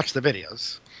get to watch the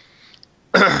videos,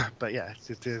 but yeah,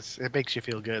 it makes you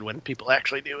feel good when people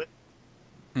actually do it.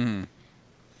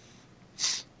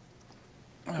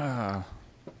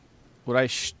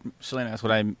 Selena asked,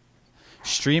 would I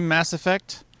stream Mass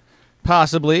Effect?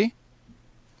 Possibly.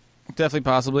 Definitely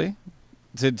possibly.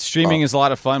 Streaming is a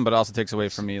lot of fun, but it also takes away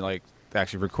from me like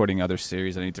actually recording other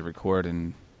series I need to record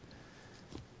and.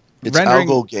 It's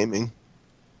Algo Gaming.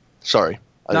 Sorry,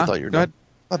 I thought you were go ahead.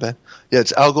 My bad. Yeah,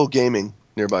 it's Algo Gaming,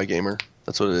 Nearby Gamer.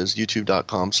 That's what it is.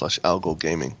 YouTube.com/Algo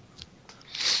Gaming.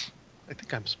 I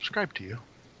think I'm subscribed to you.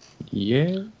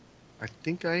 Yeah. I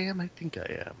think I am.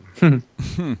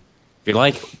 If you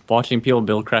like watching people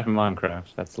build crap in Minecraft,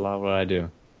 that's a lot of what I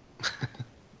do.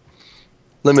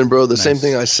 Lemon Bro, the same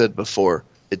thing I said before.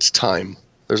 It's time.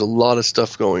 There's a lot of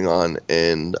stuff going on,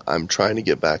 and I'm trying to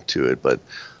get back to it, but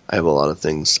I have a lot of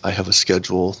things. I have a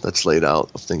schedule that's laid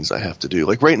out of things I have to do.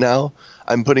 Like right now,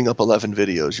 I'm putting up 11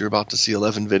 videos. You're about to see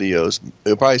 11 videos.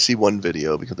 You'll probably see one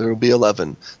video because there will be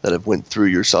 11 that have went through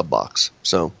your sub box.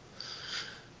 So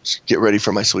just get ready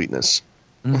for my sweetness.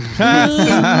 Ooh.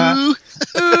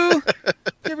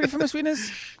 Get ready for my sweetness.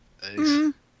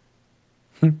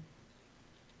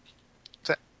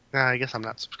 I guess I'm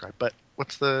not subscribed, but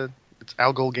it's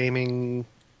Algo Gaming,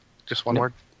 just one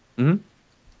word?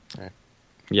 Mm-hmm. Right.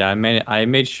 Yeah, I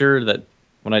made sure that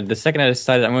the second I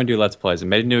decided I'm going to do Let's Plays, I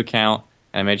made a new account,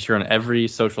 and I made sure on every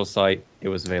social site it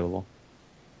was available.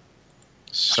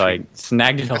 So I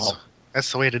snagged it all.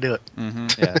 That's the way to do it.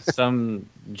 Mm-hmm. Yeah, some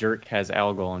jerk has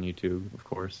Algo on YouTube, of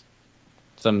course.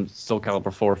 Some Soul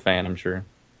Calibur 4 fan, I'm sure.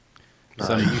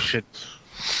 You should.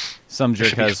 Some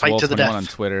jerk has Wolf21 on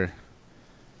Twitter.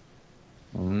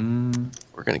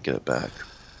 We're going to get it back.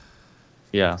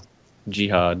 Yeah.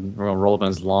 Jihad. We're going to roll up on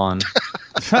his lawn.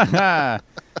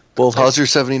 Wolf, how's your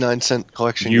 79-cent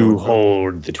collection? You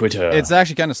hold the Twitter. It's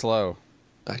actually kind of slow.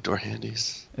 Backdoor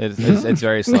handies. It's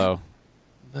very slow.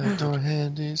 Backdoor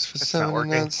handies for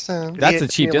 79 cents. That's a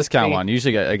cheap discount one.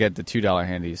 Usually I get the $2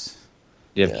 handies.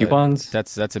 Do you have coupons?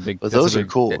 That's a big. But those are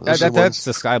cool. That's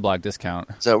the Skyblock discount.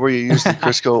 Is that where you use the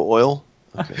Crisco oil?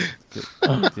 Okay.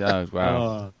 Yeah.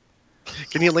 Wow.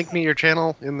 Can you link me your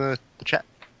channel in the chat?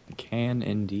 Can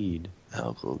indeed.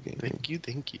 Algo Gaming. Thank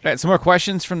you. All right, some more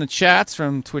questions from the chats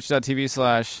from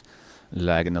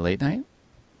twitch.tv/lag in the late night.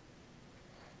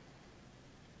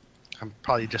 I'm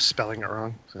probably just spelling it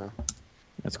wrong. So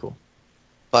That's cool.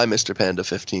 Bye, Mr. Panda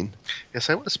 15. yes,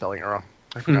 I was spelling it wrong.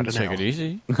 I forgot to Take it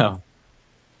easy. No.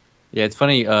 Yeah, it's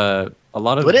funny. A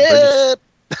lot of What up?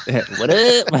 what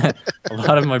up? A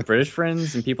lot of my British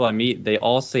friends and people I meet, they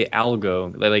all say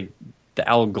algo. They like the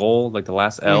algol, like the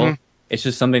last L. Mm-hmm. It's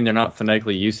just something they're not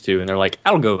phonetically used to, and they're like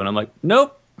algo, and I'm like,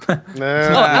 nope. No. Oh,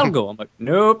 algo. I'm like,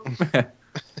 nope.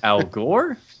 Al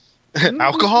Gore?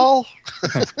 Alcohol?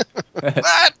 What?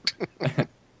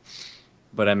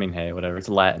 But I mean, hey, whatever. It's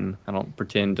Latin. I don't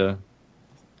pretend to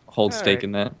hold stake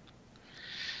in that.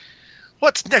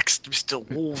 What's next, Mr.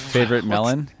 Wolf? Favorite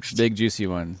melon? Big juicy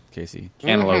one, Casey.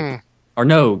 Cantaloupe. Or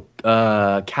no,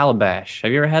 calabash.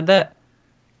 Have you ever had that?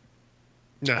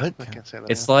 No, I can't say that.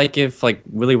 It's like if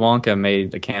Willy Wonka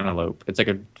made a cantaloupe. It's like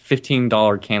a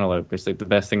 $15 cantaloupe. It's like the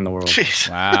best thing in the world. Jeez.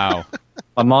 Wow.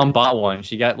 My mom bought one.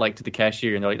 She got to the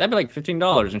cashier and they're like, that'd be like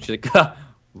 $15. And she's like,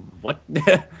 what?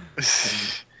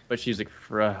 But she's like,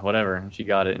 whatever. And she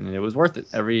got it and it was worth it.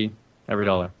 Every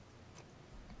dollar.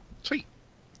 Sweet.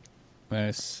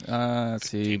 Nice. Let's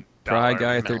see. Bry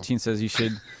Guy 13 says you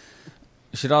should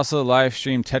also live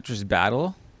stream Tetris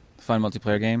Battle, fun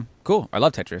multiplayer game. Cool. I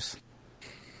love Tetris.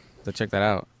 So check that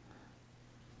out.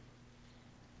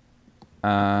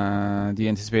 Do you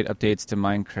anticipate updates to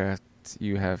Minecraft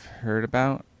you have heard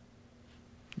about?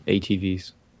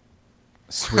 ATVs.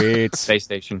 Sweet. Space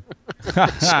station.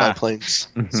 Spy planes.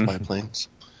 Spy planes.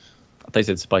 I thought you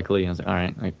said Spike Lee. I was like, all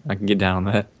right, I can get down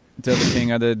on that. Delta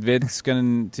King, are the vids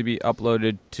going to be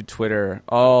uploaded to Twitter?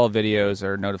 All videos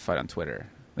are notified on Twitter.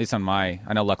 At least on I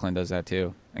know Luckland does that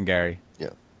too. And Gary. Yeah.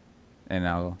 And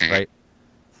I'll, right?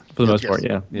 For the most part,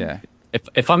 yeah. Yeah.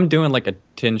 If I'm doing like a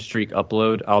 10 streak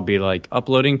upload, I'll be like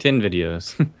uploading 10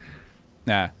 videos.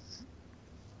 Nah.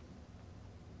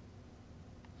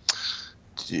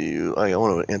 I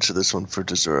want to answer this one for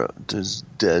Desura.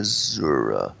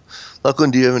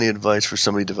 Luckland, do you have any advice for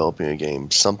somebody developing a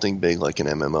game, something big like an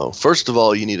MMO? First of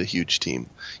all, you need a huge team.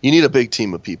 You need a big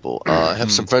team of people. I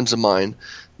have some friends of mine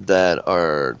that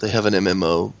they have an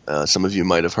MMO. Some of you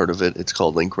might have heard of it. It's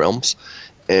called Link Realms,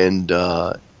 and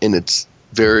it's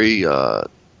very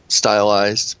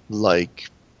stylized, like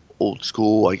old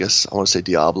school. I guess I want to say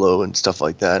Diablo and stuff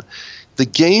like that. The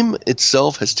game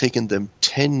itself has taken them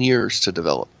 10 years to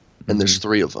develop, and there's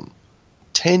 3 of them.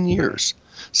 10 years.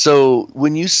 So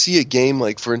when you see a game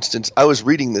like, for instance, I was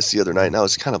reading this the other night, and I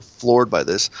was kind of floored by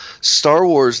this. Star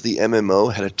Wars, the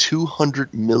MMO, had a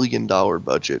 $200 million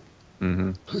budget.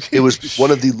 Mm-hmm. It was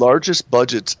one of the largest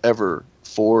budgets ever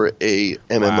for a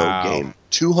MMO game.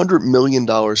 $200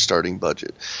 million starting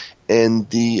budget. And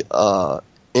they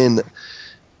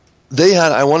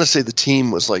had, I want to say the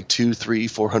team was like 200,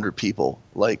 300, 400 people,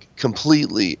 like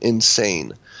completely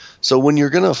insane. So when you're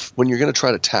gonna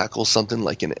try to tackle something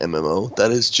like an MMO,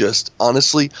 that is just,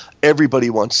 honestly,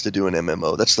 everybody wants to do an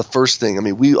MMO. That's the first thing. I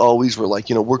mean, we always were like,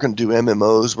 we're going to do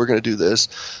MMOs, we're going to do this.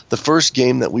 The first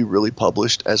game that we really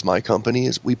published as my company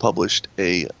is we published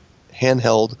a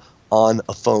handheld on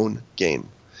a phone game,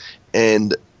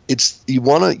 and it's you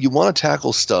want to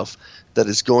tackle stuff that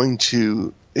is going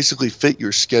to basically fit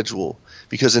your schedule.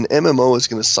 Because an MMO is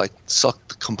going to suck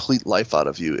the complete life out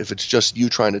of you if it's just you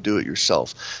trying to do it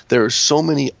yourself. There are so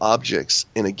many objects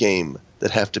in a game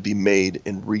that have to be made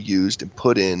and reused and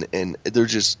put in, and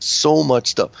there's just so much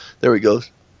stuff. There we go.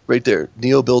 Right there.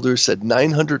 Neo Builder said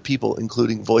 900 people,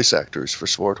 including voice actors for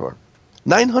SWORDHORN.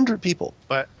 900 people.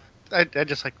 But I'd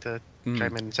just like to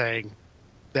chime in saying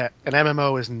that an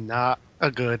MMO is not a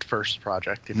good first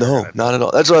project. No, not at all.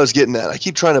 That's what I was getting at. I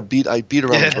keep trying to beat around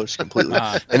the bush completely.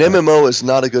 An MMO is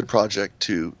not a good project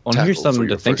to tackle. Here's something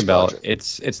to think about.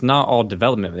 Project. It's not all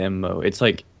development of the MMO. It's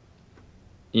like,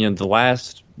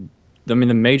 the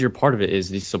major part of it is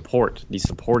the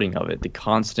supporting of it, the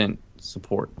constant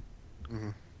support. Mm-hmm.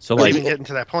 So but even getting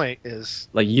to that point is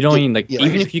like you don't even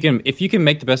even if you can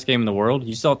make the best game in the world,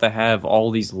 you still have to have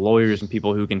all these lawyers and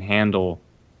people who can handle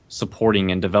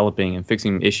supporting and developing and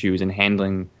fixing issues and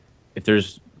handling if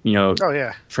there's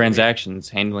transactions,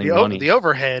 handling money. The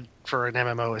overhead for an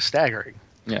MMO is staggering.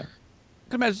 Yeah,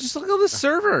 imagine, just look at the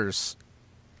servers.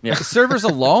 Yeah, the servers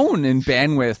alone in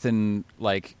bandwidth and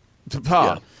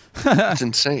it's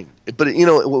insane. But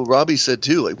what Robbie said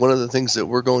too, like one of the things that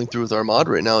we're going through with our mod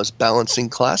right now is balancing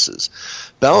classes.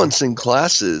 Balancing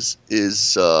classes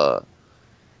is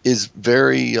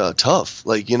very tough.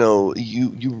 Like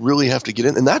you really have to get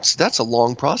in, and that's a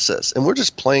long process. And we're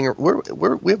just playing.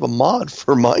 We have a mod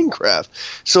for Minecraft,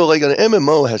 so like an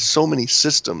MMO has so many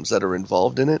systems that are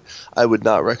involved in it. I would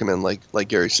not recommend, like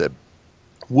Gary said,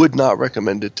 would not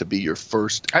recommend it to be your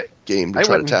first game to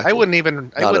try to tackle. I wouldn't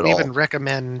even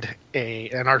recommend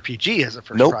an RPG as a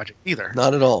first project either.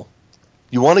 Not at all.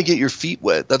 You want to get your feet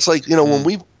wet. That's like,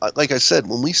 when like I said,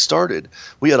 when we started,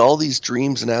 we had all these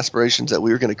dreams and aspirations that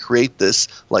we were going to create this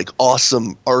like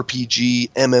awesome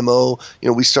RPG MMO.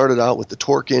 We started out with the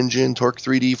Torque engine, Torque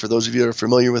 3D, for those of you that are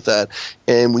familiar with that.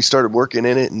 And we started working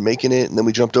in it and making it. And then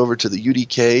we jumped over to the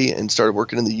UDK and started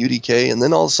working in the UDK. And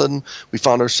then all of a sudden we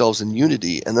found ourselves in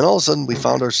Unity. And then all of a sudden we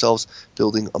found ourselves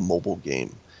building a mobile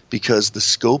game because the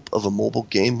scope of a mobile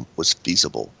game was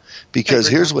feasible. Because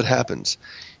here's what happens.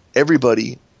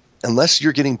 Everybody, unless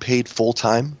you're getting paid full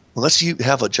time, unless you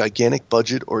have a gigantic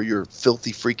budget or you're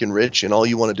filthy freaking rich and all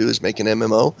you want to do is make an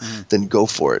MMO, then go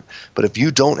for it. But if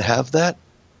you don't have that,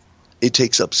 it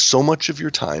takes up so much of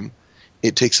your time,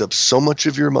 it takes up so much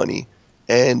of your money,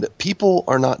 and people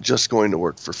are not just going to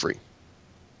work for free.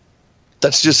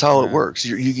 That's just how it works.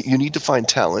 You need to find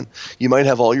talent. You might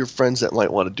have all your friends that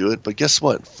might want to do it, but guess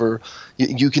what?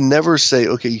 You can never say,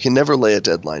 okay, you can never lay a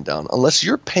deadline down unless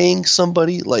you're paying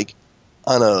somebody like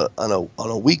on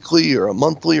a weekly or a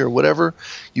monthly or whatever.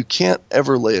 You can't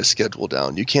ever lay a schedule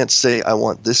down. You can't say, I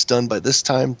want this done by this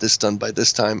time, this done by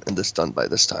this time, and this done by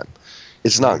this time.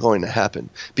 It's not going to happen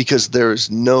because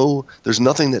there's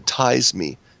nothing that ties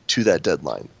me to that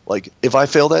deadline. Like if I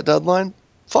fail that deadline,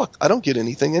 I don't get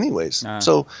anything anyways.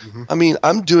 So, I mean,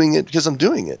 I'm doing it because I'm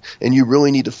doing it. And you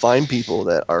really need to find people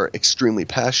that are extremely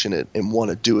passionate and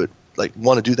want to do it, like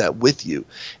want to do that with you.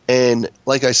 And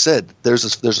like I said, there's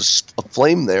a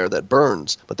flame there that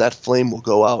burns, but that flame will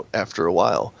go out after a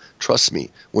while. Trust me,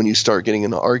 when you start getting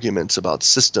into arguments about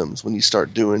systems, when you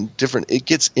start doing different, it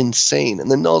gets insane. And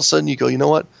then all of a sudden you go, you know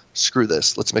what? Screw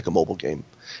this. Let's make a mobile game.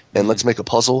 And let's make a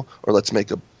puzzle, or let's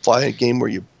make a fly game where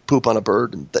you poop on a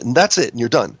bird, and that's it, and you're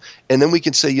done. And then we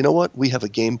can say, you know what? We have a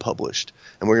game published,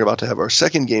 and we're about to have our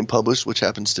second game published, which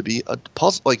happens to be a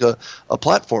puzzle, like a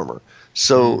platformer.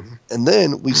 So, and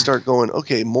then we start going,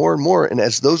 okay, more and more, and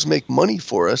as those make money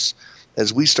for us,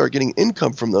 as we start getting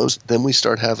income from those, then we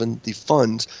start having the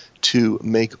funds to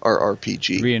make our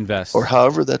RPG. Reinvest. Or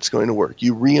however that's going to work.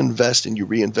 You reinvest and you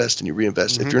reinvest and you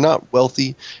reinvest. If you're not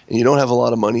wealthy and you don't have a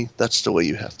lot of money, that's the way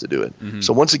you have to do it.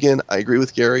 So once again, I agree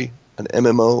with Gary. An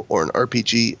MMO or an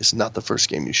RPG is not the first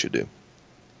game you should do. In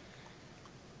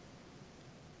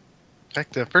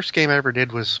fact, the first game I ever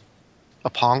did was a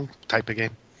Pong type of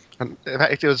game. In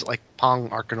fact, it was like Pong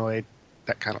Arkanoid,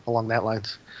 that kind of along that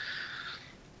lines.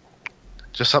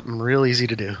 Just something real easy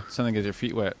to do. Something to get your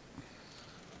feet wet.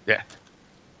 Yeah.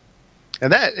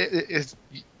 And that is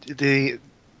the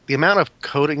the amount of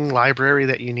coding library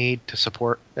that you need to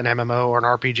support an MMO or an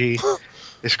RPG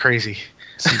is crazy.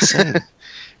 It's insane.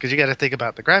 Because you got to think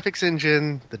about the graphics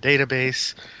engine, the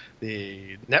database,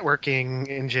 the networking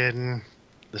engine,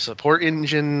 the support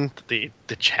engine, the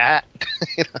chat.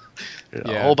 There's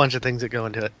a whole bunch of things that go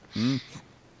into it.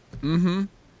 Mm-hmm.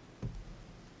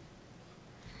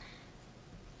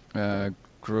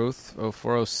 Growth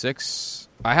 0406.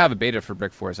 I have a beta for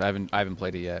Brick Force. I haven't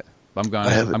played it yet. But I'm going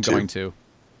to.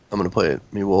 I'm going to play it.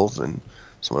 Me, Wolf, and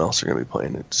someone else are going to be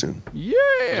playing it soon.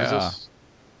 Yeah.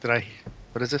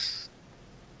 What is this?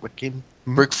 What game?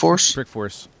 Brick Force? Brick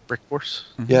Force. Brick Force?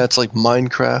 Mm-hmm. Yeah, it's like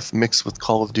Minecraft mixed with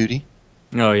Call of Duty.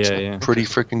 Oh, yeah. Pretty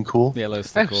freaking cool. Yeah, it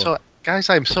looks cool. So, guys,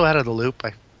 I'm so out of the loop.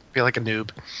 I feel like a noob.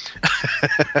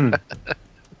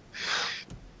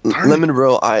 Lemon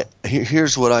Bro,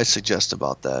 here's what I suggest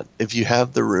about that. If you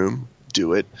have the room,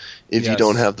 do it. If you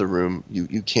don't have the room,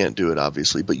 you can't do it,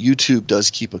 obviously. But YouTube does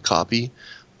keep a copy.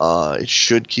 It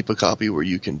should keep a copy where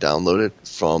you can download it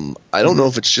from. I don't know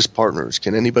if it's just partners.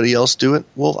 Can anybody else do it?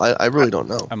 Well, I really don't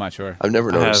know. I'm not sure. I've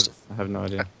never noticed. I have no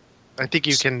idea. I think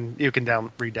you can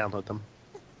re-download them.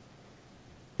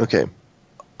 Okay.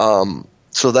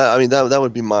 So that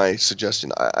would be my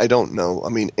suggestion. I don't know. I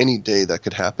mean, any day that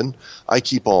could happen. I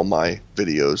keep all my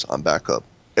videos on backup,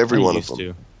 every one of them.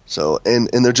 To. So and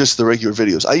they're just the regular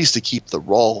videos. I used to keep the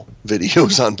raw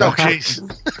videos on backup.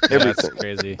 Everything. That's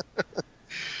crazy.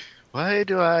 Why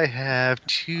do I have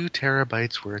 2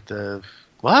 terabytes worth of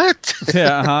what?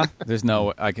 Yeah, There's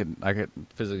no. I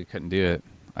physically couldn't do it.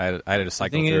 I had to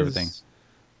cycle through everything.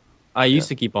 I used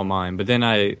to keep all mine, but then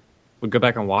I would go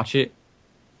back and watch it.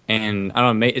 And I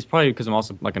don't know, it's probably because I'm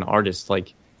also like an artist.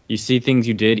 Like, you see things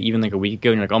you did even like a week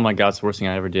ago, and you're like, oh my God, it's the worst thing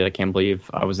I ever did. I can't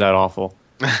believe I was that awful.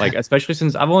 Like, especially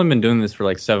since I've only been doing this for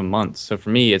like 7 months. So for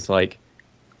me, it's like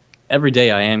every day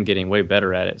I am getting way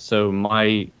better at it. So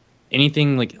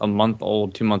anything like a month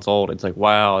old, 2 months old, it's like,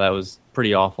 wow, that was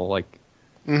pretty awful. Like,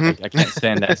 I can't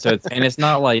stand that. So it's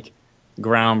not like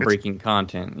groundbreaking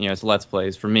content. You know, it's Let's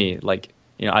Plays for me. Like,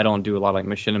 you know, I don't do a lot of like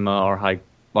machinima or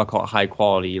I'll call it high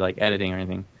quality like editing or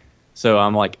anything. So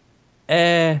I'm like,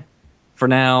 for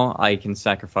now I can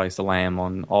sacrifice a lamb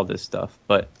on all this stuff.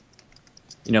 But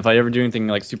you know, if I ever do anything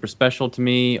like super special to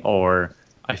me, or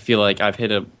I feel like I've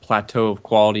hit a plateau of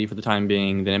quality for the time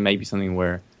being, then it may be something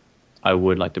where I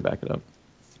would like to back it up.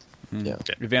 Mm-hmm. Yeah.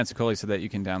 Advanced Akoli said that you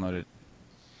can download it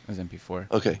as MP4.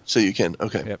 Okay, so you can.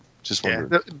 Okay. Yep. Just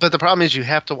wondering. Yeah. But the problem is you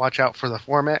have to watch out for the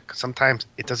format. 'Cause sometimes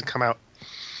it doesn't come out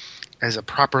as a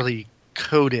properly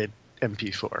coded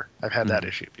MP4. I've had that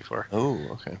issue before. Oh,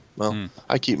 okay. Well,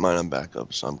 I keep mine on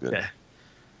backup, so I'm good. Yeah.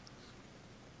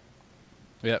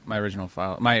 Yep, my original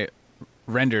file, my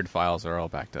rendered files are all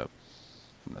backed up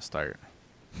from the start,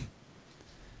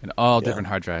 and all different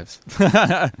hard drives,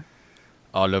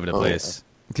 all over the place.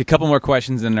 Yeah. Okay, a couple more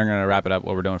questions, and then they're gonna wrap it up.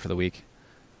 What we're doing for the week.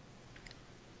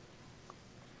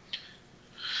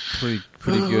 Pretty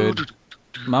good.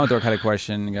 Mama Dork had a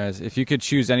question, guys. If you could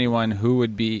choose anyone, who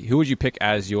would you pick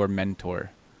as your mentor?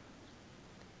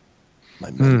 My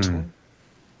mentor?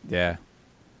 Yeah.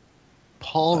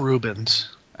 Paul Rubens.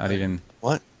 Not even...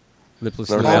 What? Lipless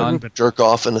Learn Leon? how to jerk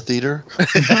off in a theater?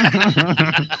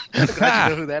 I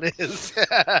know who that is.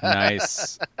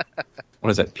 Nice. What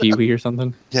is that, Pee-wee or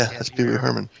something? Yeah, that's Pee-wee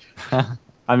Herman. I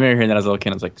remember hearing that as a little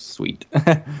kid. I was like, sweet.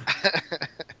 I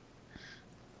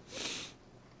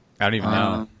don't even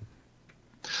know.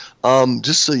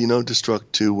 Just so you know, Destruct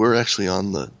 2, we're actually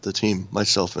on the team,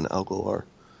 myself and Algo are,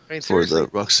 for the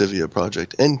Roxivia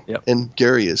project. And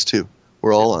Gary is too.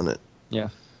 We're all on it. Yeah.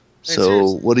 So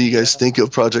what do you guys think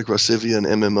of Project Roxivia and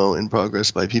MMO in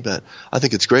progress by PBAT? I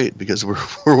think it's great because we're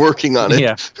working on it.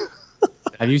 Yeah.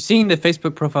 Have you seen the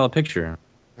Facebook profile picture?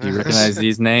 Do you recognize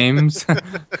these names?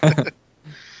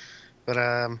 But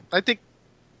I think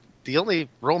the only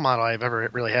role model I've ever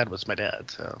really had was my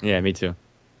dad. So yeah, me too.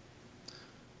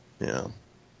 Yeah.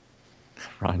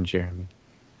 Ron Jeremy.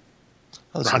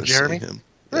 Ron Jeremy? Him.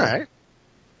 All right.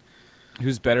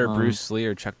 Who's better, Bruce Lee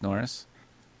or Chuck Norris?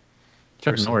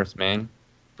 Chuck Norris, man.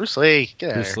 Bruce Lee. Get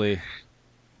out Bruce Lee.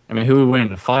 I mean, who would win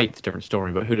in a fight? It's a different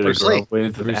story. But who did I grow up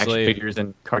with action Lee. figures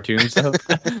and cartoons stuff?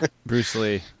 Bruce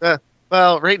Lee.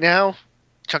 Well, right now,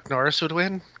 Chuck Norris would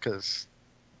win because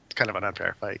it's kind of an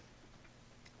unfair fight.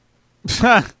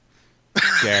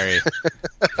 Gary.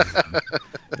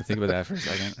 Think about that for a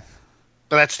second.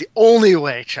 But that's the only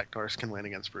way Chuck Norris can win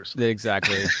against Bruce Lee.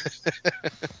 Exactly.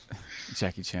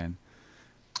 Jackie Chan.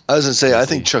 I was going to say, I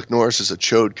think Chuck Norris is a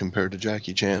chode compared to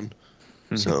Jackie Chan.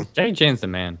 So Jackie Chan's the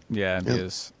man. Yeah, he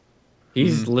is.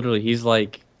 He's literally, he's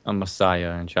like a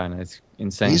messiah in China.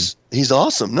 insane. He's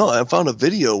awesome. No, I found a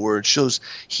video where it shows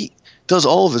he does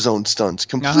all of his own stunts,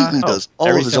 completely does all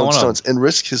of his own stunts, and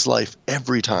risks his life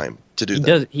every time to do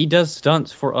that. He does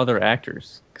stunts for other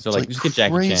actors because they're like, just get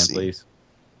Jackie Chan, please.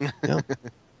 Yeah.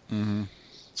 Mm-hmm.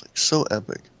 It's like so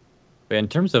epic. But in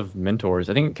terms of mentors,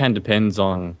 I think it kind of depends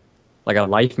on, like, a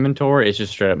life mentor is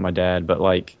just straight up my dad, but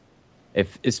like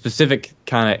if it's specific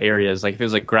kind of areas, like if it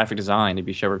was like graphic design, it'd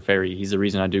be Shepard Fairey. He's the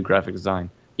reason I do graphic design.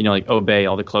 You know, like Obey,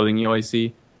 all the clothing you always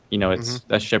see. You know,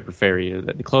 that's Shepard Fairey.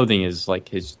 The clothing is like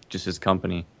his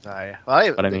company. Yeah.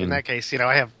 Well, but I mean, in that case, you know,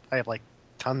 I have like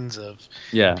tons of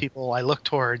people I look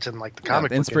towards in like the comic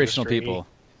book inspirational industry. people.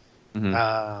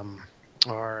 Mm-hmm.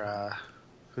 Or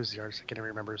who's the artist? I can't even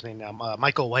remember his name now.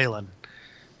 Michael Whalen.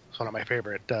 It's one of my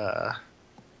favorite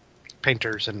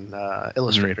painters and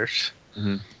illustrators.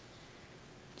 Mm-hmm.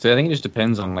 So I think it just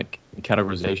depends on like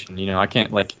categorization. You know, I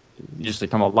can't like just like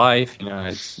talking about life. You know,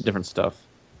 it's different stuff.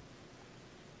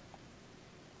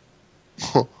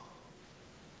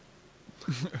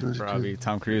 Robbie,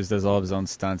 Tom Cruise does all of his own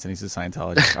stunts, and he's a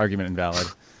Scientologist. Argument invalid.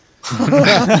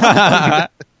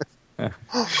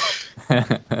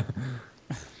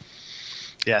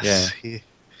 Yes,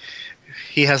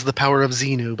 he has the power of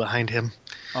Xenu behind him.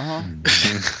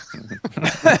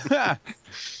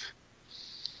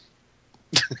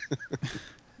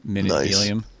 Minute Nice.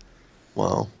 helium.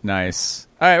 Wow. Nice.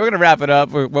 All right, we're going to wrap it up.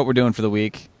 What we're doing for the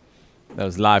week. That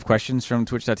was live questions from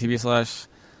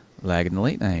twitch.tv/Lag in the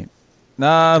Late Night.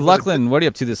 Lachlan, what are you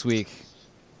up to this week?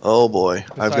 Oh boy,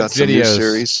 I've got some videos. new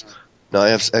series. No, I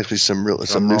have actually some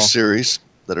new series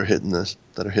that are hitting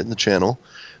the channel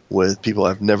with people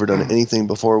I've never done anything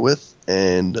before with,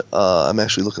 and I'm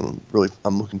actually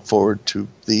looking forward to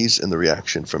these and the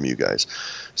reaction from you guys.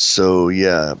 So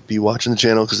yeah, be watching the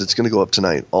channel because it's going to go up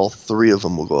tonight. All 3 of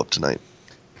them will go up tonight.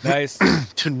 Nice.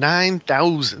 To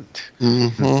 9,000.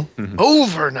 Mm-hmm.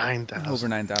 Over 9,000. Over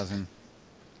 9,000.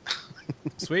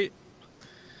 Sweet.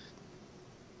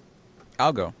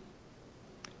 I'll go.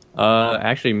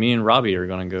 Actually, me and Robbie are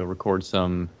going to go record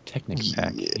some Technics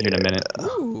Pack here in a minute.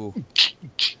 Ooh.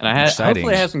 And Exciting.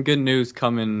 hopefully I have some good news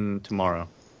coming tomorrow.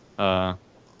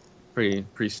 Pretty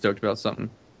stoked about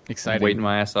something. Exciting. Waiting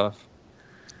my ass off.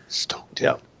 Stoked.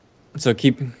 Yeah. So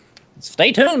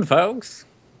stay tuned, folks.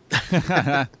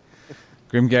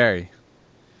 Grim Gary.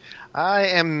 I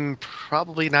am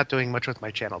probably not doing much with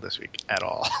my channel this week at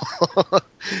all.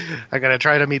 I'm going to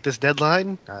try to meet this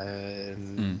deadline,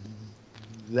 and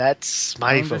that's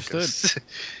my focus.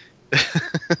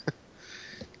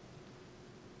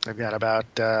 I've got about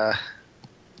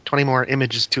 20 more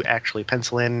images to actually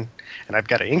pencil in, and I've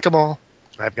got to ink them all,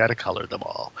 and I've got to color them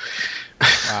all.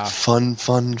 Wow. Fun.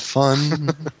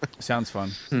 Sounds fun.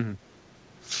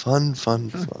 Fun.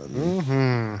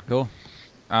 Mm-hmm. Cool.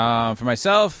 For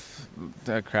myself,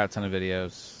 a crap ton of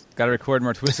videos. Got to record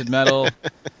more Twisted Metal.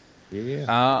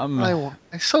 I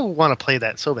so want to play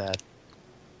that so bad.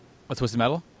 What's Twisted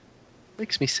Metal?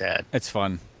 Makes me sad. It's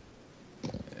fun.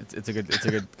 It's a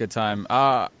good time.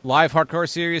 Live hardcore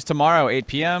series tomorrow, 8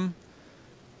 p.m.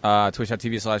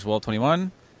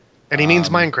 Twitch.tv/World21. And he means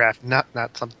Minecraft,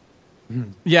 not some.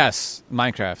 Yes,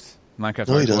 Minecraft. Minecraft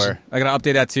No, he hardcore. doesn't. I gotta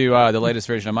update that to the latest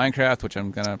version of Minecraft, which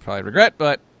I'm gonna probably regret,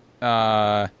 but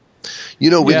You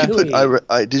know, we Yeah. could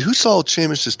put. Who saw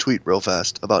Seamus' tweet real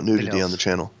fast about nudity on the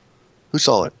channel? Who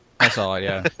saw it? I saw it.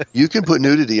 Yeah. You can put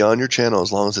nudity on your channel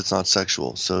as long as it's not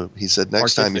sexual. So he said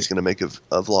next time he's Artistic. going to make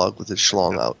a vlog with his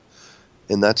schlong out,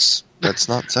 and that's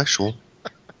not sexual.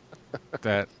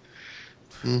 That.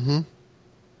 Mm-hmm.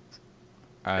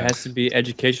 It has to be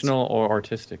educational or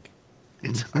artistic.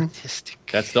 It's artistic.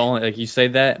 That's the only, like, you say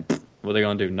that, what are they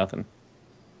going to do? Nothing.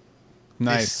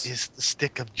 Nice. This is the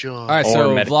stick of joy. All right, Or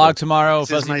so medical. vlog tomorrow, This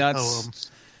is Fuzzy my Nuts poem.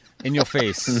 in your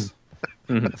face.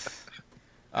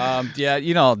 Yeah,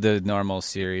 you know, the normal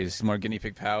series. More Guinea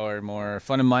Pig Power, more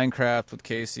fun in Minecraft with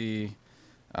Casey,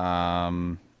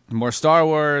 more Star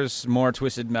Wars, more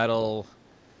Twisted Metal,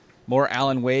 more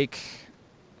Alan Wake.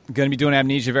 Going to be doing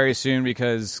Amnesia very soon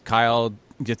because Kyle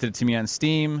gifted it to me on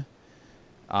Steam.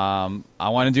 I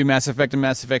want to do Mass Effect and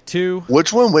Mass Effect 2.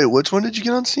 Which one? Wait, which one did you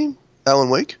get on Steam? Alan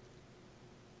Wake?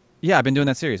 Yeah, I've been doing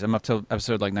that series. I'm up to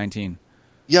episode like 19.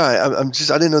 Yeah, I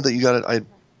didn't know that you got it. I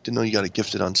didn't know you got it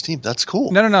gifted on Steam. That's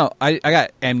cool. No. I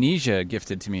got Amnesia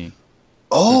gifted to me.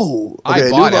 Oh, okay. I I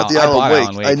knew bought about the I bought Alan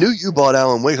Alan Wake. Wake. I knew you bought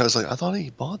Alan Wake. I was like, I thought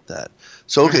he bought that.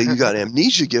 So okay, you got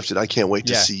Amnesia gifted. I can't wait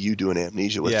to Yeah. see you doing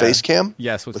Amnesia with Yeah. face cam.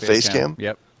 Yes, with face Facecam. cam.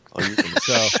 Yep. Oh, you're gonna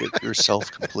So- shit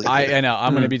yourself completely. I know.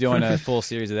 I'm going to be doing a full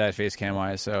series of that Facecam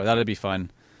wise, so that'll be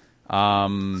fun.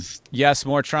 Yes,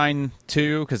 more Trine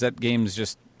 2 because that game's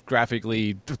just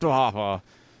graphically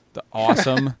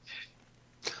awesome.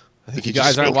 If you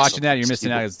guys aren't watching that, you're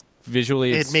missing out. It's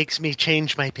visually, It makes me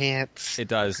change my pants. it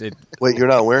does. Wait, you're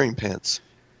not wearing pants.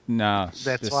 No,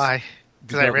 That's why.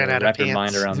 Because I ran out of Wrap your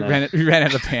pants. mind around that. We ran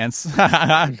out of pants.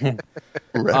 Wrap your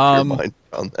mind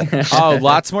around that. Oh,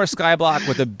 lots more Skyblock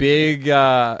with a big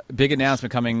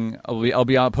announcement coming. I'll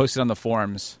be posted on the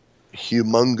forums.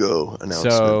 Humongo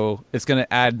announcement. So it's going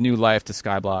to add new life to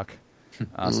Skyblock. So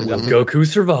Goku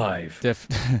survive.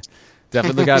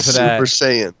 definitely look out for that. Super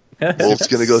Saiyan. Wolf's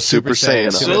gonna go Super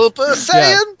Saiyan. Super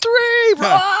Saiyan 3.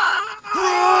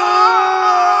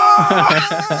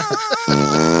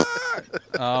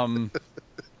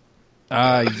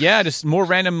 Yeah, just more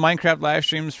random Minecraft live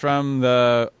streams from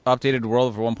the updated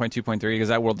world for 1.2.3 because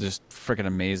that world is just freaking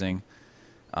amazing.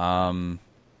 More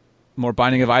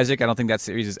Binding of Isaac. I don't think that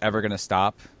series is ever going to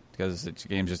stop because the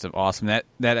game's just awesome. That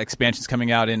expansion's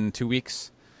coming out in 2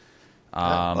 weeks.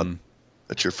 But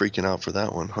you're freaking out for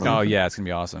that one, huh? Oh yeah, it's gonna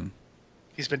be awesome.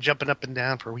 He's been jumping up and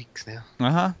down for weeks now.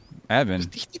 I have been.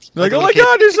 Like Oh a my little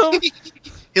god, there's so.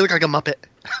 He looked like a Muppet.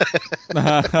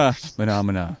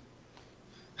 Phenomena.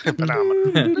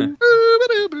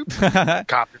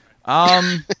 Copy.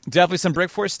 Definitely some Brick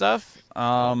Force stuff.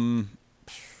 What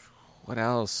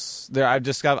else? I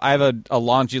have a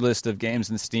laundry list of games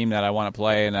in Steam that I want to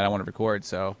play and that I want to record.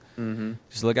 So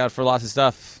just look out for lots of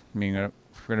stuff. I mean, we're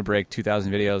gonna break 2,000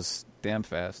 videos damn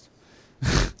fast.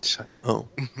 Oh.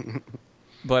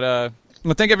 But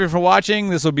well, thank everyone for watching.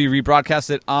 This will be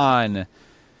rebroadcasted on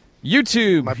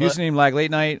YouTube. Username Lag Late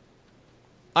Night.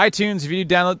 iTunes. If you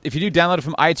do download it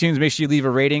from iTunes, make sure you leave a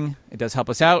rating. It does help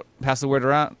us out. Pass the word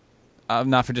around.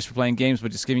 Not for just for playing games,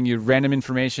 but just giving you random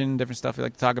information, different stuff we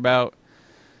like to talk about.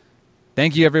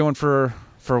 Thank you everyone for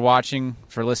watching,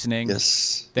 for listening.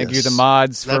 Yes. Thank you to the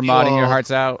mods for modding your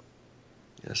hearts out.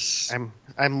 Yes.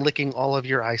 I'm licking all of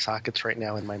your eye sockets right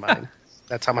now in my mind.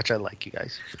 That's how much I like you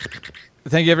guys.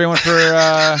 Thank you everyone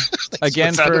for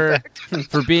again for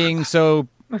being so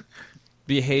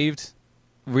behaved,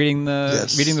 reading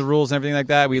the rules and everything like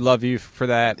that. We love you for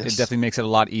that. Yes. It definitely makes it a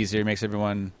lot easier. It makes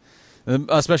everyone,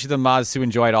 especially the mods who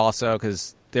enjoy it also,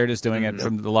 because they're just doing it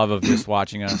from the love of just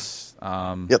watching us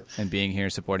and being here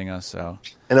supporting us. So,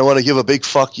 and I want to give a big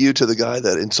fuck you to the guy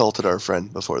that insulted our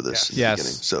friend before this. Yes.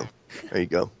 Beginning. So there you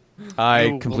go.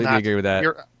 I completely agree with that.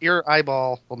 Your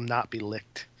eyeball will not be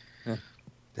licked.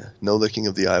 Yeah, no licking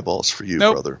of the eyeballs for you,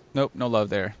 brother. Nope, no love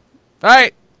there. All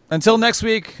right, until next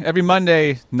week, every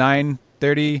Monday,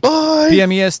 9:30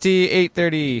 p.m. EST,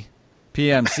 8:30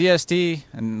 p.m. CST,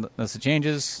 and unless it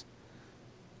changes.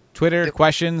 Twitter,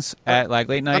 questions at Lag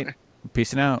Late Night.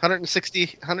 Peace out.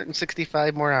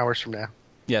 165 more hours from now.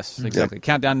 Yes, exactly. Yep.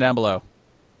 Countdown down below.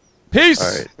 Peace!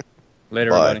 All right.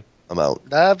 Later, Bye. everybody. I'm out.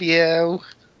 Love you.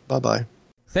 Bye-bye.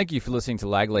 Thank you for listening to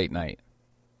Lag Late Night.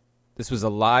 This was a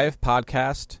live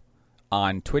podcast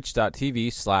on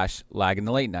twitch.tv/Lag in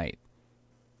the Late Night.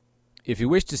 If you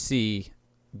wish to see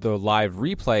the live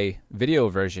replay video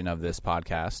version of this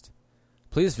podcast,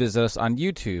 please visit us on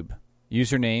YouTube.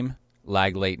 Username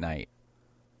Lag Late Night.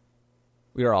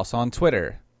 We are also on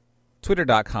Twitter.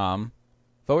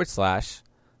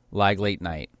 Twitter.com/Lag Late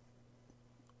Night.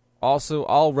 Also,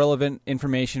 all relevant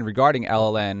information regarding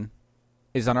LLN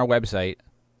is on our website,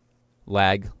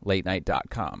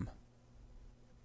 laglatenight.com.